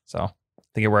laughed. So I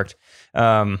think it worked.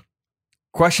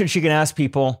 Questions you can ask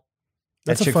people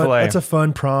at Chick-fil-A. That's a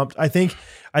fun prompt. I think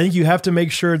you have to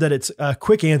make sure that it's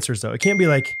quick answers though. It can't be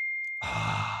like,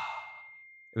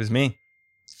 It was me.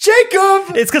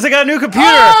 Jacob! It's because I got a new computer.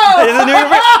 Oh! It's a new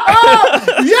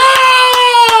computer. Yeah!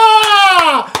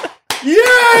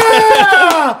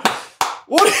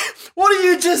 What are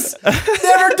you just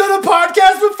never done a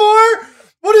podcast before?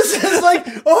 What is this, like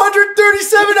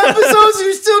 137 episodes and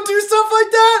you still do stuff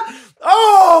like that?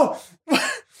 Oh!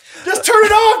 Just turn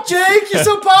it off, Jake. You're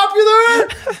so popular.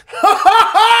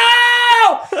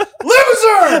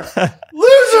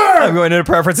 Loser! I'm going into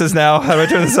preferences now. How do I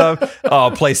turn this up?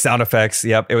 Oh, play sound effects.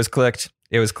 Yep, it was clicked.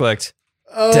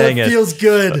 Oh, Dang it it. feels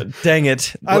good. Dang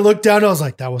it. I looked down and I was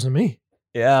like, that wasn't me.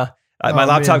 Yeah. My Oh,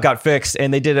 laptop man. got fixed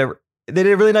and they did a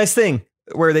really nice thing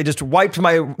where they just wiped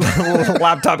my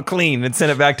laptop clean and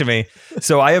sent it back to me.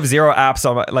 So I have 0 apps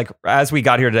on my, as we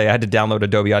got here today, I had to download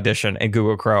Adobe Audition and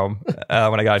Google Chrome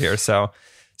when I got here. So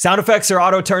sound effects are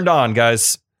auto turned on,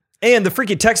 guys. And the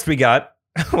freaky text we got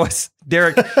was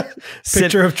Derek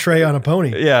Picture of Trey on a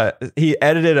pony. Yeah, he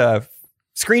edited a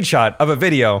screenshot of a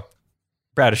video.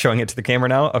 Brad is showing it to the camera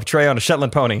now of Trey on a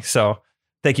Shetland pony. So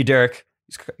thank you, Derek.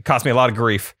 It cost me a lot of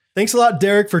grief. Thanks a lot,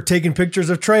 Derek, for taking pictures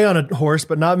of Trey on a horse,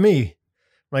 but not me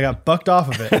when I got bucked off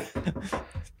of it.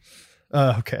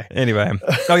 Okay. Anyway.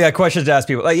 Oh yeah. Questions to ask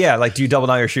people. Like, do you double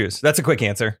down your shoes? That's a quick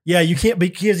answer. Yeah, you can't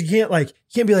because you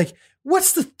can't be like,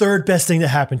 what's the third best thing that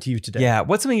happened to you today? Yeah.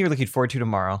 What's something you're looking forward to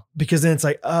tomorrow? Because then it's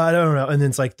like, I don't know. And then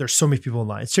it's like, there's so many people in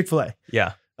line. It's Chick-fil-A.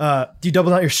 Yeah. Do you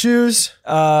double down your shoes?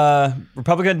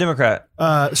 Republican, Democrat.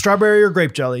 Strawberry or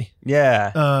grape jelly?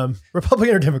 Yeah.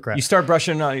 Republican or Democrat? You start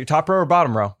brushing on your top row or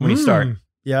bottom row when you start.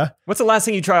 Yeah. What's the last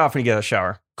thing you try off when you get out of the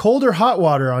shower? Cold or hot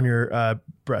water on your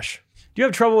brush? Do you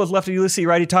have trouble with lefty loosey,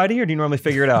 righty tighty, or do you normally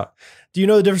figure it out? Do you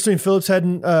know the difference between Phillips head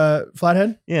and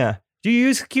flathead? Yeah. Do you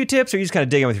use Q-tips or you just kind of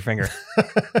dig in with your finger?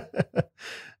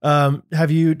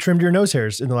 Have you trimmed your nose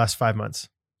hairs in the last 5 months?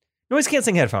 Noise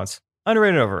canceling headphones.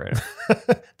 Underrated, overrated.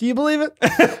 Do you believe it?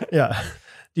 Yeah.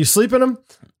 Do you sleep in them?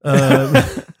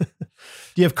 Do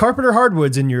you have carpet or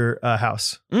hardwoods in your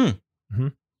house? Mm-hmm.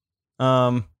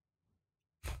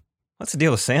 What's the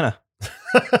deal with Santa?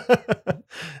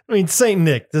 I mean, Saint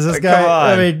Nick. Does this Come guy?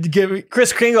 on. I mean, give me.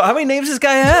 Chris Kringle. How many names does this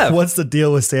guy have? What's the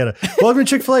deal with Santa? Welcome to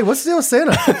Chick-fil-A. What's the deal with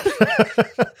Santa?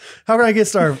 How can I get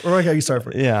started? Or can I get started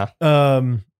for you? Yeah.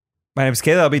 My name's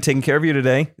Kayla. I'll be taking care of you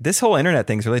today. This whole internet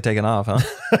thing's really taken off, huh?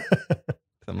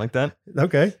 Something like that.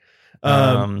 Okay.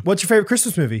 What's your favorite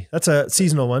Christmas movie? That's a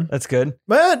seasonal one. That's good.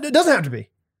 But it doesn't have to be.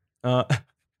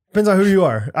 Depends on who you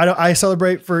are. I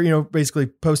celebrate for, basically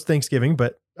post Thanksgiving,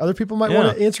 but other people might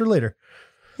want to answer later.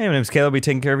 Hey, my name's Kayla. I'll be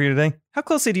taking care of you today. How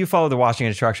closely do you follow the washing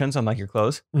instructions on like your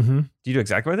clothes? Mm-hmm. Do you do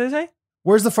exactly what they say?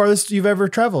 Where's the farthest you've ever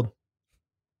traveled?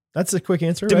 That's a quick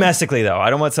answer. Right? Domestically, though. I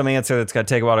don't want some answer that's going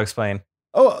to take a while to explain.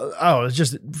 Oh, it's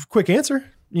just a quick answer.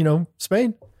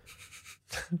 Spain.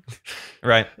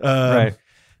 Right. Right.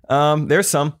 There's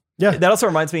some. Yeah. That also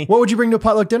reminds me. What would you bring to a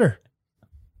potluck dinner?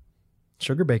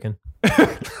 Sugar bacon.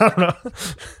 I don't know.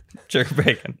 Sugar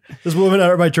bacon. This woman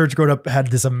at my church growing up had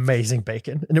this amazing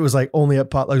bacon. And it was like only at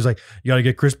potluck. It was like, you got to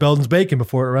get Chris Belden's bacon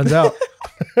before it runs out.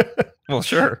 Well,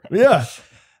 sure. Yeah.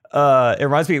 It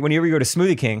reminds me, whenever you go to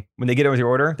Smoothie King, when they get it with your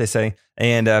order, they say,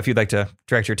 and if you'd like to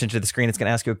direct your attention to the screen, it's going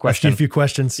to ask you a question. Ask you a few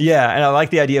questions. Yeah. And I like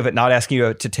the idea of it not asking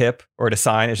you to tip or to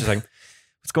sign. It's just like,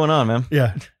 what's going on, man?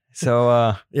 Yeah.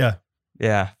 So, yeah.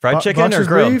 Fried chicken or Boxer's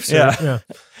grilled? briefs, Yeah.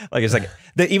 Like, it's like,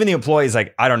 even the employee's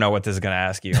like, I don't know what this is going to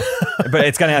ask you, but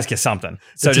it's going to ask you something.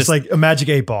 So it's just like a magic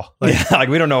 8-ball. Like, yeah, like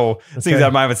we don't know things out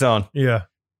of mind of its own. Yeah.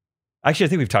 Actually, I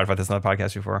think we've talked about this on the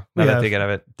podcast before. Now that I think of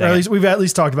it. Or at least we've at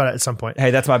least talked about it at some point.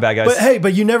 Hey, that's my bad, guys.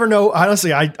 But you never know.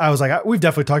 Honestly, I was like, we've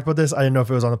definitely talked about this. I didn't know if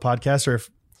it was on the podcast or if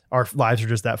our lives are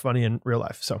just that funny in real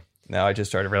life. So no, I just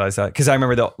started to realize that because I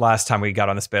remember the last time we got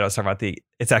on this bit, I was talking about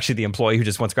it's actually the employee who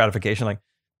just wants gratification. Like,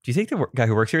 do you think the guy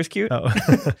who works here is cute? Oh.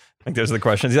 Like those are the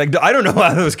questions. He's like, I don't know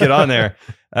how those get on there.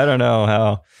 I don't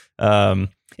know how.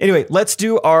 Anyway, let's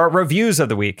do our reviews of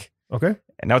the week. Okay.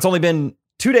 And now it's only been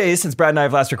 2 days since Brad and I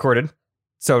have last recorded.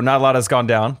 So not a lot has gone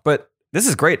down, but this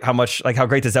is great. How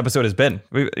great this episode has been.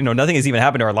 Nothing has even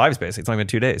happened to our lives. Basically, it's only been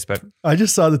 2 days. But I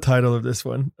just saw the title of this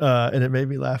one, and it made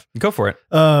me laugh. Go for it.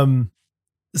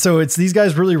 So it's these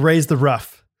guys really raised the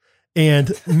rough,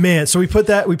 and man, so we put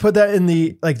that in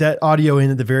the that audio in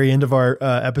at the very end of our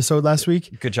episode last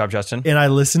week. Good job, Justin. And I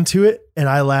listened to it, and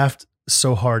I laughed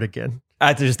so hard again.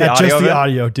 At just the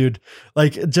audio, dude.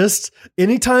 Like just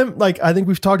anytime, I think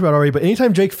we've talked about already, but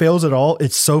anytime Jake fails at all,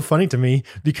 it's so funny to me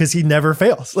because he never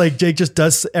fails. Like Jake just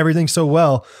does everything so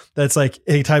well that's like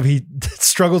anytime he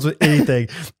struggles with anything,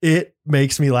 it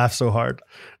makes me laugh so hard.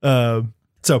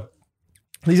 So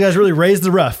these guys really raised the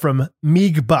rough from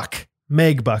Meg Buck,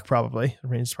 probably. I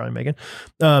mean, it's probably Megan.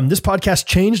 This podcast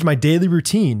changed my daily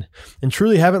routine and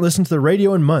truly haven't listened to the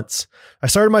radio in months. I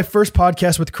started my first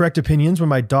podcast with Correct Opinions when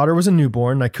my daughter was a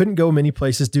newborn and I couldn't go many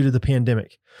places due to the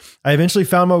pandemic. I eventually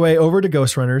found my way over to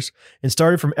Ghost Runners and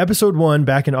started from episode 1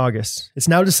 back in August. It's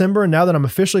now December, and now that I'm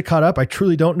officially caught up, I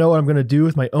truly don't know what I'm going to do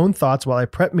with my own thoughts while I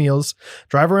prep meals,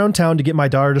 drive around town to get my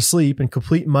daughter to sleep, and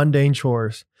complete mundane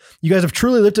chores. You guys have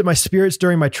truly lifted my spirits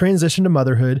during my transition to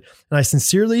motherhood, and I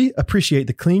sincerely appreciate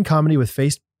the clean comedy with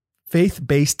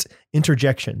faith-based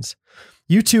interjections.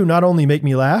 You two not only make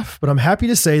me laugh, but I'm happy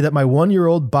to say that my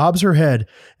 1-year-old bobs her head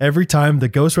every time the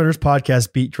Ghost Runners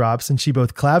podcast beat drops, and she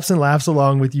both claps and laughs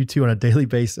along with you two on a daily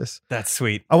basis. That's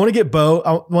sweet. I want to get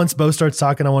Bo. Once Bo starts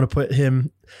talking, I want to put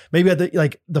him maybe at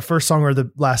the first song or the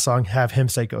last song, have him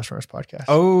say Ghost Runners podcast.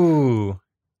 Oh,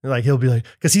 Like he'll be like,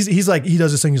 because he's like, he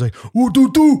does this thing. He's like, oh,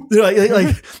 do.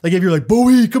 Like if you're like,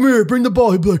 Bowie, come here, bring the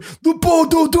ball. He'd be like, the ball,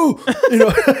 do. You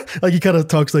know, like he kind of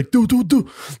talks like, do.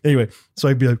 Anyway, so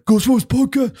I'd be like, Ghost Voice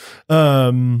Podcast.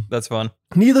 That's fun.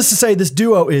 Needless to say, this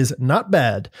duo is not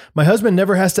bad. My husband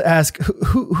never has to ask,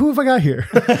 who have I got here?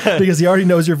 Because he already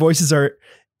knows your voices are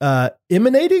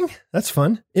emanating. That's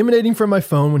fun. Emanating from my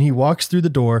phone when he walks through the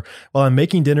door while I'm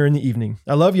making dinner in the evening.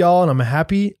 I love y'all, and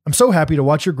I'm so happy to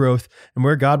watch your growth and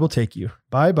where God will take you.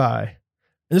 Bye. And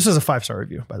this is a 5-star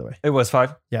review, by the way. It was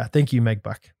 5. Yeah. Thank you, Meg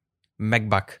Buck.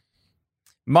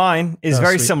 Mine is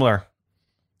very sweet. similar.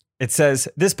 It says,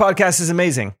 this podcast is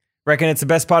amazing. Reckon it's the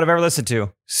best pod I've ever listened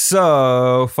to.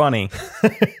 So funny.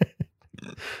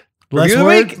 Less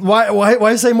words.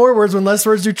 Why say more words when less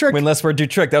words do trick? When less words do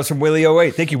trick. That was from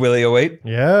Willie08. Thank you, Willie08.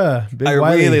 Yeah. Big I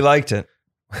Wiley. really liked it.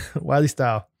 Wiley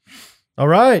style. All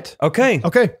right. Okay.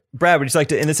 Okay. Brad, would you like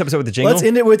to end this episode with a jingle? Let's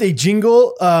end it with a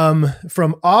jingle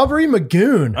from Aubrey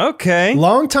Magoon. Okay.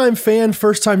 Longtime fan,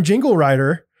 first time jingle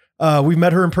writer. We've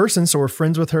met her in person, so we're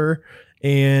friends with her.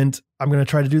 And I'm going to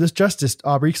try to do this justice,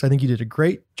 Aubrey, because I think you did a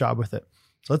great job with it.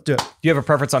 So let's do it. Do you have a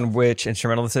preference on which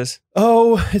instrumental this is?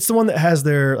 Oh, it's the one that has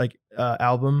their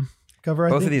album cover.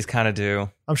 Both of these kind of do.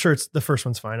 I'm sure it's the first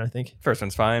one's fine. I think. First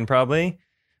one's fine, probably.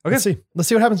 Okay. Let's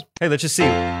see what happens. Hey, let's just see.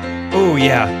 Oh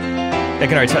yeah, I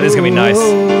can already tell this is gonna be nice.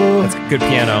 That's good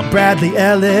piano. Bradley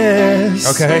Ellis.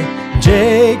 Okay.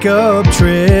 Jacob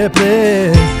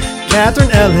Triplett. Catherine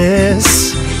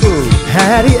Ellis. Ooh.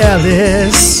 Hattie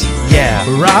Ellis. Yeah.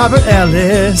 Robert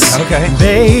Ellis. Okay.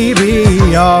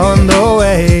 Baby on the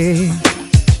way.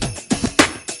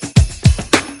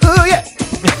 Oh yeah.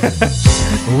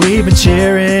 We've been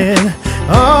cheering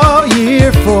all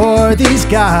year for these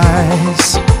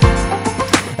guys.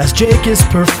 As Jake is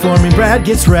performing, Brad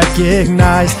gets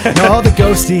recognized. And all the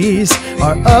ghosties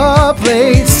are up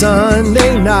late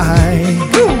Sunday night,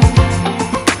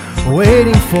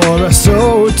 waiting for us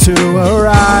to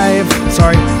arrive.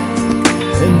 Sorry.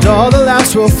 And all the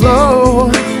laughs will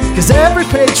flow, cause every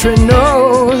patron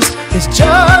knows it's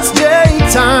just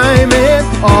Jake time.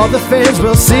 And all the fans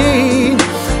will see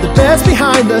the best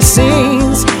behind the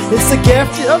scenes. It's the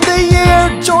gift of the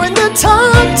year, join the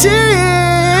top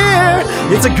tier.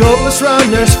 It's a Ghost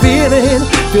Runners feeling.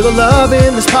 Feel the love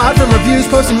in this pod, from reviews,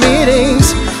 posts, and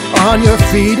meetings. On your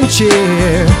feet and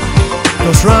cheer.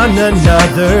 Ghost Run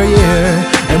another year.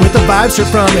 And with the vibes straight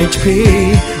from HP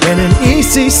and an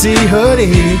ECC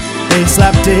hoodie, they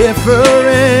slap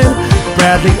different.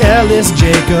 Bradley Ellis,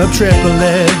 Jacob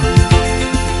Triplett.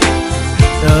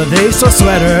 They sew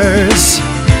sweaters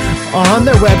on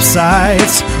their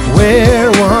websites.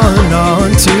 Wear one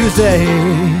on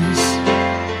Tuesdays.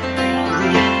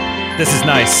 This is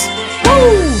nice.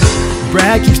 Woo!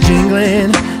 Brad keeps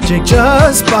jingling. Jake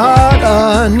just bought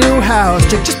a new house.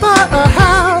 Jake just bought a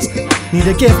house. Need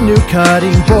a gift, new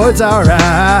cutting boards are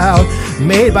out.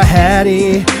 Made by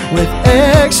Hattie with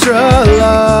extra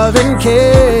love and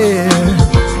care.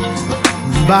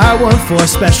 Buy one for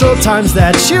special times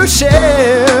that you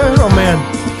share. Oh man.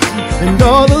 And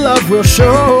all the love will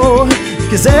show,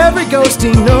 cause every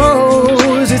ghostie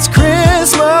knows it's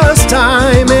Christmas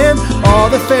time. And all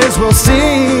the fans will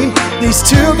see these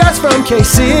two guys from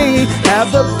KC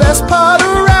have the best part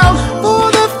around for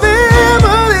the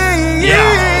family.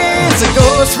 Yeah. It's a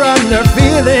Ghost Runner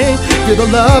feeling. Feel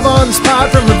the love on the spot,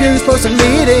 from reviews, posts, and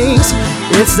meetings.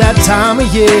 It's that time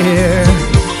of year.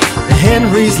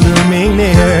 Henry's looming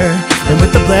near, and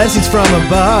with the blessings from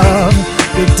above,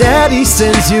 Big Daddy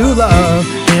sends you love.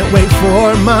 Can't wait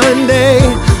for Monday.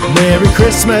 Merry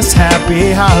Christmas,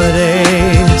 happy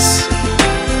holidays.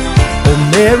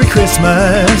 Oh, Merry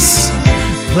Christmas.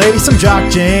 Play some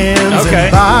jock jams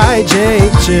and buy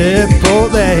Jake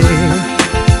Chipotle.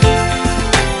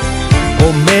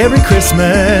 Oh, Merry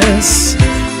Christmas.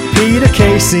 Peter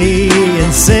Casey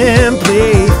and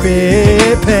Simply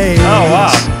Fit Page. Oh,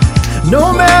 wow.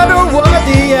 No matter what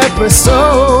the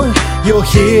episode, you'll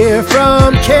hear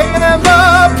from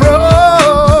Canva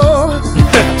Pro.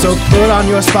 So put on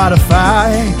your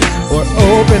Spotify or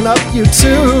open up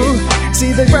YouTube.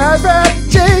 See the Brad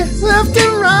J left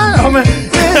and right. Oh man,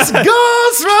 it's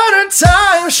Ghost Runner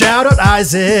time. Shout out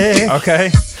Isaac.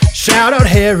 Okay. Shout out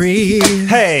Harry.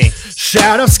 Hey.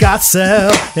 Shout out Scott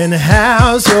Sell. And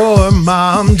how's your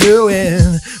mom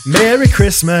doing? Merry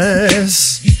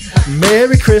Christmas.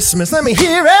 Merry Christmas. Let me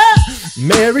hear it.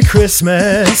 Merry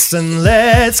Christmas. And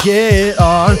let's get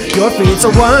on your feet. It's a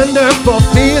wonderful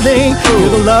feeling. Feel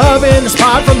the love in the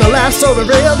spot from the last over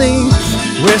railing.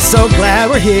 We're so glad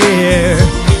we're here.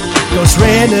 Ghost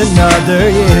ran another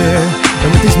year.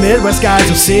 And with these Midwest guys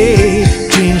will see.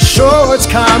 Jean Shorts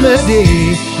comedy,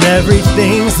 and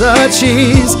everything's the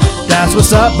cheese. That's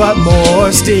what's up, but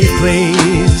more Steve,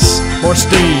 please. More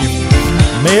Steve.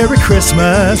 Merry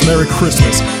Christmas, Merry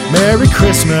Christmas, Merry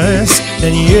Christmas.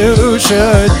 And you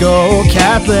should go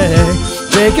Catholic.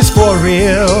 Jake is for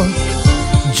real.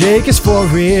 Jake is for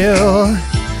real.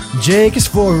 Jake is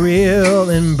for real.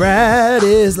 And Brad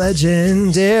is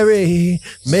legendary.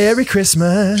 Merry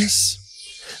Christmas.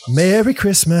 Merry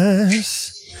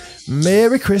Christmas.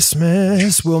 Merry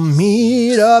Christmas. We'll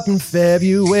meet up in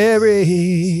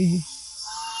February.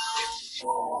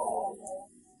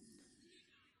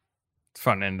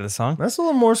 Fun end of the song. That's a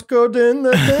little Morse code in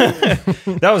that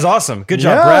thing. That was awesome. Good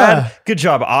job, Yeah. Brad. Good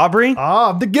job, Aubrey.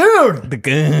 The goon. The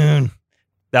goon.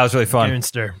 That was really fun.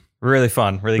 Goonster. Really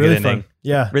fun. Really Really good fun. ending.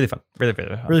 Yeah. Really fun. Really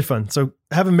fun. Really fun. So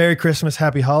have a Merry Christmas,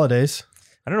 Happy Holidays.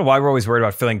 I don't know why we're always worried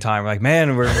about filling time. We're like,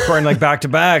 man, we're recording like back to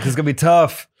back. It's gonna be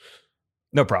tough.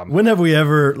 No problem. When have we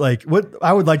ever, like, what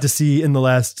I would like to see in the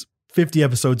last 50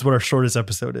 episodes, what our shortest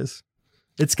episode is.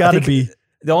 It's got to think be.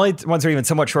 The only ones that are even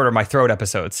somewhat shorter are my throat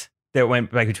episodes that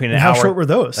went like between an How hour. short were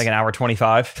those? Like an hour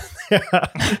 25. That's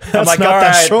I'm like, not all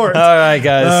that right, short. All right,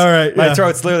 guys. All right, My yeah.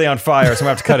 throat's literally on fire, so I'm gonna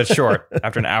have to cut it short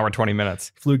after an hour and 20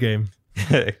 minutes. Flu game.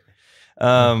 Hey,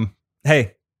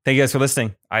 thank you guys for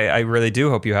listening. I really do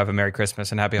hope you have a Merry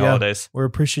Christmas and Happy Yeah. Holidays. We're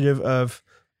appreciative of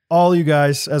all you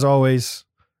guys, as always.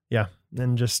 Yeah.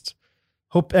 And just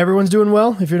hope everyone's doing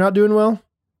well. If you're not doing well,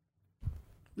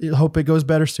 hope it goes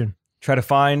better soon. Try to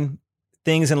find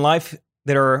things in life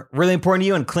that are really important to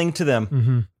you and cling to them.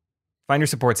 Mm-hmm. Find your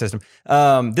support system.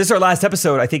 This is our last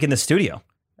episode, I think, in the studio.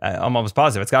 I'm almost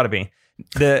positive. It's got to be.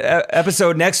 The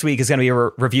episode next week is going to be a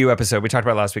review episode. We talked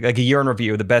about it last week, like a year in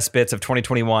review, the best bits of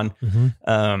 2021.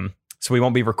 Mm-hmm. So we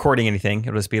won't be recording anything.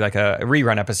 It'll just be like a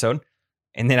rerun episode.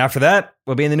 And then after that,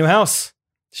 we'll be in the new house,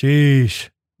 Sheesh.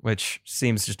 which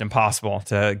seems just impossible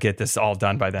to get this all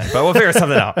done by then. But we'll figure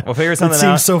something out. We'll figure It something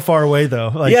seems out. so far away, though.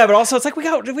 Like, Yeah, but also it's like we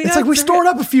it's like we stored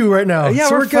up a few right now. Yeah,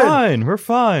 so we're good. fine. We're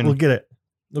fine. We'll get it.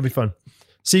 It'll be fun.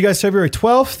 See you guys February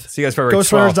 12th. See you guys February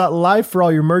 12th. Ghostrunners.live for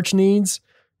all your merch needs.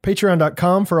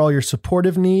 Patreon.com for all your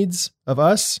supportive needs of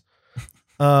us.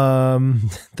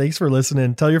 Thanks for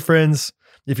listening. Tell your friends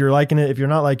if you're liking it. If you're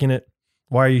not liking it,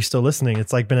 why are you still listening?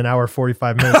 It's like been an hour,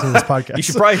 45 minutes of this podcast. You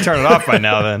should probably turn it off by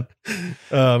now then.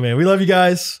 Oh man, we love you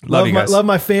guys. Love you guys. Love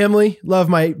my family. Love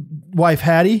my wife,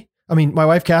 Hattie. I mean, my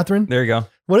wife, Catherine. There you go.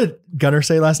 What did Gunnar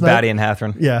say last night? Batty and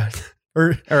Hathrin. Yeah.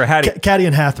 Or Hattie. Caddy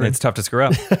and Hathrin. It's tough to screw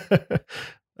up.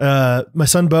 My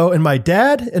son, Bo, and my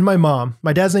dad and my mom.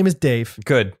 My dad's name is Dave.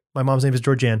 Good. My mom's name is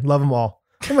Georgianne. Love them all.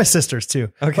 And my sisters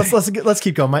too. Okay. Let's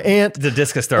keep going. My aunt, The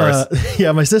discus stars.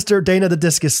 yeah, my sister Dana, the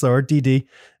discus thrower, DD,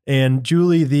 and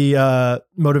Julie, the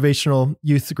motivational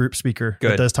youth group speaker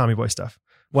Good. that does Tommy Boy stuff.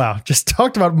 Wow, just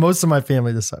talked about most of my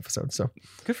family this episode. So,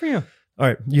 Good for you. all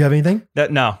right, you have anything? No.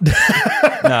 No.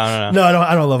 No,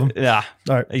 I don't love them. Yeah.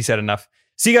 All right. You said enough.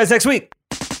 See you guys next week.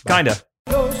 Kinda.